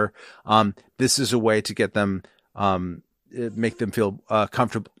certain matter. This is a way to get them, make them feel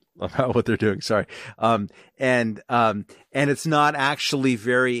comfortable about what they're doing. Sorry. And it's not actually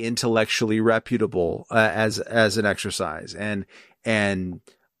very intellectually reputable as an exercise. And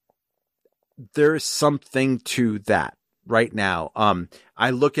there's something to that right now.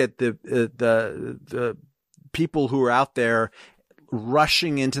 I look at the people who are out there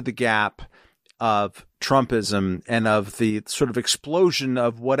rushing into the gap of Trumpism and of the sort of explosion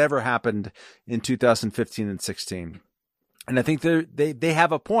of whatever happened in 2015 and 16. And I think they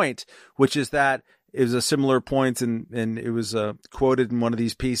have a point, which is that it was a similar point, and it was quoted in one of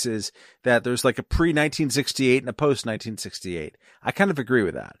these pieces that there's like a pre-1968 and a post-1968. I kind of agree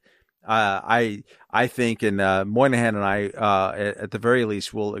with that. I think, and Moynihan and I, at the very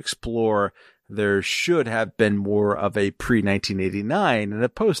least, will explore there should have been more of a pre-1989 and a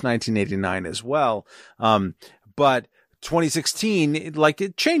post-1989 as well. But 2016,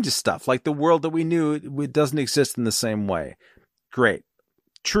 it changes stuff. Like the world that we knew, it doesn't exist in the same way. Great.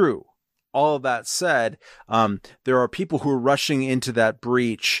 True. All of that said, there are people who are rushing into that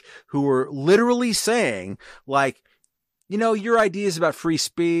breach who are literally saying, your ideas about free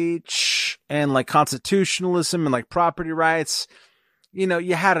speech and constitutionalism and property rights,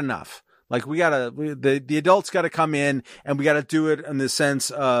 you had enough. The adults got to come in and we got to do it in the sense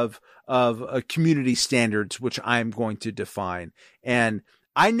of community standards, which I'm going to define. And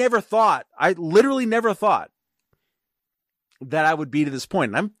I literally never thought that I would be to this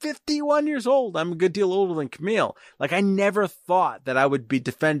point. And I'm 51 years old. I'm a good deal older than Camille. I never thought that I would be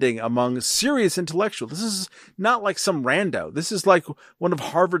defending among serious intellectuals. This is not like some rando. This is one of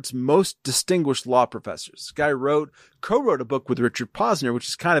Harvard's most distinguished law professors. This guy co-wrote a book with Richard Posner, which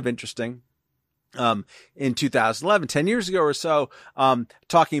is kind of interesting. In 2011, 10 years ago or so,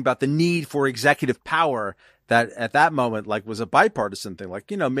 talking about the need for executive power that at that moment, was a bipartisan thing.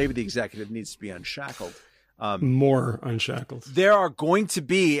 Maybe the executive needs to be unshackled. More unshackled. There are going to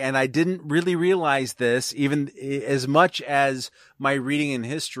be, and I didn't really realize this, even as much as my reading in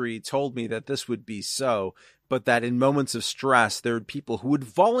history told me that this would be so, but that in moments of stress, there are people who would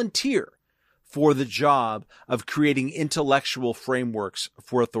volunteer for the job of creating intellectual frameworks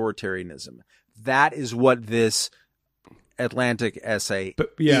for authoritarianism. That is what this Atlantic essay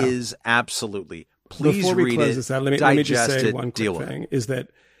is absolutely. Please Before we read close it, this out, let me just say one quick thing, is that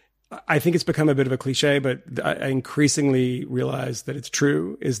I think it's become a bit of a cliche, but I increasingly realize that it's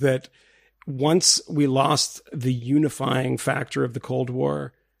true, is that once we lost the unifying factor of the Cold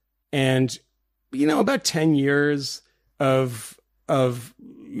War, and about 10 years of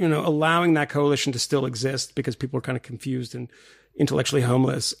allowing that coalition to still exist because people were kind of confused and intellectually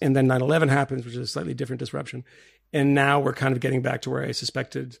homeless, and then 9/11 happens, which is a slightly different disruption, and now we're kind of getting back to where I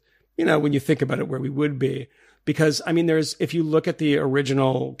suspected, when you think about it, where we would be. Because, if you look at the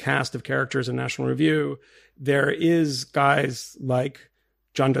original cast of characters in National Review, there is guys like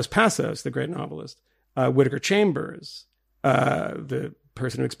John Dos Passos, the great novelist, Whittaker Chambers, the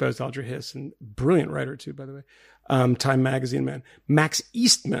person who exposed Alger Hiss, and brilliant writer too, by the way, Time Magazine man, Max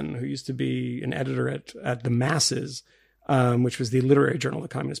Eastman, who used to be an editor at The Masses, which was the literary journal of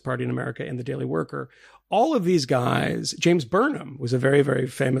the Communist Party in America, and the Daily Worker. All of these guys, James Burnham was a very, very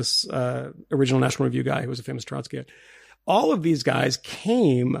famous original National Review guy who was a famous Trotskyite. All of these guys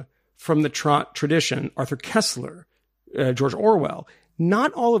came from the tradition, Arthur Koestler, George Orwell.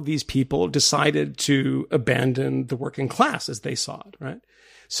 Not all of these people decided to abandon the working class as they saw it, right?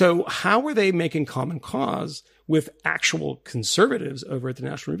 So how were they making common cause with actual conservatives over at the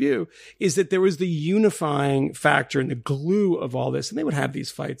National Review is that there was the unifying factor and the glue of all this. And they would have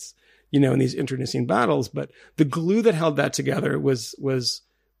these fights, in these internecine battles, but the glue that held that together was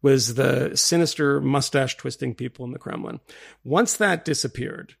the sinister mustache twisting people in the Kremlin. Once that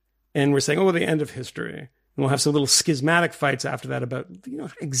disappeared, and we're saying, the end of history, and we'll have some little schismatic fights after that about,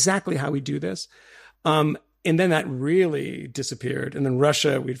 exactly how we do this. And then that really disappeared. And then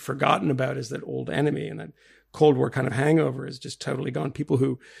Russia, we'd forgotten about as that old enemy, and that Cold War kind of hangover is just totally gone. People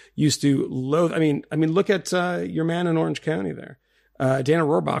who used to loathe, look at your man in Orange County there. Dana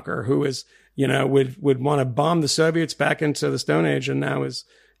Rohrabacher, who is, would want to bomb the Soviets back into the Stone Age, and now is,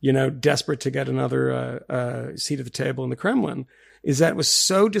 desperate to get another seat at the table in the Kremlin, is that it was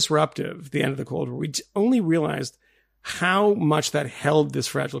so disruptive, the end of the Cold War. We only realized how much that held this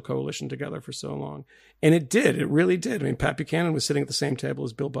fragile coalition together for so long. And it did. It really did. Pat Buchanan was sitting at the same table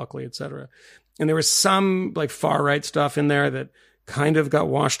as Bill Buckley, et cetera. And there was some like far right stuff in there that kind of got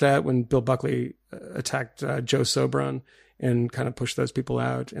washed out when Bill Buckley attacked Joe Sobran and kind of pushed those people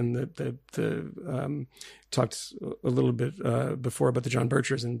out. And the talked a little bit before about the John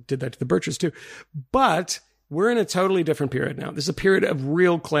Birchers, and did that to the Birchers too. But we're in a totally different period now. This is a period of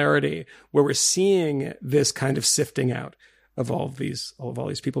real clarity where we're seeing this kind of sifting out of all these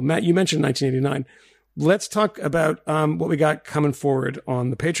people. Matt, you mentioned 1989. Let's talk about what we got coming forward on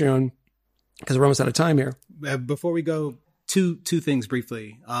the Patreon, because we're almost out of time here. Before we go, two things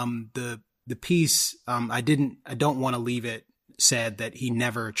briefly. The piece, I don't want to leave it said that he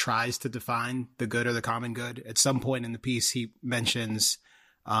never tries to define the good or the common good. At some point in the piece, he mentions,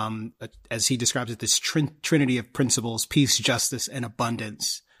 as he describes it, this trinity of principles: peace, justice, and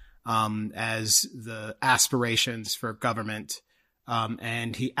abundance, as the aspirations for government.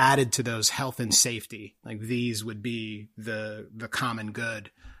 And he added to those health and safety, like these would be the common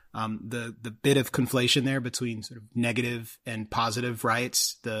good. The bit of conflation there between sort of negative and positive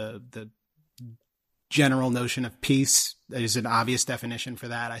rights, the general notion of peace is an obvious definition for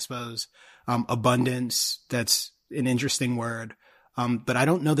that, I suppose. Abundance, that's an interesting word. But I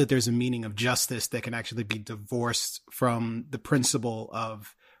don't know that there's a meaning of justice that can actually be divorced from the principle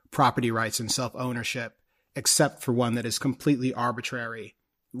of property rights and self-ownership, except for one that is completely arbitrary,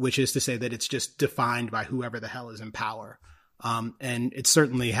 which is to say that it's just defined by whoever the hell is in power. And it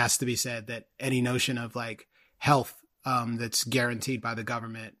certainly has to be said that any notion of like health, that's guaranteed by the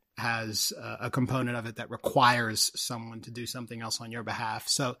government has a component of it that requires someone to do something else on your behalf.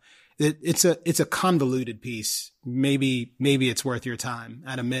 So it's a convoluted piece. Maybe it's worth your time.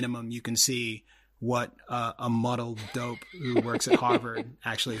 At a minimum, you can see what a muddled dope who works at Harvard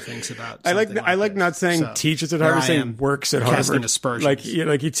actually thinks about. I like not saying teaches at Harvard, saying works at Harvard. Like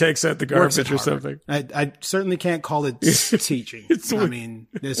he takes out the garbage or something. I certainly can't call it teaching.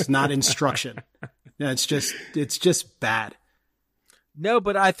 It's not instruction. No, it's just bad. No,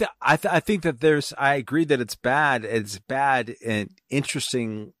 but I think that I agree that it's bad. It's bad in an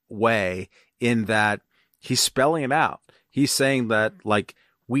interesting way in that he's spelling it out. He's saying that like,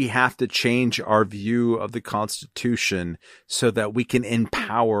 we have to change our view of the Constitution so that we can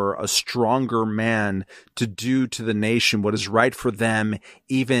empower a stronger man to do to the nation what is right for them,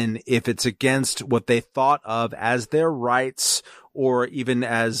 even if it's against what they thought of as their rights or even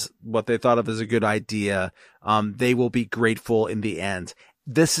as what they thought of as a good idea. They will be grateful in the end.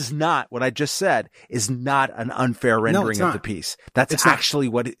 This is not what I just said is not an unfair rendering of the piece. That's actually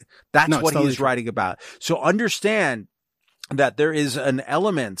what he's writing about. So understand that there is an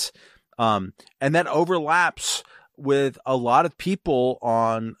element, and that overlaps with a lot of people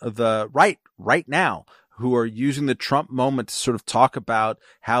on the right now who are using the Trump moment to sort of talk about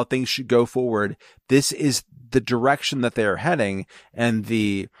how things should go forward. This is the direction that they are heading, and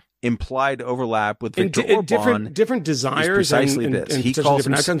the implied overlap with Viktor Orban, different desires, precisely and this. He calls calls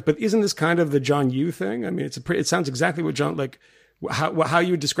different outcomes. But isn't this kind of the John Yoo thing? I mean, it sounds exactly what John, like how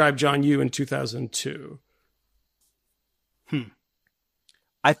you would describe John Yoo in 2002.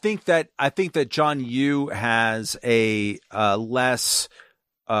 I think that John Yoo has a less.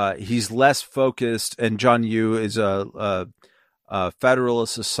 He's less focused, and John Yoo is a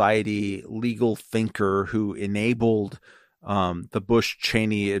Federalist Society legal thinker who enabled the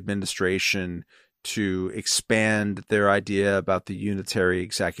Bush-Cheney administration to expand their idea about the unitary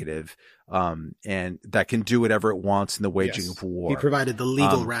executive, and that can do whatever it wants in the waging of war. He provided the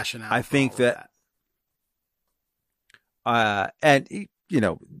legal rationale. I think that. And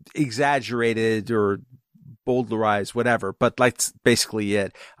exaggerated or bowdlerized, whatever, but that's basically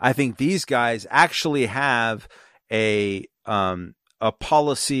it. I think these guys actually have a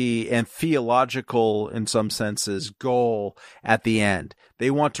policy and theological, in some senses, goal at the end.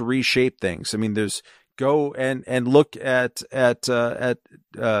 They want to reshape things. I mean, go and look at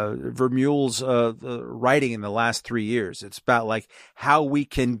Vermeule's writing in the last 3 years. It's about like how we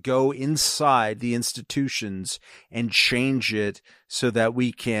can go inside the institutions and change it so that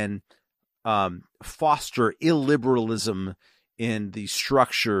we can foster illiberalism in the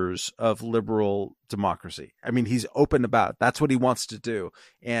structures of liberal democracy. I mean, he's open about it. That's what he wants to do.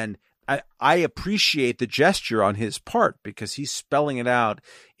 And I appreciate the gesture on his part, because he's spelling it out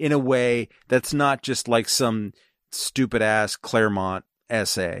in a way that's not just like some stupid ass Claremont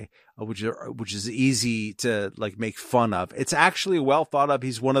essay, which is easy to like make fun of. It's actually well thought of.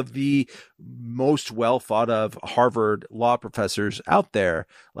 He's one of the most well thought of Harvard law professors out there.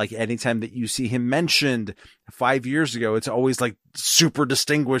 Like anytime that you see him mentioned 5 years ago, it's always like super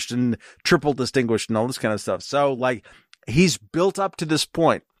distinguished and triple distinguished and all this kind of stuff. So like he's built up to this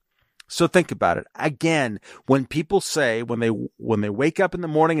point. So think about it. Again, when people say, when they wake up in the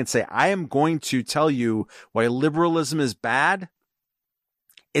morning and say, I am going to tell you why liberalism is bad,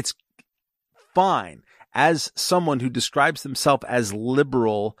 it's fine. As someone who describes themselves as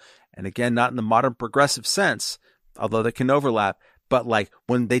liberal, and again, not in the modern progressive sense, although they can overlap, but like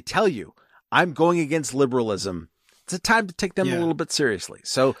when they tell you, I'm going against liberalism, it's a time to take them a little bit seriously.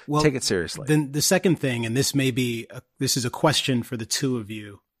 So take it seriously. Then the second thing, and this is a question for the two of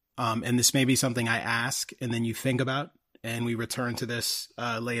you. And this may be something I ask and then you think about, and we return to this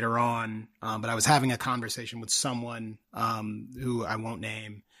later on. But I was having a conversation with someone who I won't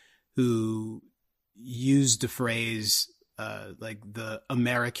name, who used the phrase like the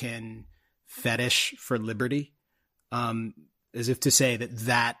American fetish for liberty, as if to say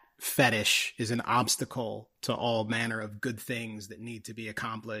that fetish is an obstacle to all manner of good things that need to be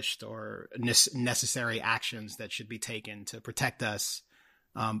accomplished or necessary actions that should be taken to protect us.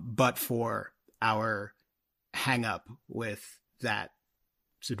 But for our hang up with that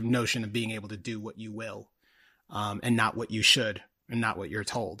sort of notion of being able to do what you will, and not what you should, and not what you're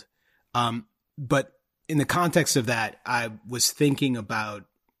told. But in the context of that, I was thinking about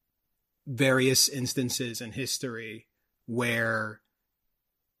various instances in history where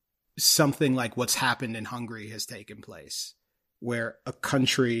something like what's happened in Hungary has taken place, where a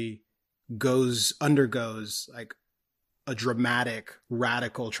country undergoes like a dramatic,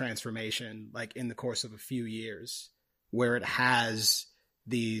 radical transformation, like in the course of a few years, where it has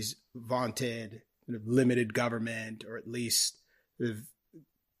these vaunted limited government, or at least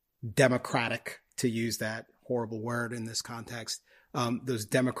democratic, to use that horrible word in this context, those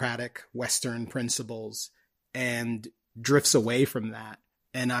democratic Western principles, and drifts away from that.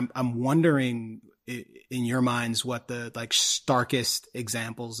 And I'm wondering in your minds what the like starkest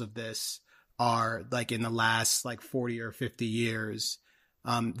examples of this are, like in the last like 40 or 50 years.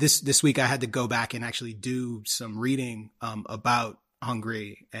 This week I had to go back and actually do some reading about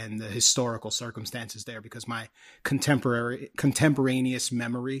Hungary and the historical circumstances there, because my contemporaneous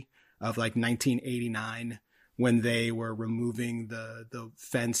memory of like 1989, when they were removing the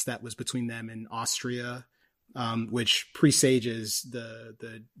fence that was between them and Austria, which presages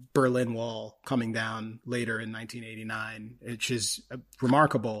the Berlin Wall coming down later in 1989, which is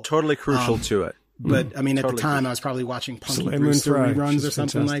remarkable. Totally crucial to it. But I mean, at the time, crucial. I was probably watching Punky Slay Brewster Moon Frye, reruns or she's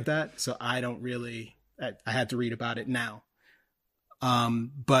something fantastic. like that. So I don't really, I had to read about it now.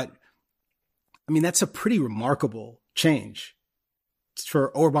 But I mean, that's a pretty remarkable change for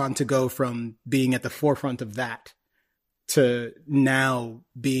Orban to go from being at the forefront of that to now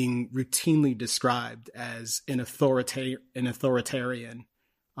being routinely described as an authoritarian.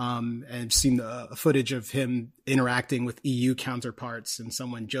 And I've seen the footage of him interacting with EU counterparts and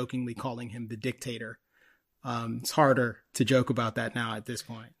someone jokingly calling him the dictator. It's harder to joke about that now at this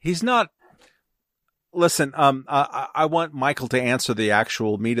point. He's not. Listen, I want Michael to answer the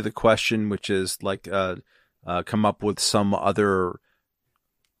actual meat of the question, which is like, come up with some other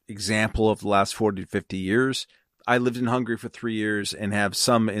example of the last 40 to 50 years. I lived in Hungary for 3 years and have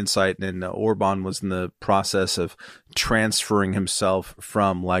some insight, and Orban was in the process of transferring himself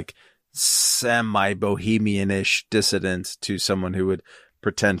from like semi-bohemian-ish dissident to someone who would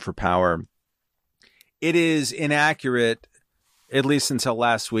pretend for power. It is inaccurate, at least until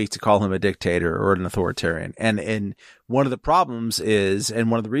last week, to call him a dictator or an authoritarian. And one of the problems is, and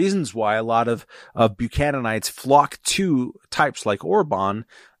one of the reasons why a lot of Buchananites flock to types like Orban,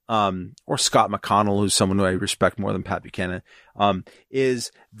 or Scott McConnell, who's someone who I respect more than Pat Buchanan,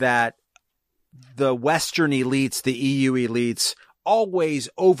 is that the Western elites, the EU elites, always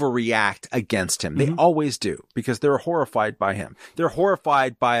overreact against him. They always do, because they're horrified by him. They're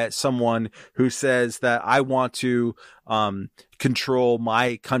horrified by someone who says that I want to control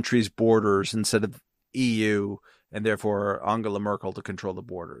my country's borders instead of EU, and therefore Angela Merkel to control the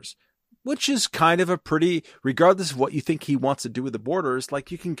borders. Which is kind of a pretty, regardless of what you think he wants to do with the borders,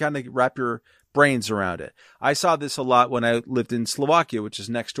 like you can kind of wrap your brains around it. I saw this a lot when I lived in Slovakia, which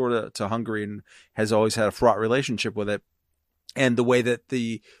is next door to Hungary and has always had a fraught relationship with it. And the way that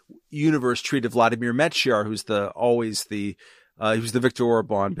the universe treated Vladimir Mečiar, who's he was the Viktor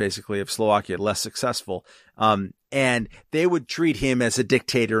Orban, basically, of Slovakia, less successful. And they would treat him as a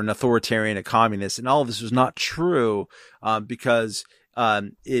dictator, an authoritarian, a communist. And all of this was not true, because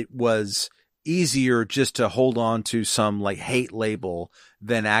it was easier just to hold on to some like hate label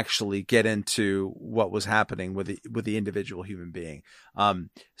than actually get into what was happening with the individual human being. And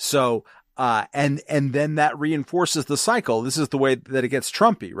then that reinforces the cycle. This is the way that it gets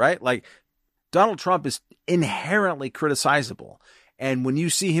Trumpy, right? Like Donald Trump is inherently criticizable. And when you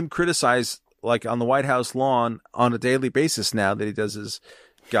see him criticize, like on the White House lawn on a daily basis now that he does his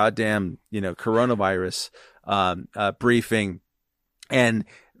goddamn, coronavirus, briefing, and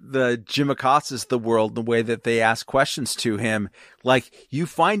the Jim Acostas of the world, the way that they ask questions to him, like you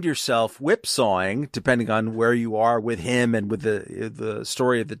find yourself whipsawing, depending on where you are with him and with the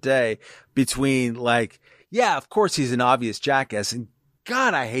story of the day, between like, yeah, of course he's an obvious jackass, and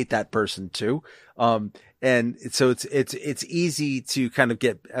God, I hate that person too. And so it's easy to kind of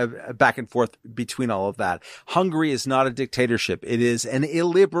get back and forth between all of that. Hungary is not a dictatorship. It is an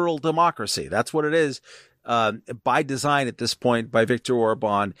illiberal democracy. That's what it is. By design at this point by Viktor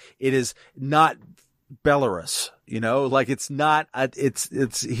Orban. It is not Belarus, like it's not,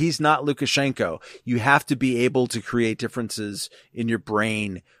 he's not Lukashenko. You have to be able to create differences in your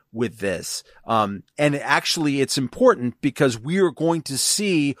brain with this. And actually it's important because we are going to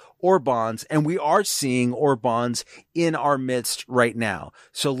see Orbans, and we are seeing Orbans in our midst right now.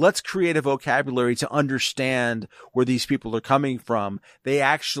 So let's create a vocabulary to understand where these people are coming from. They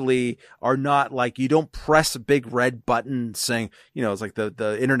actually are not like, you don't press a big red button saying, it's like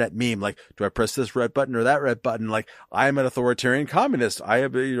the internet meme, like, do I press this red button or that red button? Like, I am an authoritarian communist. I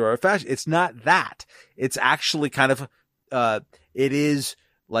am a fascist. It's not that. It's actually kind of, it is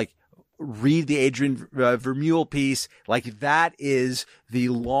like, read the Adrian Vermeule piece. Like that is the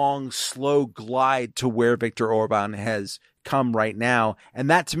long, slow glide to where Viktor Orban has come right now.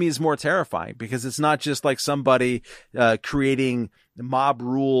 And that to me is more terrifying, because it's not just like somebody creating mob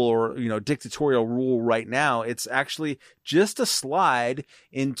rule or, dictatorial rule right now. It's actually just a slide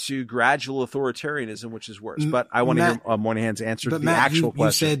into gradual authoritarianism, which is worse. But I want to hear Moynihan's answer to the actual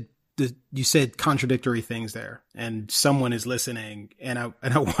question. You said contradictory things there, and someone is listening, and I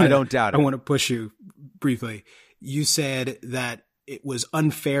don't doubt it. I want to push you briefly. You said that it was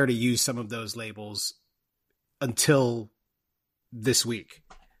unfair to use some of those labels until this week.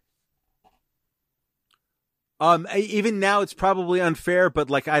 Even now it's probably unfair, but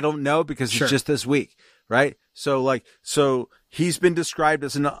like, I don't know, because it's just this week, right? So he's been described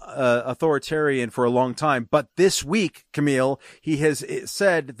as an authoritarian for a long time, but this week, Camille, he has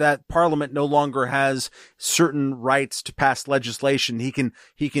said that Parliament no longer has certain rights to pass legislation.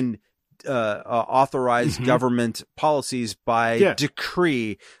 He can authorize government policies by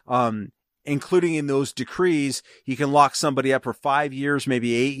decree. Including in those decrees, he can lock somebody up for 5 years,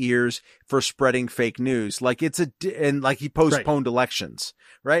 maybe 8 years for spreading fake news. Like and like he postponed elections,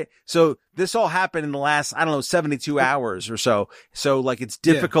 right? So this all happened in the last, 72 hours or so. So like, it's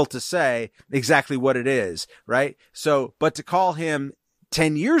difficult to say exactly what it is, right? So, but to call him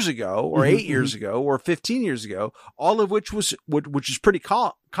 10 years ago or 8 years ago or 15 years ago, all of which is pretty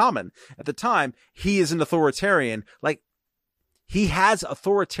common at the time, he is an authoritarian. Like, he has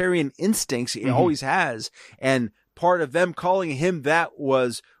authoritarian instincts. He always has. And part of them calling him that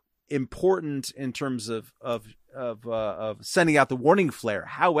was important in terms of sending out the warning flare.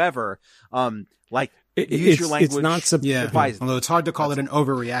 However, use your language. It's not although it's hard to call it an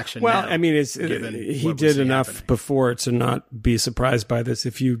overreaction. Well, now, I mean, he did enough happening before to not be surprised by this.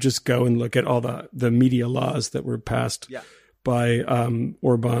 If you just go and look at all the media laws that were passed by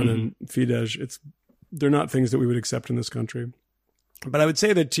Orban and Fidesz, they're not things that we would accept in this country. But I would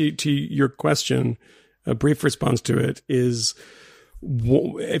say that to your question, a brief response to it is,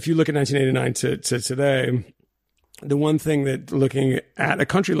 if you look at 1989 to today, the one thing that looking at a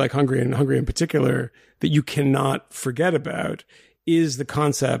country like Hungary, and Hungary in particular, that you cannot forget about is the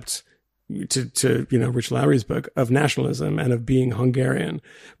concept, to Rich Lowry's book, of nationalism and of being Hungarian,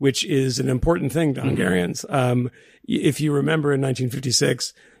 which is an important thing to Hungarians. If you remember in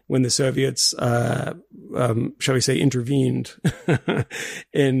 1956, when the Soviets, shall we say, intervened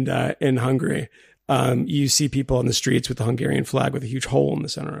in Hungary, you see people on the streets with the Hungarian flag with a huge hole in the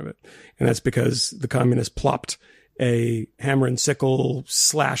center of it. And that's because the communists plopped a hammer and sickle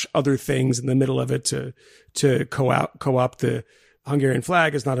 / other things in the middle of it to co-opt the Hungarian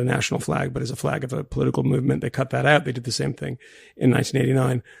flag as not a national flag, but as a flag of a political movement. They cut that out. They did the same thing in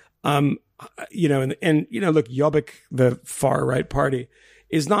 1989. Look, Jobbik, the far right party,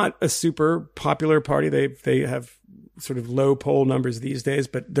 is not a super popular party. They have sort of low poll numbers these days,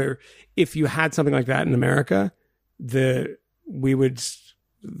 but if you had something like that in America, the media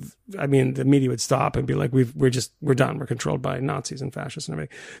would stop and be like, we're done. We're controlled by Nazis and fascists and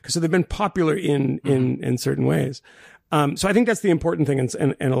everything. So they've been popular in certain ways. So I think that's the important thing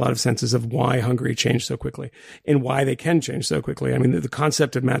in a lot of senses of why Hungary changed so quickly and why they can change so quickly. I mean, the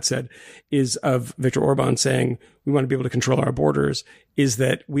concept of Matt said is of Viktor Orban saying we want to be able to control our borders is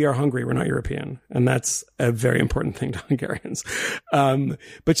that we are Hungary. We're not European. And that's a very important thing to Hungarians.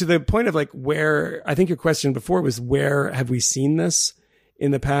 But to the point of where I think your question before was, where have we seen this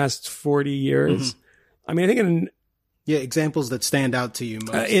in the past 40 years? I mean, I think examples that stand out to you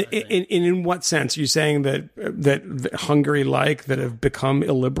most. In what sense? Are you saying that Hungary that have become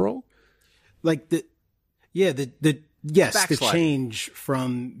illiberal? The change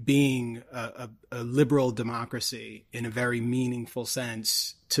from being a liberal democracy in a very meaningful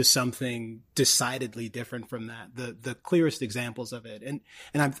sense to something decidedly different from that. The clearest examples of it. And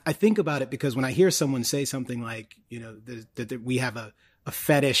I think about it because when I hear someone say something like, that we have a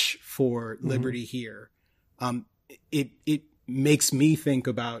fetish for liberty here, it makes me think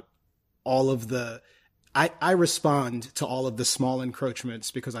about all of I respond to all of the small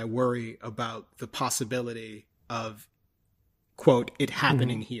encroachments because I worry about the possibility of, quote, it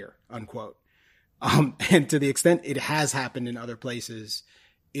happening here, unquote. And to the extent it has happened in other places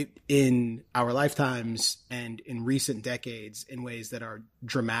in our lifetimes and in recent decades in ways that are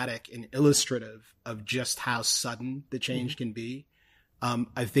dramatic and illustrative of just how sudden the change can be.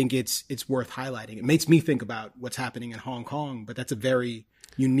 I think it's worth highlighting. It makes me think about what's happening in Hong Kong, but that's a very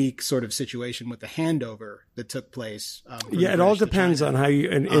unique sort of situation with the handover that took place. It all depends on how you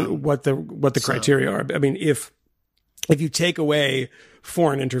and what the criteria are. I mean, if you take away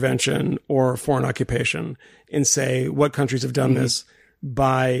foreign intervention or foreign occupation and say what countries have done this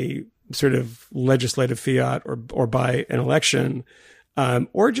by sort of legislative fiat or by an election,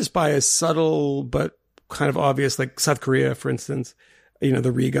 or just by a subtle but kind of obvious, like South Korea, for instance.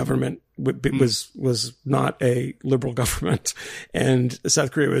 The Rhee government was not a liberal government, and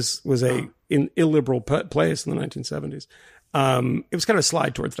South Korea was an illiberal place in the 1970s. It was kind of a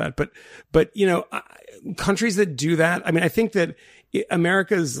slide towards that, but countries that do that, I mean, I think that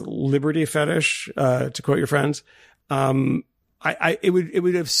America's liberty fetish, to quote your friends, it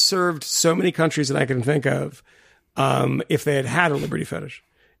would have served so many countries that I can think of, if they had a liberty fetish,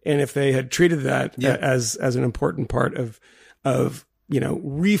 and if they had treated that as an important part of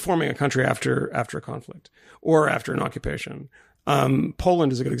reforming a country after a conflict or after an occupation.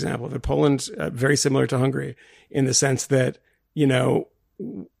 Poland is a good example of it. Poland, very similar to Hungary in the sense that,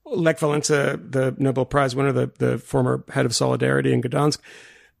 Lech Walesa, the Nobel Prize winner, the former head of Solidarity in Gdansk,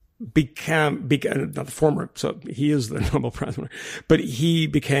 became not the former, so he is the Nobel Prize winner, but he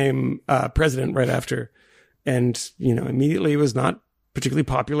became president right after, and immediately was not particularly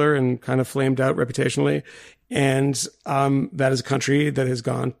popular and kind of flamed out reputationally. And that is a country that has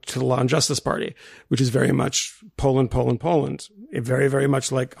gone to the Law and Justice Party, which is very much Poland. Very, very much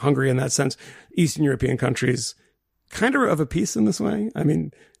like Hungary in that sense. Eastern European countries kind of a piece in this way. I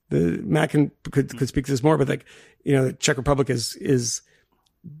mean, Matt could speak to this more, but the Czech Republic is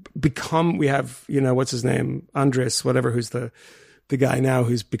become, we have, what's his name? Andres, whatever, who's the guy now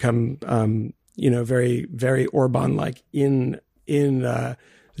who's become, very, very Orban-like in the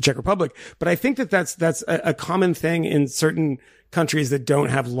Czech Republic. But I think that's a common thing in certain countries that don't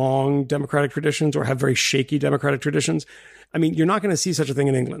have long democratic traditions or have very shaky democratic traditions. I mean, you're not going to see such a thing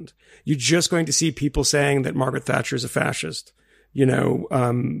in England. You're just going to see people saying that Margaret Thatcher is a fascist,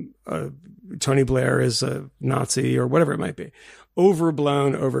 Tony Blair is a Nazi or whatever it might be.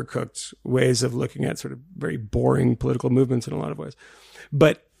 Overblown, overcooked ways of looking at sort of very boring political movements in a lot of ways.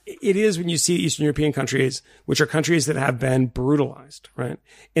 But it is when you see Eastern European countries, which are countries that have been brutalized, right?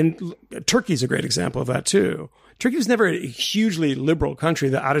 And Turkey's a great example of that too. Turkey was never a hugely liberal country.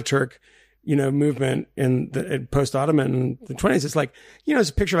 The Ataturk, movement in the post-Ottoman in the 20s, it's like, there's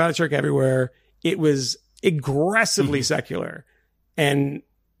a picture of Ataturk everywhere. It was aggressively secular. And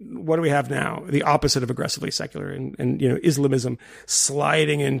what do we have now? The opposite of aggressively secular and Islamism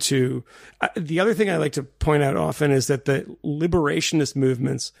sliding into. The other thing I like to point out often is that the liberationist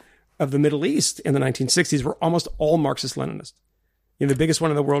movements of the Middle East in the 1960s were almost all Marxist-Leninist. The biggest one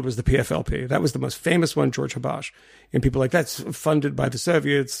in the world was the PFLP. That was the most famous one, George Habash. And people like, that's funded by the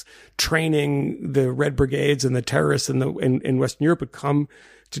Soviets, training the Red Brigades and the terrorists in Western Europe would come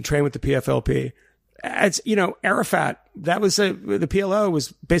to train with the PFLP. It's, Arafat, that was the PLO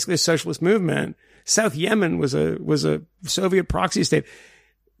was basically a socialist movement. South Yemen was a Soviet proxy state.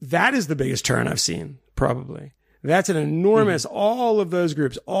 That is the biggest turn I've seen, probably. That's an enormous, all of those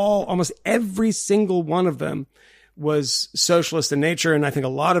groups, almost every single one of them was socialist in nature. And I think a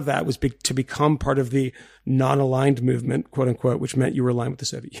lot of that was to become part of the non-aligned movement, quote unquote, which meant you were aligned with the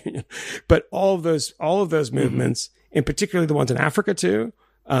Soviet Union. But all of those movements, and particularly the ones in Africa too,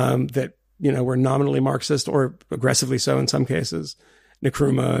 that, were nominally Marxist or aggressively so in some cases,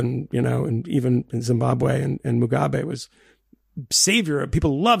 Nkrumah and even in Zimbabwe and Mugabe was savior.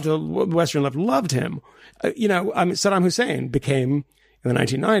 People loved, the Western left loved him. Saddam Hussein became in the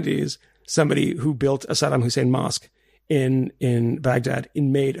 1990s somebody who built a Saddam Hussein mosque in Baghdad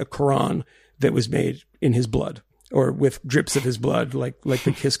and made a Quran that was made in his blood or with drips of his blood, like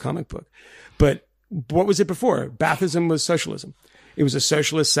the Kiss comic book. But what was it before? Baathism was socialism. It was a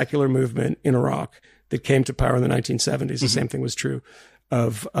socialist secular movement in Iraq that came to power in the 1970s. The same thing was true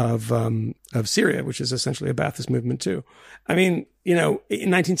of Syria, which is essentially a Baathist movement too. I mean, in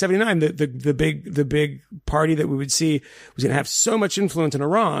 1979, the big party that we would see was going to have so much influence in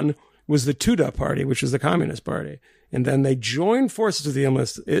Iran was the Tudeh party, which is the Communist Party. And then they joined forces with the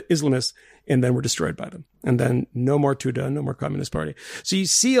Islamists and then were destroyed by them. And then no more Tudeh, no more Communist Party. So you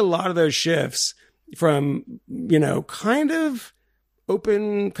see a lot of those shifts from, kind of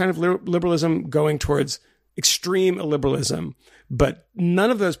open kind of liberalism going towards extreme illiberalism. But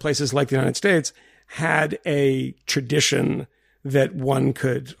none of those places, like the United States, had a tradition that one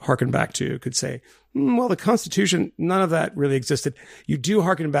could hearken back to, could say, well, the Constitution, none of that really existed. You do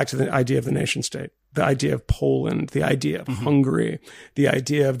hearken back to the idea of the nation state, the idea of Poland, the idea of Hungary, the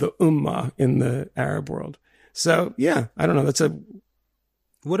idea of the Ummah in the Arab world. So, yeah, I don't know.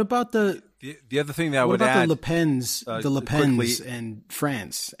 What about the other thing that I would add? What about the Le Pens in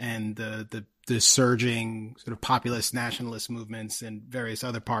France and the surging sort of populist nationalist movements in various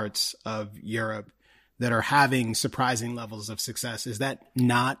other parts of Europe that are having surprising levels of success? Is that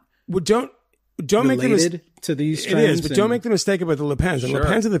not don't make related to these trends? It is, but don't make the mistake about the Le Pens. And Le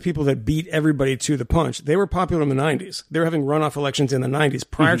Pens are the people that beat everybody to the punch. They were popular in the 90s. They were having runoff elections in the 90s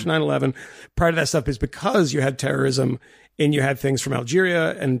prior to 9/11. Prior to that stuff is because you had terrorism and you had things from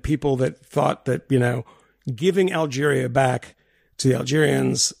Algeria and people that thought that, giving Algeria back to the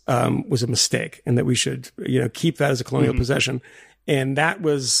Algerians was a mistake and that we should, keep that as a colonial possession. And that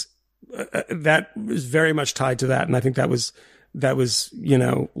was very much tied to that. And I think that was,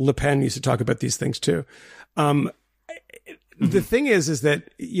 Le Pen used to talk about these things too. The thing is that,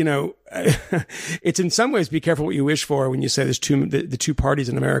 it's in some ways, be careful what you wish for when you say there's the two parties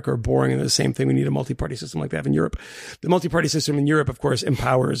in America are boring and they're the same thing. We need a multi-party system like they have in Europe. The multi-party system in Europe, of course,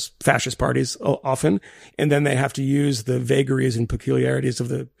 empowers fascist parties often. And then they have to use the vagaries and peculiarities of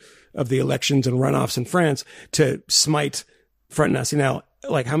the elections and runoffs in France to smite Front National.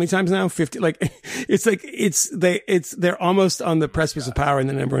 Like how many times now? 50. They're almost on the precipice of power, and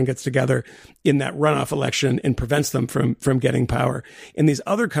then everyone gets together in that runoff election and prevents them from getting power. In these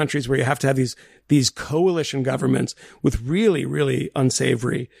other countries where you have to have these coalition governments with really, really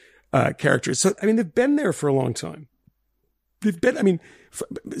unsavory characters. So I mean, they've been there for a long time.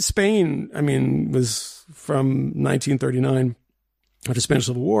 Spain, was from 1939 after the Spanish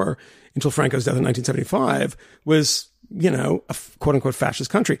Civil War until Franco's death in 1975 was, a quote unquote fascist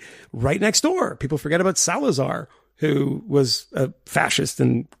country right next door. People forget about Salazar, who was a fascist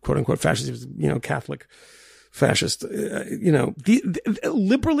and quote unquote fascist. He was, Catholic fascist.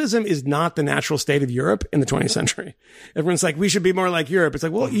 Liberalism is not the natural state of Europe in the 20th century. Everyone's like, we should be more like Europe. It's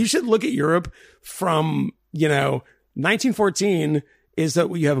like, well, you should look at Europe from, 1914 is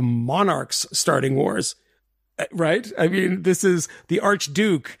that you have monarchs starting wars, right? I mean, this is the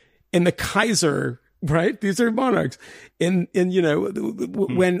Archduke and the Kaiser, right? These are monarchs. When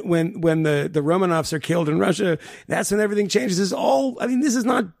the Romanovs are killed in Russia, that's when everything changes. This is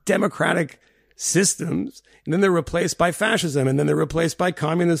not democratic systems. And then they're replaced by fascism, and then they're replaced by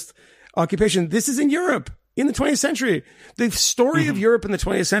communist occupation. This is in Europe in the 20th century. The story of Europe in the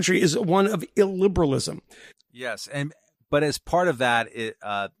 20th century is one of illiberalism. Yes. But as part of that,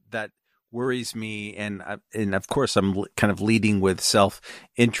 that worries me. And of course, I'm kind of leading with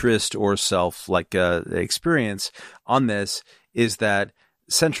self-interest or experience on this, is that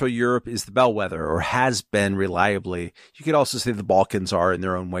Central Europe is the bellwether, or has been reliably. You could also say the Balkans are in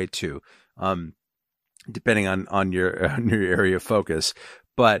their own way too, depending on your area of focus.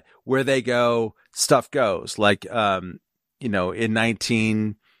 But where they go, stuff goes. Like, in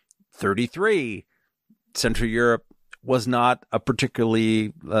 1933, Central Europe was not a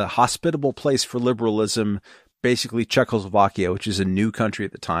particularly hospitable place for liberalism. Basically, Czechoslovakia, which is a new country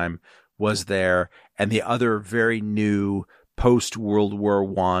at the time, was there, and the other very new post-World War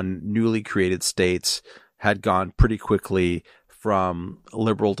I newly created states had gone pretty quickly from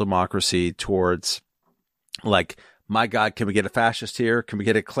liberal democracy towards, like, my God, can we get a fascist here? Can we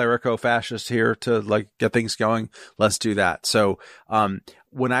get a clerico-fascist here to get things going? Let's do that. So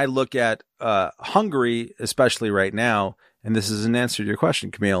when I look at Hungary, especially right now, and this is an answer to your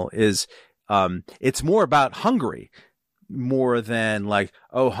question, Camille, is it's more about Hungary more than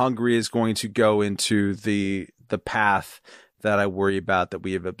Hungary is going to go into the path that I worry about that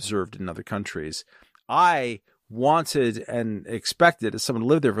we have observed in other countries. I wanted and expected, as someone who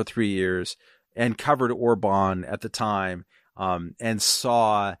lived there for 3 years and covered Orban at the time, and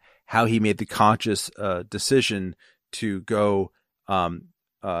saw how he made the conscious decision to go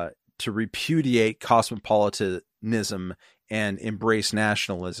to repudiate cosmopolitanism and embrace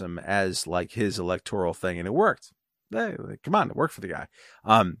nationalism as his electoral thing, and it worked. Hey, come on, it worked for the guy.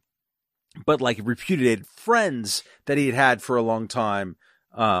 But repudiated friends that he had for a long time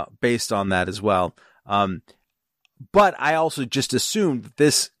based on that as well. But I also just assumed that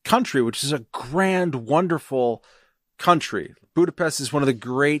this country, which is a grand, wonderful country, Budapest is one of the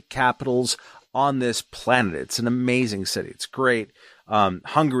great capitals on this planet. It's an amazing city. It's great.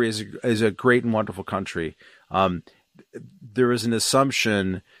 Hungary is a great and wonderful country. There is an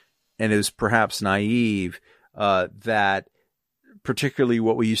assumption, and it was perhaps naive, that particularly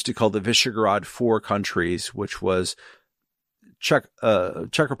what we used to call the Visegrad Four countries, which was Czech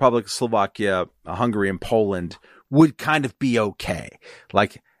Republic, Slovakia, Hungary, and Poland, would kind of be okay.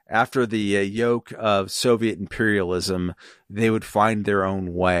 After the yoke of Soviet imperialism, they would find their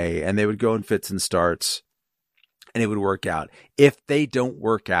own way, and they would go in fits and starts, and it would work out. If they don't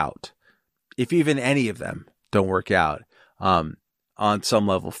work out, if even any of them don't work out, on some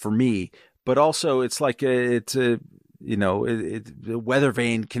level for me, but also it's a weather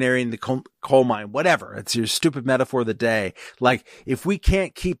vane, canary in the coal mine, whatever. It's your stupid metaphor of the day. If we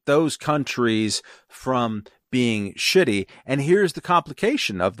can't keep those countries from being shitty, and here's the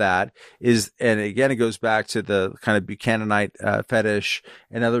complication of that is, and again, it goes back to the kind of Buchananite fetish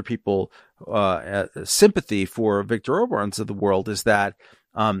and other people sympathy for Viktor Orbáns of the world, is that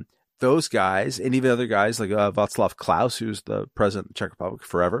those guys, and even other guys like Václav Klaus, who's the president of the Czech Republic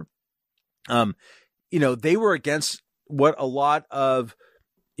forever, they were against what a lot of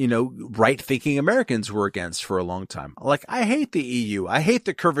right-thinking Americans were against for a long time. I hate the EU. I hate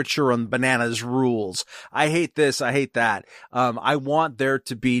the curvature on bananas rules. I hate this. I hate that. I want there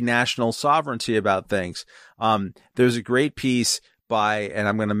to be national sovereignty about things. There's a great piece by, and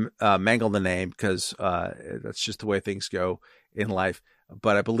I'm going to mangle the name because that's just the way things go in life,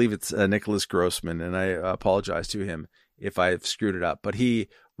 but I believe it's Nicholas Grossman, and I apologize to him if I've screwed it up. But he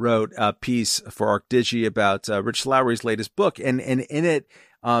wrote a piece for ArcDigi about Rich Lowry's latest book, and in it,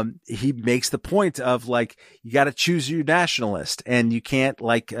 he makes the point of you got to choose your nationalist, and you can't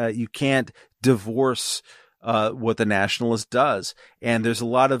divorce what the nationalist does. And there's a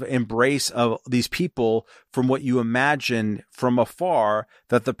lot of embrace of these people from what you imagine from afar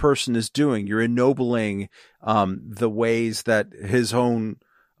that the person is doing. You're ennobling the ways that his own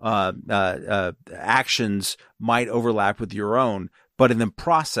actions might overlap with your own. But in the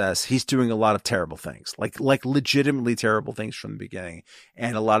process, he's doing a lot of terrible things, like legitimately terrible things from the beginning.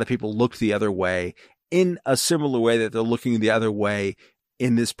 And a lot of people looked the other way in a similar way that they're looking the other way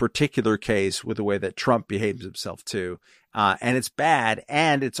in this particular case with the way that Trump behaves himself too. And it's bad.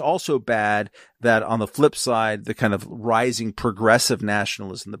 And it's also bad that on the flip side, the kind of rising progressive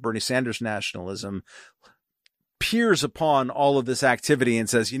nationalism, the Bernie Sanders nationalism, peers upon all of this activity and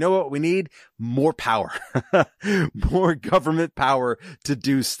says, you know what? We need more power, more government power to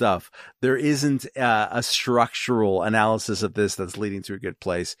do stuff. There isn't a structural analysis of this that's leading to a good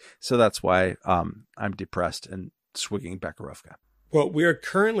place. So that's why I'm depressed and swigging Bekarovka. Well, we are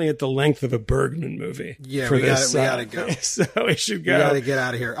currently at the length of a Bergman movie. Yeah, for we this, gotta go. So we should go. We gotta get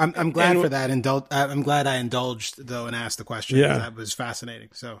out of here. I'm glad for that. I'm glad I indulged though and asked the question. Yeah, that was fascinating.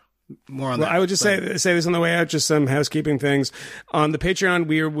 So more on that. I would just say this on the way out. Just some housekeeping things on the Patreon.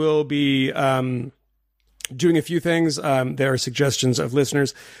 We will be doing a few things. There are suggestions of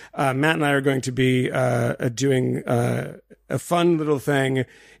listeners. Matt and I are going to be doing a fun little thing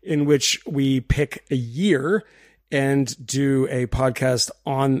in which we pick a year and do a podcast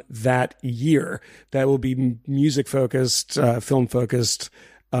on that year that will be music focused, film focused,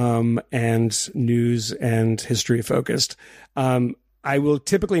 and news and history focused. I will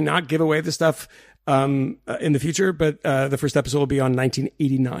typically not give away the stuff in the future, but the first episode will be on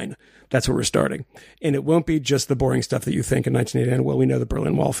 1989. That's where we're starting. And it won't be just the boring stuff that you think in 1989. Well, we know the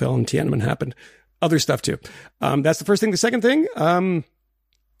Berlin Wall fell and Tiananmen happened. Other stuff too. That's the first thing. The second thing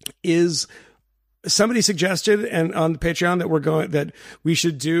is somebody suggested and on the Patreon that we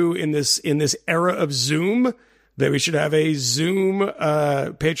should do in this era of Zoom, that we should have a Zoom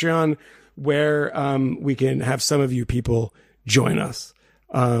Patreon where we can have some of you people join us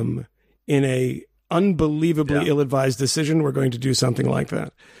in a unbelievably ill-advised decision. We're going to do something like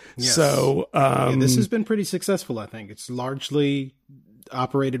that. Yes. So this has been pretty successful. I think it's largely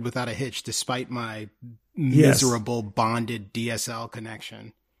operated without a hitch, despite my miserable bonded DSL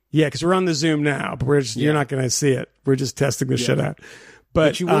connection. Yeah, because we're on the Zoom now, but you're not going to see it. We're just testing this shit out.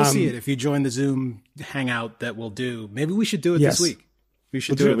 But you will see it if you join the Zoom hangout that we'll do. Maybe we should do it this week. We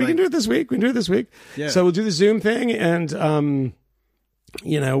should do it. We can do it this week. We can do it this week. Yeah. So we'll do the Zoom thing, and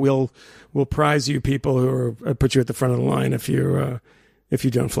we'll prize you people who are put you at the front of the line if you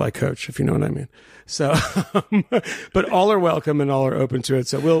don't fly coach, if you know what I mean. So, but all are welcome and all are open to it.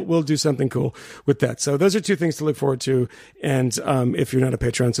 So we'll do something cool with that. So those are two things to look forward to. And if you're not a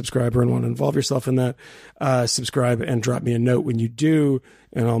Patreon subscriber and want to involve yourself in that, subscribe and drop me a note when you do.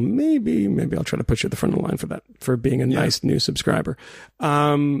 And I'll maybe I'll try to put you at the front of the line for that, for being a nice new subscriber.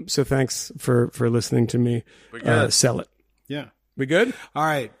 So thanks for listening to me sell it. Yeah. We good? All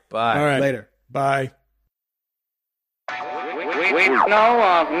right. Bye. All right. Later. Bye. We know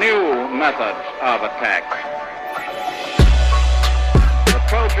of new methods of attack.